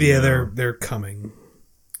coming. Yeah, they're coming.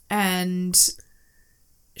 And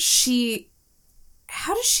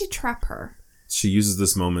how does she trap her? She uses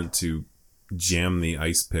this moment to jam the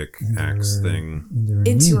ice pick axe thing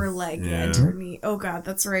Into her leg, Yeah. into her knee. Oh god,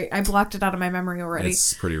 that's right. I blocked it out of my memory already.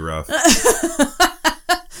 It's pretty rough.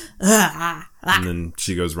 Ah. And then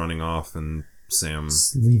she goes running off, and Sam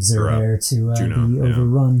Leaves her Or, there to Juno, be yeah.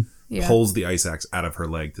 overrun. Yeah. pulls the ice axe out of her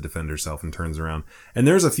leg to defend herself and turns around. And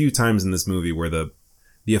there's a few times in this movie where the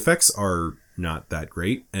effects are not that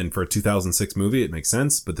great. And for a 2006 movie, it makes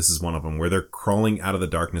sense. But this is one of them where they're crawling out of the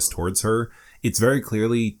darkness towards her. It's very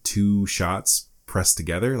clearly two shots pressed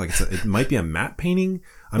together. Like it might be a matte painting.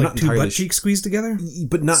 I'm Like not two entirely butt cheeks squeezed together?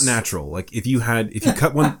 but not natural. Like if you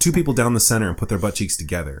cut two people down the center and put their butt cheeks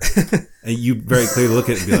together, and you very clearly look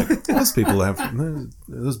at it and be like, those people have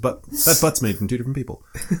that butt's made from two different people.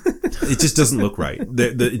 It just doesn't look right.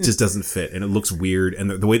 It just doesn't fit, and it looks weird. And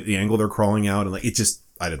the way the angle they're crawling out, and like it just,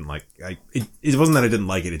 I didn't like. It wasn't that I didn't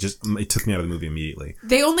like it. It took me out of the movie immediately.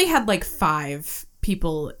 They only had like 5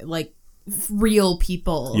 people, like real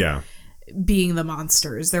people. Yeah. Being the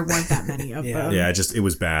monsters. There weren't that many of them. Yeah, it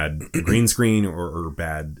was bad green screen or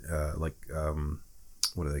bad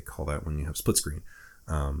what do they call that when you have split screen?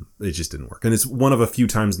 It just didn't work. And it's one of a few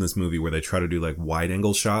times in this movie where they try to do like wide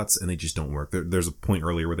angle shots and they just don't work. There's a point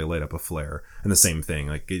earlier where they light up a flare and the same thing.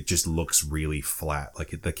 Like it just looks really flat.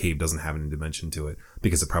 Like the cave doesn't have any dimension to it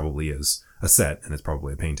because it probably is a set and it's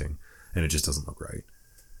probably a painting and it just doesn't look right.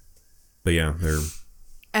 But yeah, they're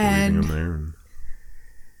leaving them there. And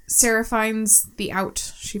Sarah finds the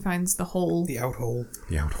out. She finds the hole. The out hole.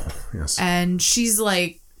 yeah, yes. And she's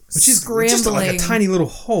like Which is scrambling. just like a tiny little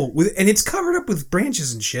hole. And it's covered up with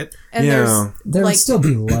branches and shit. And Yeah. There like, would still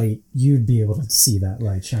be light. You'd be able to see that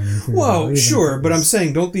light shining through. Whoa, even sure. if it But I'm was-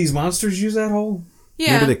 saying, don't these monsters use that hole?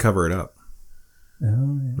 yeah. Maybe they cover it up. Oh,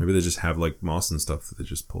 yeah. Maybe they just have like moss and stuff that they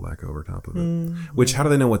just pull back over top of it. Which, how do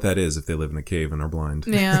they know what that is if they live in a cave and are blind?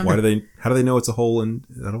 Yeah. How do they know it's a hole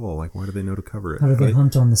at all? Like, why do they know to cover it? How do they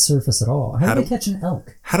hunt on the surface at all? How How do do- they catch an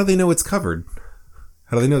elk? How do they know it's covered?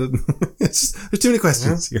 How do they know that? There's too many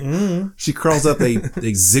questions here. She crawls up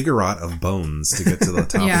a ziggurat of bones to get to the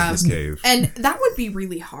top of this cave. And that would be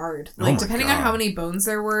really hard. Like, my depending on God. how many bones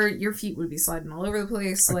there were, your feet would be sliding all over the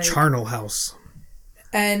place. A Like, charnel house.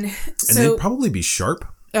 and And so, they'd probably be sharp.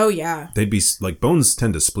 oh yeah. They'd be like bones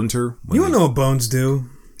tend to splinter. when You don't they- know what bones do.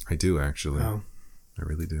 I do actually. Oh. I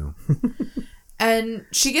really do. And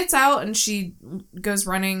she gets out and she goes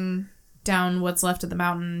running down what's left of the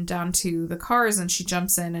mountain down to the cars, and she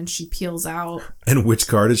jumps in and she peels out. And which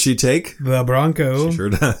car did she take? The Bronco. She sure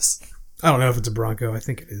does. I don't know if it's a Bronco. I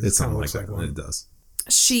think it is. It's Kinda something like looks that. one. It does.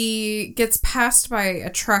 She gets passed by a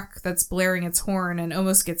truck that's blaring its horn and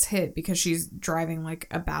almost gets hit because she's driving like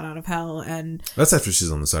a bat out of hell. And That's after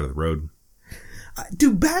she's on the side of the road.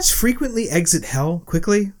 Do bats frequently exit hell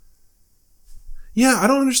quickly? Yeah, I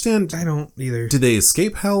don't understand. I don't either. Did they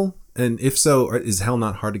escape hell? And if so, is hell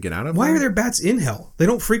not hard to get out of? Why hell? are there bats in hell? They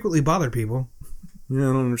don't frequently bother people. Yeah,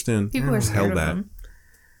 I don't understand. people are Hell scared of bat. them.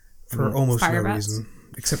 for almost Fire no bats? reason,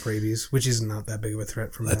 except rabies, which is not that big of a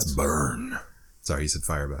threat from Let's bats. burn. Sorry, you said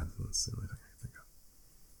fire bat. That's the only thing I think of.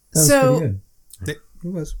 That was So- pretty good.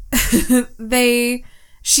 It was.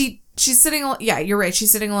 She's sitting, yeah, you're right.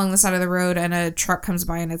 She's sitting along the side of the road and a truck comes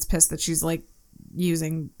by and it's pissed that she's like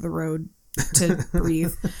using the road to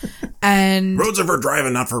breathe. And Roads are for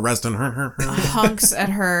driving, not for resting. honks at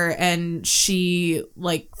her and she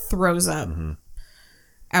like throws up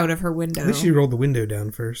out of her window. I think she rolled the window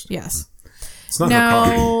down first. Yes. It's not her car.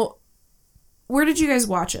 Now, where did you guys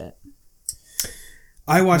watch it?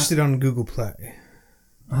 I watched it on Google Play.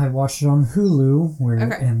 I watched it on Hulu, where it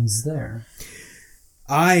Okay. ends there.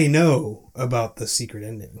 I know about the secret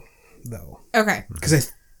ending, though, Okay. because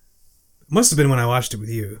it must have been when I watched it with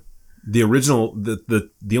you. The original,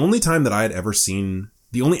 the only time that I had ever seen,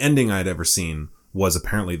 the only ending I had ever seen was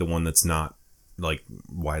apparently the one that's not like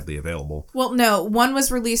widely available. Well, no, one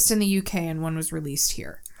was released in the UK and one was released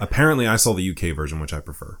here. Apparently, I saw the UK version, which I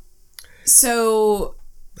prefer. So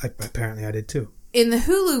Apparently, I did too. in the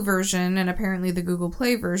Hulu version and apparently the Google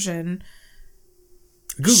Play version,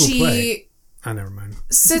 Google she Play. Oh, never mind.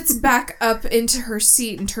 sits back up into her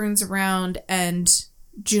seat and turns around and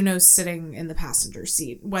Juno's sitting in the passenger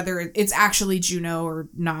seat. Whether it's actually Juno or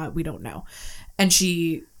not, we don't know. And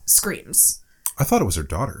she screams. I thought it was her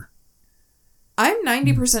daughter. I'm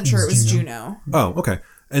 90% sure it was Juno. Oh, okay.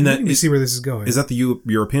 And that You is, see where this is going. is that the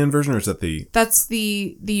European version or is that the... That's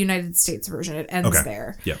the United States version. It ends Okay.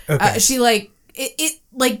 there. Yeah. Okay. She like it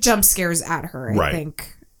like jump scares at her, I Right.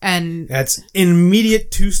 think. And That's immediate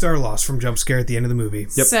 2-star loss from jump scare at the end of the movie.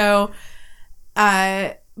 Yep. so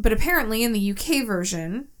but apparently in the UK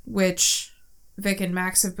version, which Vic and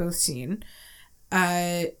Max have both seen,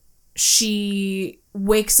 she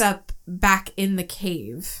wakes up back in the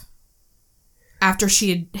cave after she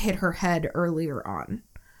had hit her head earlier on.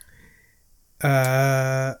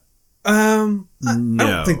 I don't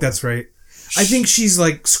think that's right. I think she's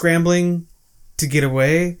like scrambling to get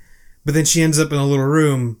away, but then she ends up in a little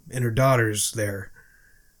room and her daughter's there.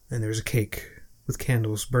 And there's a cake with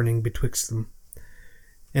candles burning betwixt them.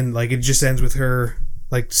 And like it just ends with her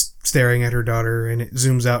like staring at her daughter, and it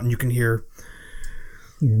zooms out and you can hear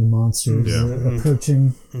Hear the monsters Yeah.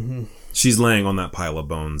 approaching. She's laying on that pile of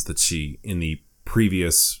bones that she, in the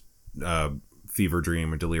previous fever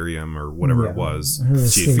dream or delirium or whatever it was, Her she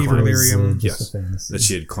escape had Fever was, delirium. just Yes. a fantasy. that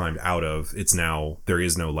she had climbed out of. It's now, there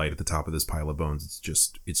is no light at the top of this pile of bones.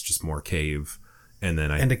 It's just more cave. And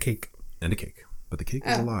then and a cake. and a cake. But the cake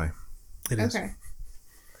is a lie. It is. Okay.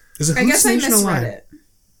 Is a I guess I hallucination a lie? misread it.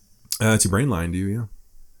 It's your brain lying to you, yeah.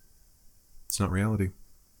 It's not reality.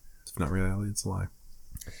 It's not reality, it's a lie.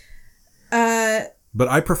 But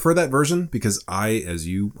I prefer that version because I, as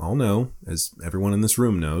you all know, as everyone in this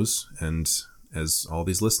room knows, and as all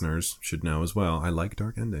these listeners should know as well, I like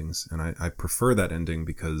dark endings. And I prefer that ending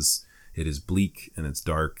because it is bleak and it's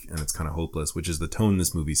dark and it's kind of hopeless, which is the tone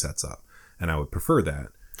this movie sets up. And I would prefer that.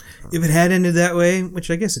 If it had ended that way, which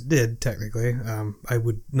I guess it did technically, I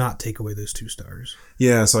would not take away those 2 stars.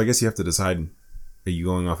 Yeah, so I guess you have to decide, are you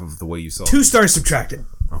going off of the way you saw 2 stars subtracted.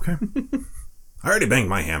 Okay. I already banged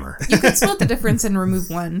my hammer. You could split the difference and remove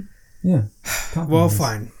one. Yeah. Well,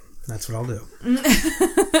 fine. That's what I'll do.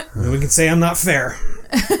 Then we can say I'm not fair.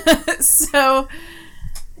 So,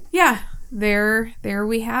 yeah, there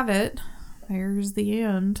we have it. There's the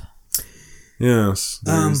end. Yes,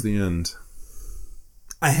 there's the end.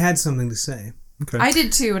 I had something to say. Okay. I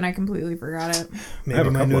did too, and I completely forgot it. Maybe I have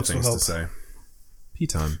a my couple of notes will things help. to say.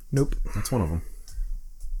 Piton. Nope. That's one of them.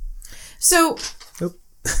 So, Nope.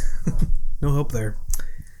 No help there.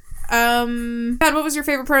 Dad, what was your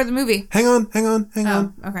favorite part of the movie? Hang on. Oh,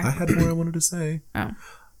 okay. I had more I wanted to say. Oh.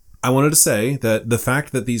 I wanted to say that the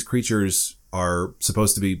fact that these creatures are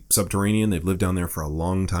supposed to be subterranean, they've lived down there for a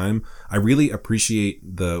long time, I really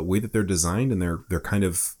appreciate the way that they're designed and their kind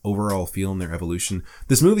of overall feel and their evolution.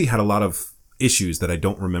 This movie had a lot of issues that I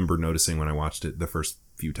don't remember noticing when I watched it the first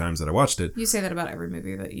few times that I watched it. You say that about every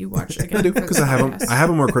movie that you watch again. I do, for because the I podcast. have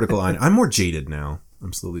a more critical eye. I'm more jaded now.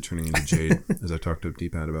 I'm slowly turning into Jade, as I talked to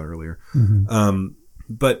D-Pad about earlier.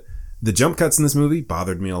 But the jump cuts in this movie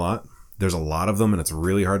bothered me a lot. There's a lot of them, and it's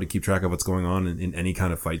really hard to keep track of what's going on in any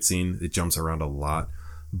kind of fight scene. It jumps around a lot.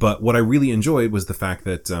 But what I really enjoyed was the fact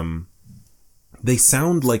that they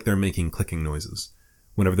sound like they're making clicking noises.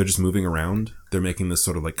 Whenever they're just moving around, they're making this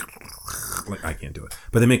sort of like I can't do it.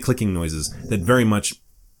 But they make clicking noises that very much...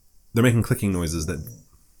 They're making clicking noises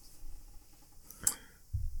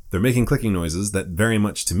that very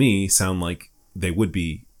much to me sound like they would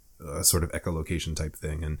be a sort of echolocation type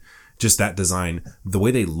thing. And just that design, the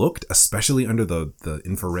way they looked, especially under the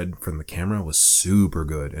infrared from the camera, was super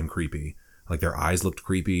good and creepy. Like their eyes looked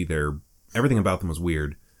creepy. Everything about them was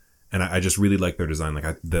weird. And I just really like their design. Like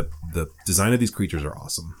the design of these creatures are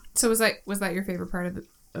awesome. So was that your favorite part of the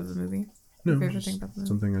movie? No, Your favorite just thing about the movie?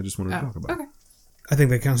 something I just wanted to talk about. Okay. I think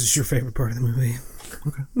that counts as your favorite part of the movie.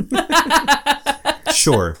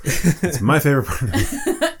 Sure. It's my favorite part of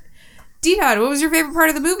the movie. D-Pad, what was your favorite part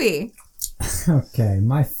of the movie? Okay,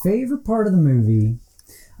 my favorite part of the movie,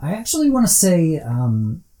 I actually want to say,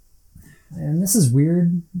 and this is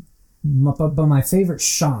weird, but my favorite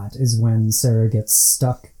shot is when Sarah gets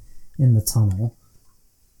stuck in the tunnel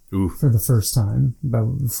Oof. for the first time,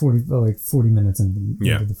 about 40 minutes into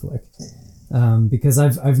the flick. Because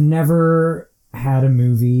I've never had a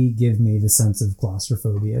movie give me the sense of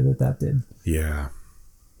claustrophobia that did. Yeah.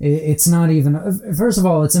 It's not even... First of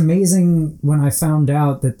all, it's amazing when I found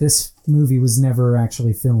out that this movie was never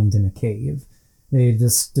actually filmed in a cave. They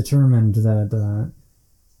just determined that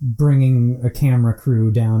bringing a camera crew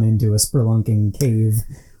down into a spelunking cave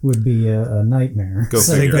would be a nightmare. Go I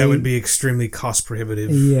think that would be extremely cost prohibitive.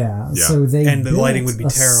 Yeah. Yeah. So they And the built lighting would be a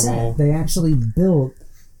terrible. set. They actually built,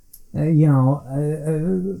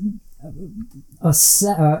 a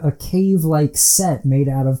cave-like set made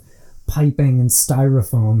out of piping and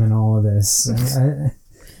styrofoam and all of this.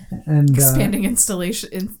 And Expanding insulation.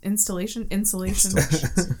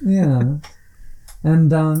 yeah. And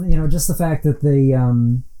just the fact that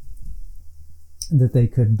they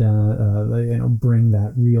could bring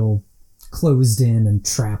that real closed in and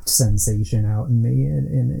trapped sensation out in me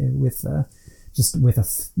with a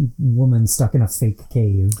woman stuck in a fake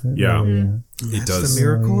cave. Yeah. Really, It That's does. the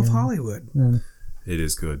miracle of yeah. Hollywood. It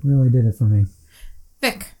is good. really did it for me.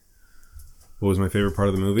 Vic. What was my favorite part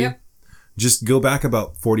of the movie? Yep. Just go back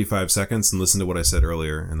about 45 seconds and listen to what I said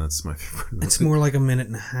earlier, and that's my favorite. It's more like a minute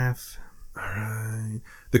and a half. Alright.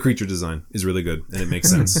 The creature design is really good, and it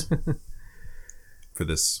makes sense for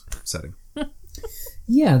this setting.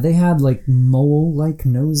 Yeah, they had like mole-like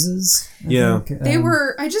noses. I Yeah. think. They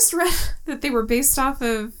were... I just read that they were based off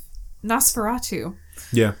of Nosferatu.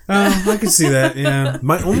 Yeah. I can see that, yeah.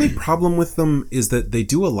 My only problem with them is that they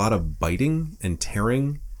do a lot of biting and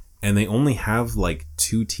tearing, and they only have like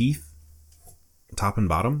 2 teeth, top and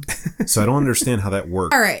bottom. So I don't understand how that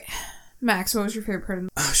works. All right. Max, what was your favorite part of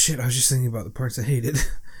the Oh shit, I was just thinking about the parts I hated.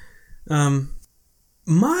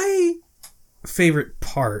 My favorite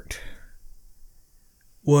part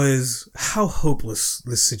was how hopeless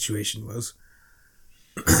this situation was.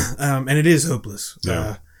 And it is hopeless.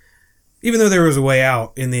 Yeah. Even though there was a way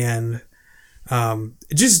out in the end,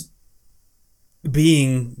 just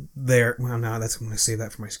being there. Well, no, I'm going to save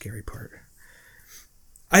that for my scary part.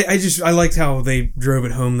 I liked how they drove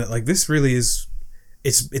it home that like this really is,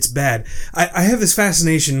 it's bad. I have this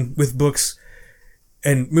fascination with books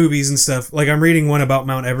and movies and stuff. Like I'm reading one about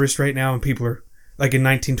Mount Everest right now, and people are like in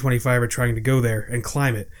 1925 are trying to go there and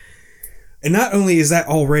climb it. And not only is that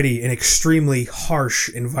already an extremely harsh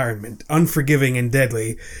environment, unforgiving and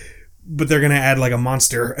deadly, but they're going to add like a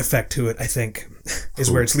monster effect to it, I think,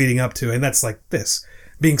 is where it's leading up to. And that's like this.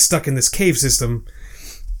 Being stuck in this cave system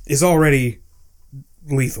is already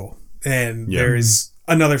lethal. And there is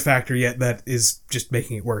another factor yet that is just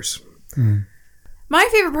making it worse. My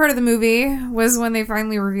favorite part of the movie was when they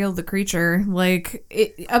finally revealed the creature. Like,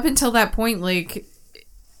 up until that point, like,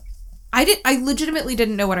 I legitimately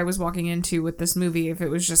didn't know what I was walking into with this movie, if it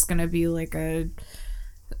was just going to be like a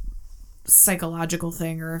psychological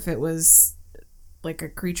thing or if it was like a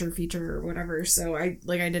creature feature or whatever. So I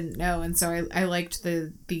didn't know, and so I liked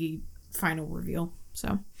the final reveal.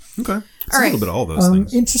 So Okay. It's All a right. little bit of all those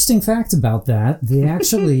things. Interesting fact about that, they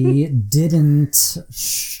actually didn't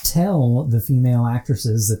tell the female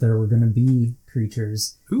actresses that there were going to be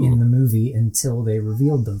creatures Ooh. in the movie until they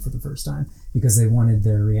revealed them for the first time, because they wanted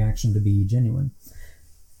their reaction to be genuine.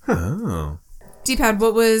 Oh. D-Pad,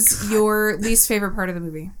 what was your least favorite part of the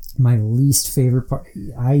movie? My least favorite part,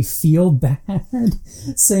 I feel bad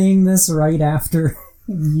saying this right after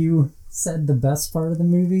you said the best part of the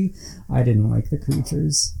movie. I didn't like the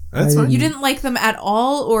creatures. That's I fine. You didn't like them at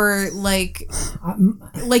all, or like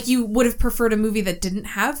you would have preferred a movie that didn't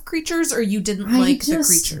have creatures, or you didn't like the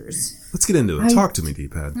creatures? Let's get into it. Talk to me,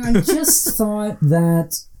 D-Pad. I just thought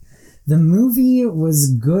that the movie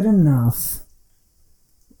was good enough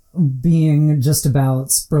being just about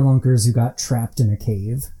spelunkers who got trapped in a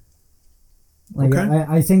cave. Like, Okay.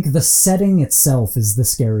 I think the setting itself is the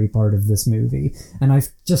scary part of this movie, and I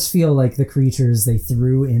just feel like the creatures they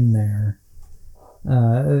threw in there,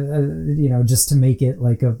 just to make it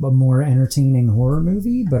like a more entertaining horror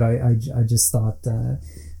movie. But I just thought it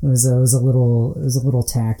was a little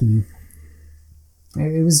tacky.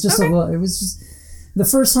 It was just Okay. it was just The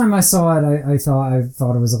first time I saw it, I thought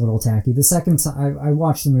it was a little tacky. The second time, I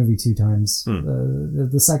watched the movie 2 times.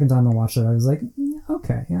 The second time I watched it, I was like,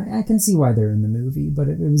 okay, I can see why they're in the movie, but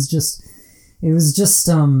it was just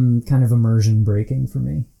kind of immersion breaking for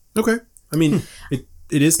me. Okay. I mean,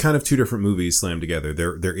 it is kind of 2 different movies slammed together.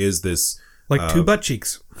 There is this... Like 2 butt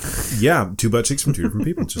cheeks. Yeah, 2 butt cheeks from 2 different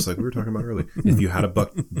people, just like we were talking about earlier. If you had a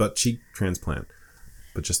butt cheek transplant,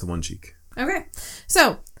 but just the one cheek. Okay.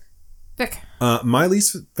 So, Vic. My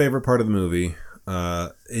least favorite part of the movie,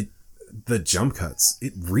 the jump cuts,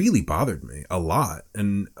 it really bothered me a lot.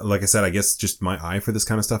 And like I said, I guess just my eye for this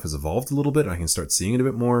kind of stuff has evolved a little bit. I can start seeing it a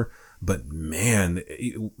bit more. But man,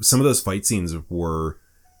 some of those fight scenes were,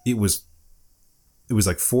 it was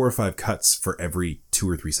like 4 or 5 cuts for every 2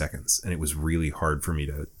 or 3 seconds. And it was really hard for me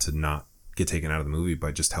to not get taken out of the movie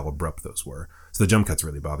by just how abrupt those were. So the jump cuts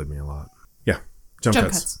really bothered me a lot. Yeah. Jump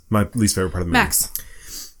cuts. My least favorite part of the movie. Max.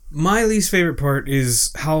 My least favorite part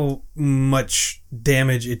is how much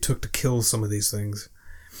damage it took to kill some of these things.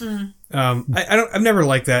 I've never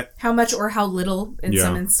liked that. How much or how little in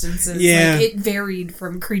some instances. Yeah. Like, it varied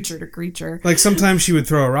from creature to creature. Like, sometimes she would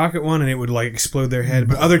throw a rock at one and it would, like, explode their head.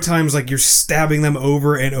 But other times, like, you're stabbing them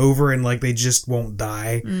over and over and, like, they just won't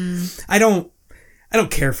die. I don't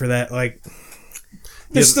care for that. Like,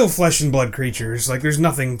 they're still flesh and blood creatures. Like, there's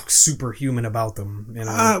nothing superhuman about them. You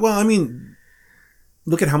know? Well, I mean,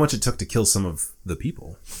 look at how much it took to kill some of the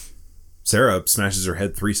people. Sarah smashes her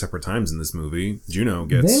head 3 separate times in this movie. Juno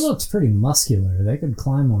gets... They looked pretty muscular. They could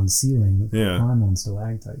climb on ceiling, Yeah. climb on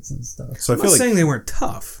stalactites and stuff. So I I'm feel not like saying they weren't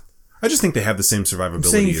tough. I just think they have the same survivability. I'm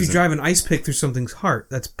saying if you as drive an ice pick through something's heart,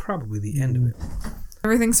 that's probably the end of it.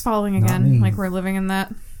 Everything's falling Not again. me. Like we're living in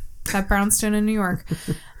that brownstone in New York.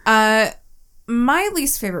 My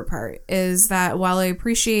least favorite part is that while I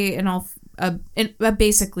appreciate a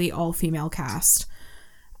basically all female cast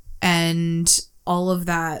and all of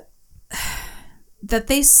that, that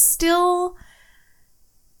they still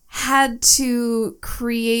had to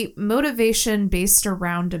create motivation based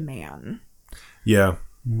around a man. Yeah.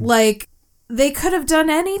 Like, they could have done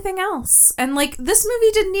anything else. And, like, this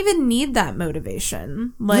movie didn't even need that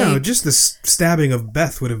motivation. Like, No, just the stabbing of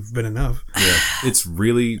Beth would have been enough. Yeah. It's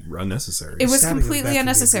really unnecessary. it was Stabbing of Beth completely would be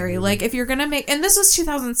unnecessary. good. Like, if you're gonna make... And this was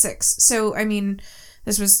 2006. So, I mean,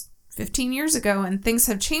 this was 15 years ago, and things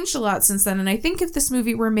have changed a lot since then. And I think if this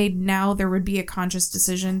movie were made now, there would be a conscious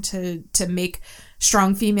decision to make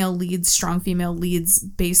strong female leads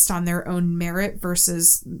based on their own merit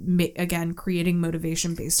versus, again, creating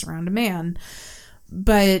motivation based around a man.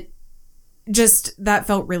 But just that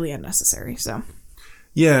felt really unnecessary. So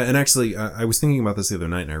Yeah, and actually, I was thinking about this the other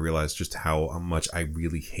night, and I realized just how much I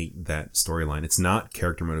really hate that storyline. It's not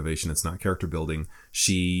character motivation. It's not character building.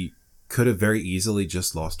 She could have very easily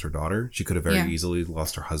just lost her daughter. She could have very easily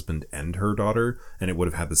lost her husband and her daughter, and it would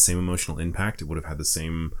have had the same emotional impact. It would have had the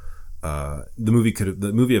same... the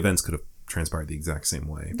movie events could have transpired the exact same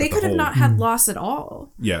way. they could have not had loss at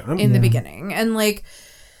all. Yeah. In the beginning. And like,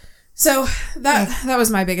 so that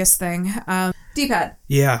was my biggest thing. D-pad,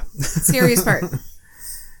 Yeah. scariest part.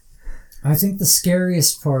 I think the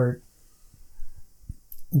scariest part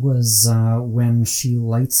was when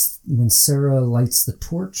Sarah lights the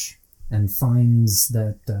torch and finds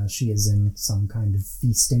that she is in some kind of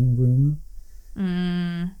feasting room.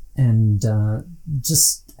 And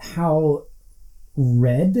just how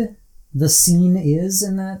red the scene is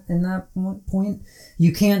in that point.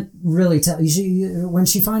 You can't really tell. When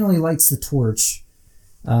she finally lights the torch,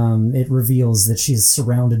 it reveals that she's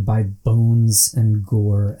surrounded by bones and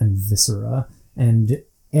gore and viscera, and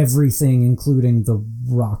everything, including the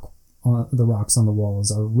rocks on the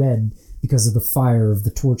walls, are red because of the fire of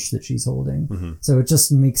the torch that she's holding. Mm-hmm. So it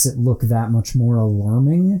just makes it look that much more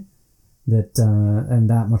alarming, and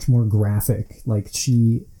that much more graphic.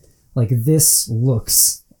 This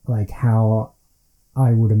looks like how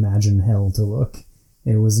I would imagine hell to look.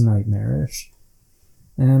 It was nightmarish.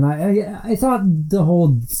 And I thought the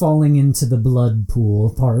whole falling into the blood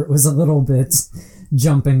pool part was a little bit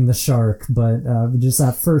jumping the shark, but just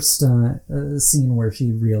that first scene where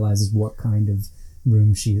she realizes what kind of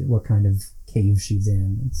what kind of cave she's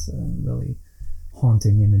in, it's really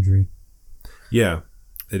haunting imagery. Yeah,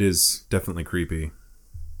 it is definitely creepy.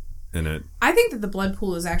 And I think that the blood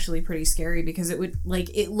pool is actually pretty scary because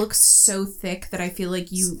it looks so thick that I feel like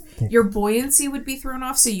your buoyancy would be thrown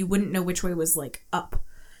off, so you wouldn't know which way was like up.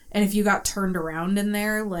 And if you got turned around in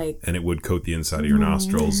there, and it would coat the inside of your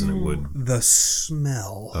nostrils, and it would... The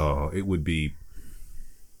smell. Oh, it would be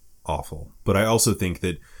awful. But I also think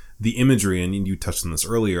that the imagery, and you touched on this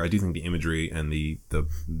earlier, I do think the imagery and the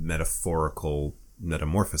metaphorical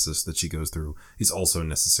metamorphosis that she goes through is also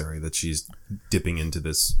necessary, that she's dipping into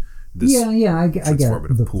this I get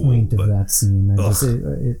transformative the pool, point of but- that scene.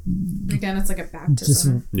 Again, it's like a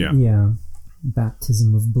baptism. Yeah.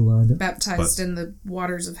 Baptism of blood. Baptized in the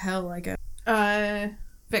waters of hell, I guess.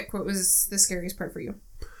 Vic, what was the scariest part for you?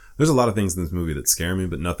 There's a lot of things in this movie that scare me,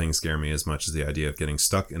 but nothing scare me as much as the idea of getting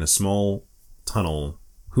stuck in a small tunnel,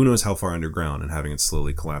 who knows how far underground, and having it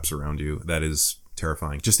slowly collapse around you. That is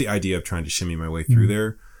terrifying. Just the idea of trying to shimmy my way through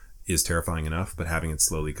there is terrifying enough, but having it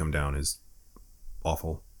slowly come down is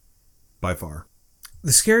awful. By far.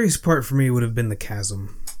 The scariest part for me would have been the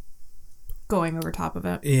chasm. Going over top of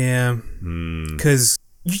it. Yeah. Because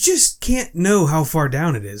you just can't know how far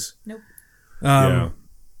down it is. Nope. I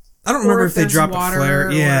don't remember if they there's dropped a water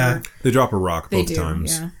flare. Yeah. They drop a rock They both do,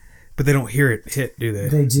 times. yeah. But they don't hear it hit, do they?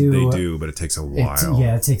 They do. They do, but it takes a while.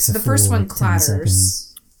 It takes a The full, first one 10 clatters.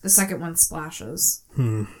 seconds. The second one splashes.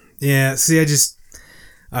 Yeah, see,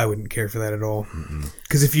 I wouldn't care for that at all.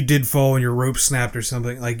 Because if you did fall and your rope snapped or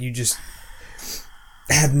something, like, you just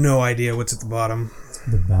have no idea what's at the bottom.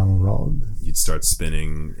 The Balrog. You'd start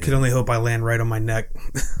spinning. Could only hope I land right on my neck.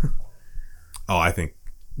 Oh, I think,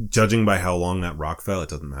 judging by how long that rock fell, it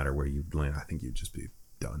doesn't matter where you land. I think you'd just be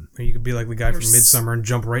done. Or you could be like the guy from Or Midsummer and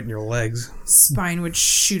jump right in your legs. Spine would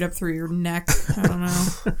shoot up through your neck. I don't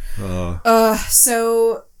know.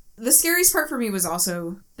 So the scariest part for me was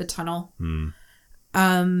also the tunnel.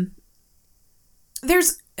 I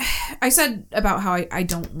said about how I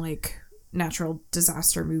don't like natural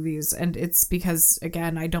disaster movies, and it's because,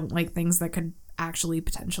 again, I don't like things that could actually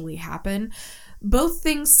potentially happen. Both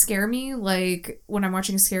things scare me, like when I'm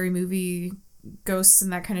watching a scary movie, ghosts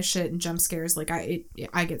and that kind of shit and jump scares, like I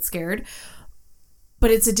get scared.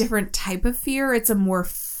 But it's a different type of fear. It's a more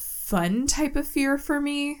fun type of fear for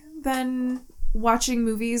me than watching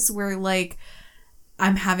movies where, like,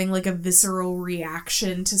 I'm having, like, a visceral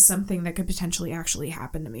reaction to something that could potentially actually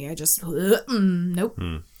happen to me. I just, nope.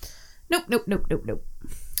 Nope.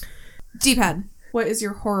 D-Pad, what is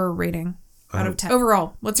your horror rating out of 10?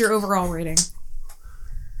 Overall, what's your overall rating?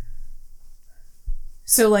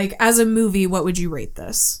 So, like, as a movie, what would you rate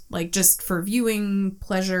this? Like, just for viewing,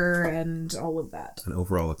 pleasure, and all of that. An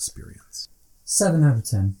overall experience. 7 out of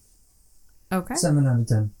 10. Okay. 7 out of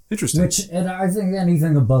 10. Interesting. Which, and I think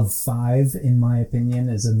anything above 5, in my opinion,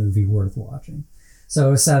 is a movie worth watching.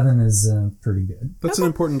 So a 7 is pretty good. That's an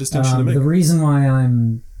important distinction to make. The reason why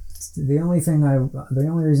the only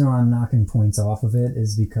reason why I'm knocking points off of it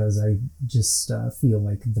is because I just feel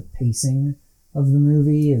like the pacing of the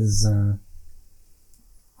movie is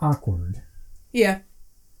awkward. Yeah.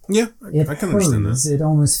 Yeah, It I can understand hurries. that. It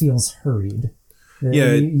almost feels hurried.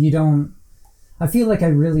 Yeah, you don't. I feel like I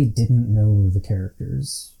really didn't know the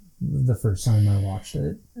characters the first time I watched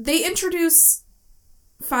it. They introduce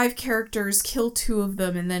 5 characters, kill 2 of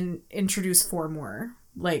them, and then introduce 4 more.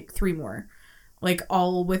 Like, 3 more. Like,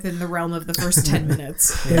 all within the realm of the first 10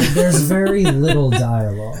 minutes. There's very little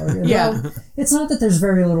dialogue. Yeah. Well, it's not that there's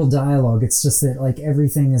very little dialogue, it's just that, like,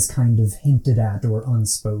 everything is kind of hinted at or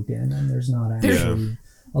unspoken, and there's not actually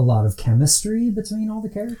a lot of chemistry between all the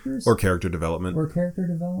characters. Or character development. Or character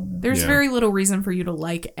development. There's Yeah. very little reason for you to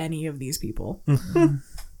like any of these people.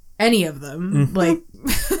 Any of them. Like,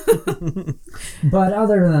 But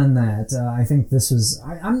other than that, I think this was...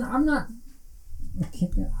 I'm not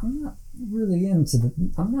really into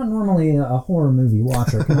I'm not normally a horror movie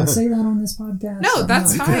watcher. Can I say that on this podcast? no,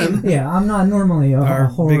 that's fine. Yeah, I'm not normally a Our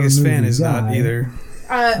horror biggest fan movie is guy. not either.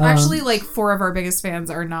 Actually, like, 4 of our biggest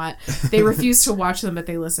fans are not. They refuse to watch them, but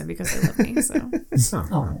they listen because they love me. So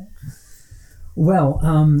Oh.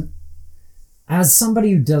 Well, as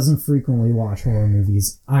somebody who doesn't frequently watch horror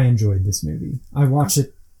movies, I enjoyed this movie. I watched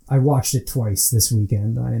it twice this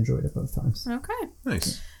weekend. I enjoyed it both times. okay,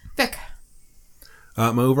 Nice. Vic.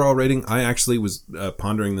 My overall rating, I actually was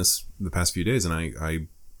pondering this the past few days, and I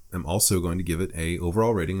am also going to give it a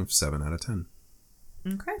overall rating of 7 out of 10.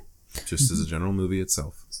 Okay. Just as a general movie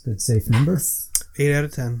itself. It's a good, safe number. 8 out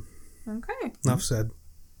of 10. Okay. Enough said.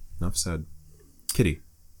 Enough said. Kitty.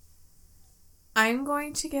 I'm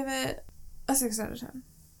going to give it a 6 out of 10.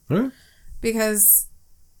 Okay. Because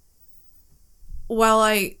while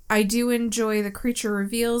I do enjoy the creature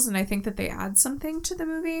reveals and I think that they add something to the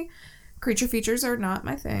movie, creature features are not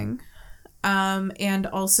my thing. And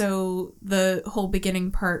also the whole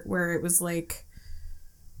beginning part where it was like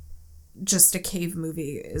just a cave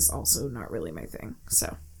movie is also not really my thing.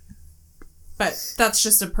 So, but that's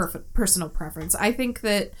just a perfect personal preference. I think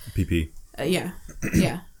that PP. yeah.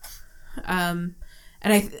 And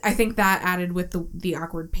I think that added with the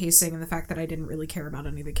awkward pacing and the fact that I didn't really care about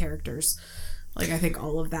any of the characters. Like, I think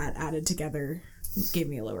all of that added together gave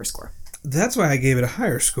me a lower score. That's why I gave it a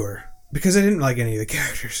higher score. Because I didn't like any of the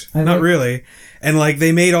characters. I Not like- really. And like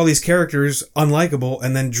they made all these characters unlikable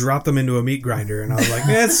and then dropped them into a meat grinder. And I was like,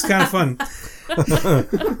 yeah, it's kind of fun.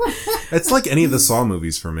 It's like any of the Saw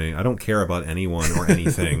movies for me. I don't care about anyone or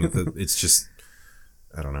anything. It's just,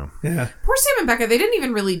 I don't know. Yeah. Poor Sam and Becca, they didn't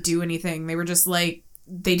even really do anything. They were just like,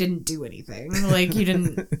 they didn't do anything. Like, you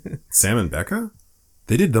didn't. Sam and Becca?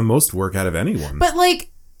 They did the most work out of anyone. But,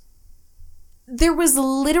 like, there was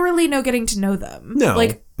literally no getting to know them. No,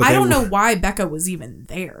 Like, but I they don't know were- why Becca was even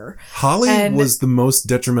there. Holly and- was the most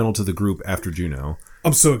detrimental to the group after Juno.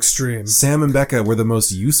 I'm so extreme. Sam and Becca were the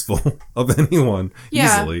most useful of anyone,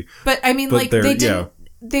 Yeah. easily. But, I mean, But like, they're- they didn't.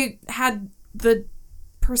 They had the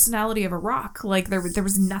personality of a rock. Like, there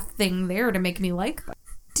was nothing there to make me like them.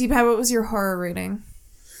 Deepak, what was your horror rating?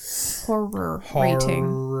 Horror rating.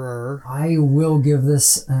 Horror. I will give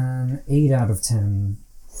this an 8 out of 10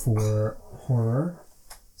 for horror,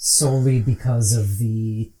 solely because of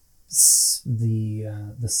the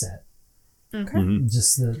set, Okay.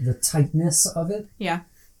 just the tightness of it, Yeah.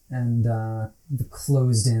 and the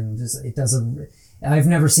closed in. Just it does a. I've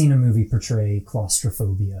never seen a movie portray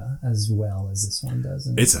claustrophobia as well as this one does.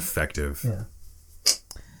 And It's effective. yeah.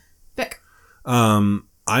 Vic.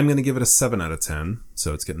 I'm going to give it a 7 out of 10.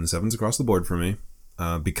 So it's getting 7s across the board for me,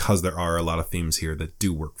 because there are a lot of themes here that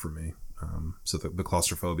do work for me. So the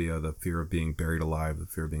claustrophobia, the fear of being buried alive, the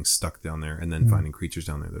fear of being stuck down there, and then finding creatures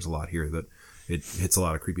down there. There's a lot here that it hits a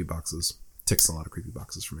lot of creepy boxes. Ticks a lot of creepy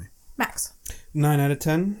boxes for me. Max. 9 out of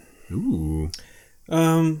 10. Ooh.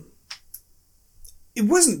 It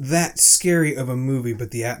wasn't that scary of a movie,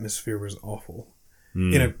 but the atmosphere was awful.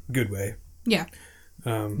 In a good way. Yeah.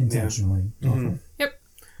 Yeah. Intentionally awful. Yep.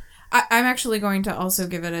 I'm actually going to also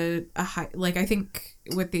give it a high, like, I think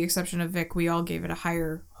with the exception of Vic, we all gave it a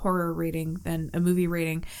higher horror rating than a movie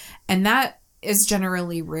rating. And that is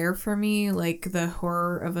generally rare for me. Like, the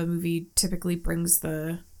horror of a movie typically brings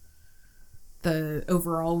the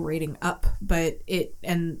overall rating up, but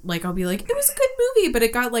I'll be like, it was a good movie, but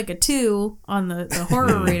it got like a 2 on the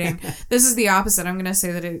horror rating. This is the opposite. I'm going to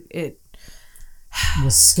say that it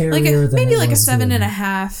Was scarier like than maybe it like a was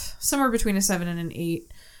 7.5, somewhere between a 7 and an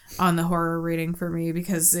 8 on the horror rating for me,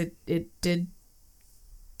 because it did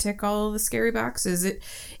tick all the scary boxes.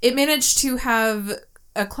 It managed to have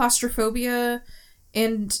a claustrophobia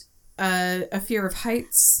and a fear of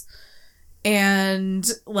heights and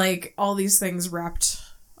like all these things wrapped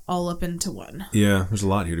all up into one. Yeah, there's a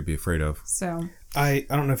lot here to be afraid of. So I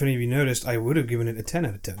don't know if any of you noticed, I would have given it a 10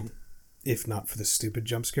 out of 10. If not for the stupid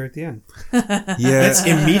jump scare at the end. Yeah, That's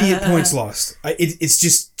immediate points lost. It's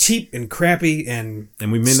just cheap and crappy and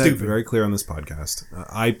and we made stupid. that very clear on this podcast.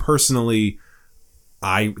 I personally,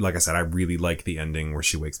 like I said, I really like the ending where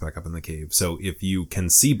she wakes back up in the cave. So if you can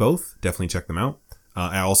see both, definitely check them out.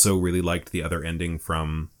 I also really liked the other ending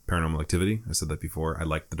from Paranormal Activity. I said that before. I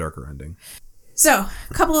liked the darker ending. So,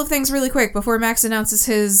 a couple of things really quick before Max announces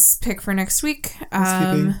his pick for next week.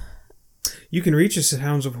 You can reach us at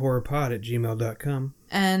houndsofhorrorpod@gmail.com.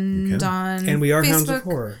 And You can. on And we are Facebook Hounds of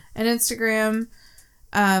Horror. and Instagram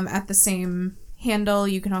at the same handle.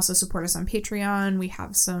 You can also support us on Patreon. We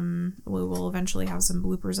will eventually have some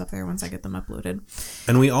bloopers up there once I get them uploaded.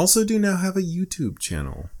 And we also do now have a YouTube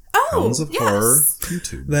channel. Oh, Hounds of yes. Horror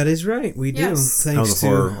YouTube. That is right. We do. Yes. Thanks Hounds of to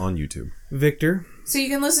Horror on YouTube. Victor. So you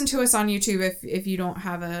can listen to us on YouTube if you don't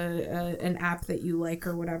have an app that you like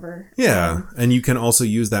or whatever. Yeah, and you can also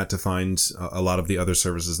use that to find a lot of the other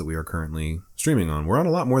services that we are currently streaming on. We're on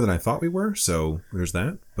a lot more than I thought we were, so there's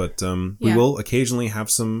that. But we Yeah. will occasionally have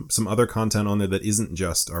some other content on there that isn't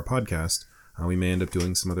just our podcast. We may end up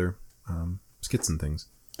doing some other skits and things.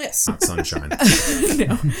 Yes. Not sunshine.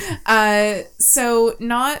 No. So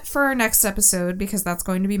not for our next episode, because that's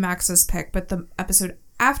going to be Max's pick, but the episode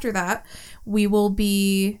after that, we will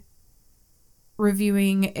be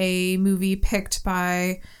reviewing a movie picked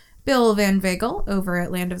by Bill Van Vagel over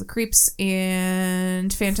at Land of the Creeps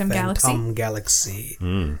and Phantom Galaxy.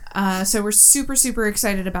 So we're super, super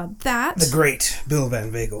excited about that. The great Bill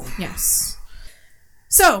Van Vagel. Yes.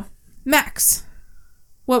 So, Max,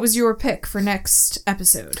 what was your pick for next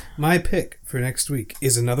episode? My pick for next week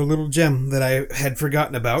is another little gem that I had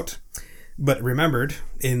forgotten about, but remembered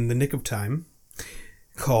in the nick of time,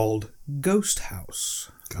 called Ghost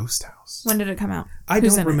House. Ghost House. When did it come out? I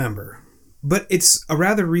Who's in don't it? remember, but it's a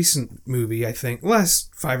rather recent movie, I think.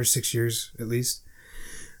 Last 5 or 6 years, at least.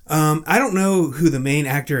 I don't know who the main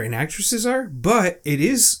actor and actresses are, but it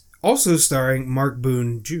is also starring Mark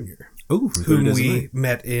Boone Jr., Oh, from 30 whom Days of we Night.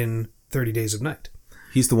 met in 30 Days of Night.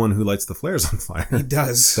 He's the one who lights the flares on fire. He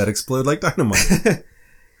does. That explode like dynamite.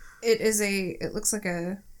 It looks like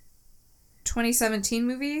a 2017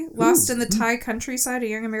 movie. Lost in the Thai countryside, a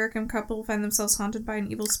young American couple find themselves haunted by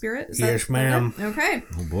an evil spirit. Is Yes, that ma'am. it? Okay.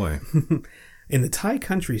 Oh boy. In the Thai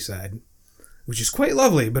countryside, which is quite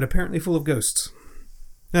lovely, but apparently full of ghosts.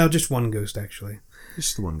 No, just one ghost, actually.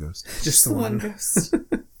 Just the one ghost. Just the one. ghost.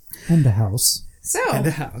 And a house. So, And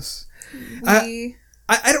a house. we...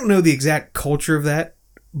 I don't know the exact culture of that,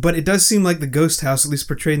 but it does seem like the ghost house, at least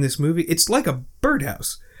portrayed in this movie, it's like a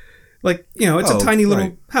birdhouse. Like, it's Oh, a tiny little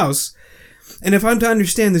right. house. And if I'm to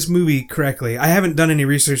understand this movie correctly, I haven't done any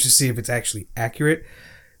research to see if it's actually accurate,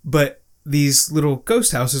 but these little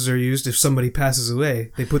ghost houses are used if somebody passes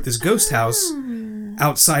away. They put this ghost house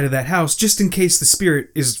outside of that house just in case the spirit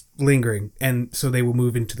is lingering, and so they will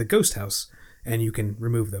move into the ghost house and you can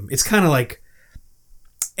remove them. It's kind of like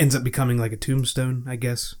ends up becoming like a tombstone, I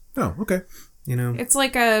guess. Oh, okay. It's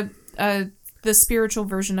like the spiritual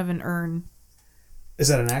version of an urn. Is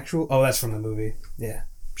that an actual? Oh, that's from the movie. Yeah.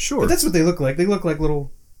 Sure. But that's what they look like. They look like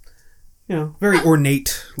little, very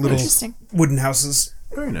ornate little Interesting. wooden houses.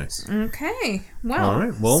 Very nice. Okay. Well, All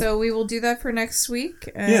right, well- so we will do that for next week.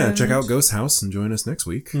 Yeah, and- check out Ghost House and join us next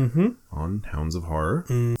week on Hounds of Horror.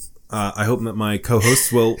 I hope that my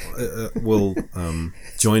co-hosts will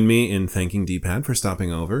join me in thanking D-Pad for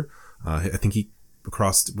stopping over. I think he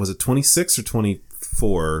crossed, was it 26 or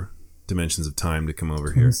 24 dimensions of time to come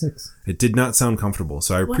over here? 26. It did not sound comfortable,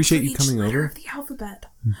 so I One appreciate for you each coming letter over. of the alphabet.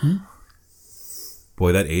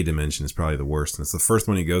 Boy, that A dimension is probably the worst, and it's the first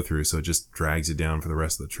one you go through, so it just drags you down for the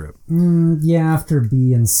rest of the trip. Yeah, after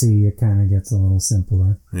B and C, it kind of gets a little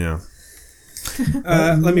simpler. Yeah.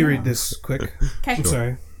 Let me read this quick. Okay. I'm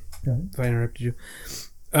sorry Go ahead. if I interrupted you.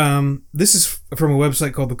 This is from a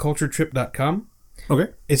website called theculturetrip.com.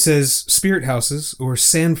 Okay. It says spirit houses, or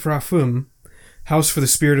San Fra Phum, house for the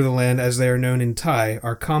spirit of the land as they are known in Thai,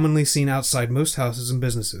 are commonly seen outside most houses and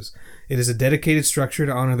businesses. It is a dedicated structure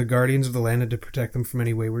to honor the guardians of the land and to protect them from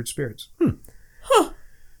any wayward spirits.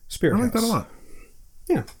 Spirit I like house. that a lot.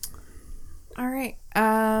 Yeah. All right.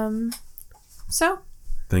 So,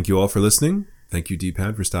 Thank you all for listening. Thank you,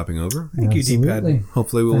 D-Pad, for stopping over. Thank you, D-Pad. Absolutely.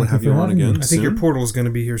 Hopefully we'll Thank you have you for on having again me. I think your soon. portal is going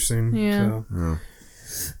to be here soon. Yeah. So.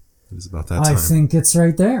 It is about that I time. think it's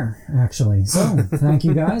right there, actually. So, thank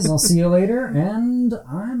you guys. I'll see you later, and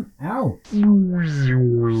I'm out.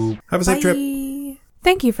 Have a safe trip. Bye.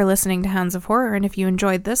 Thank you for listening to Hounds of Horror, and if you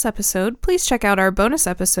enjoyed this episode, please check out our bonus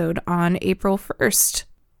episode on April 1st,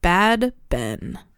 Bad Ben.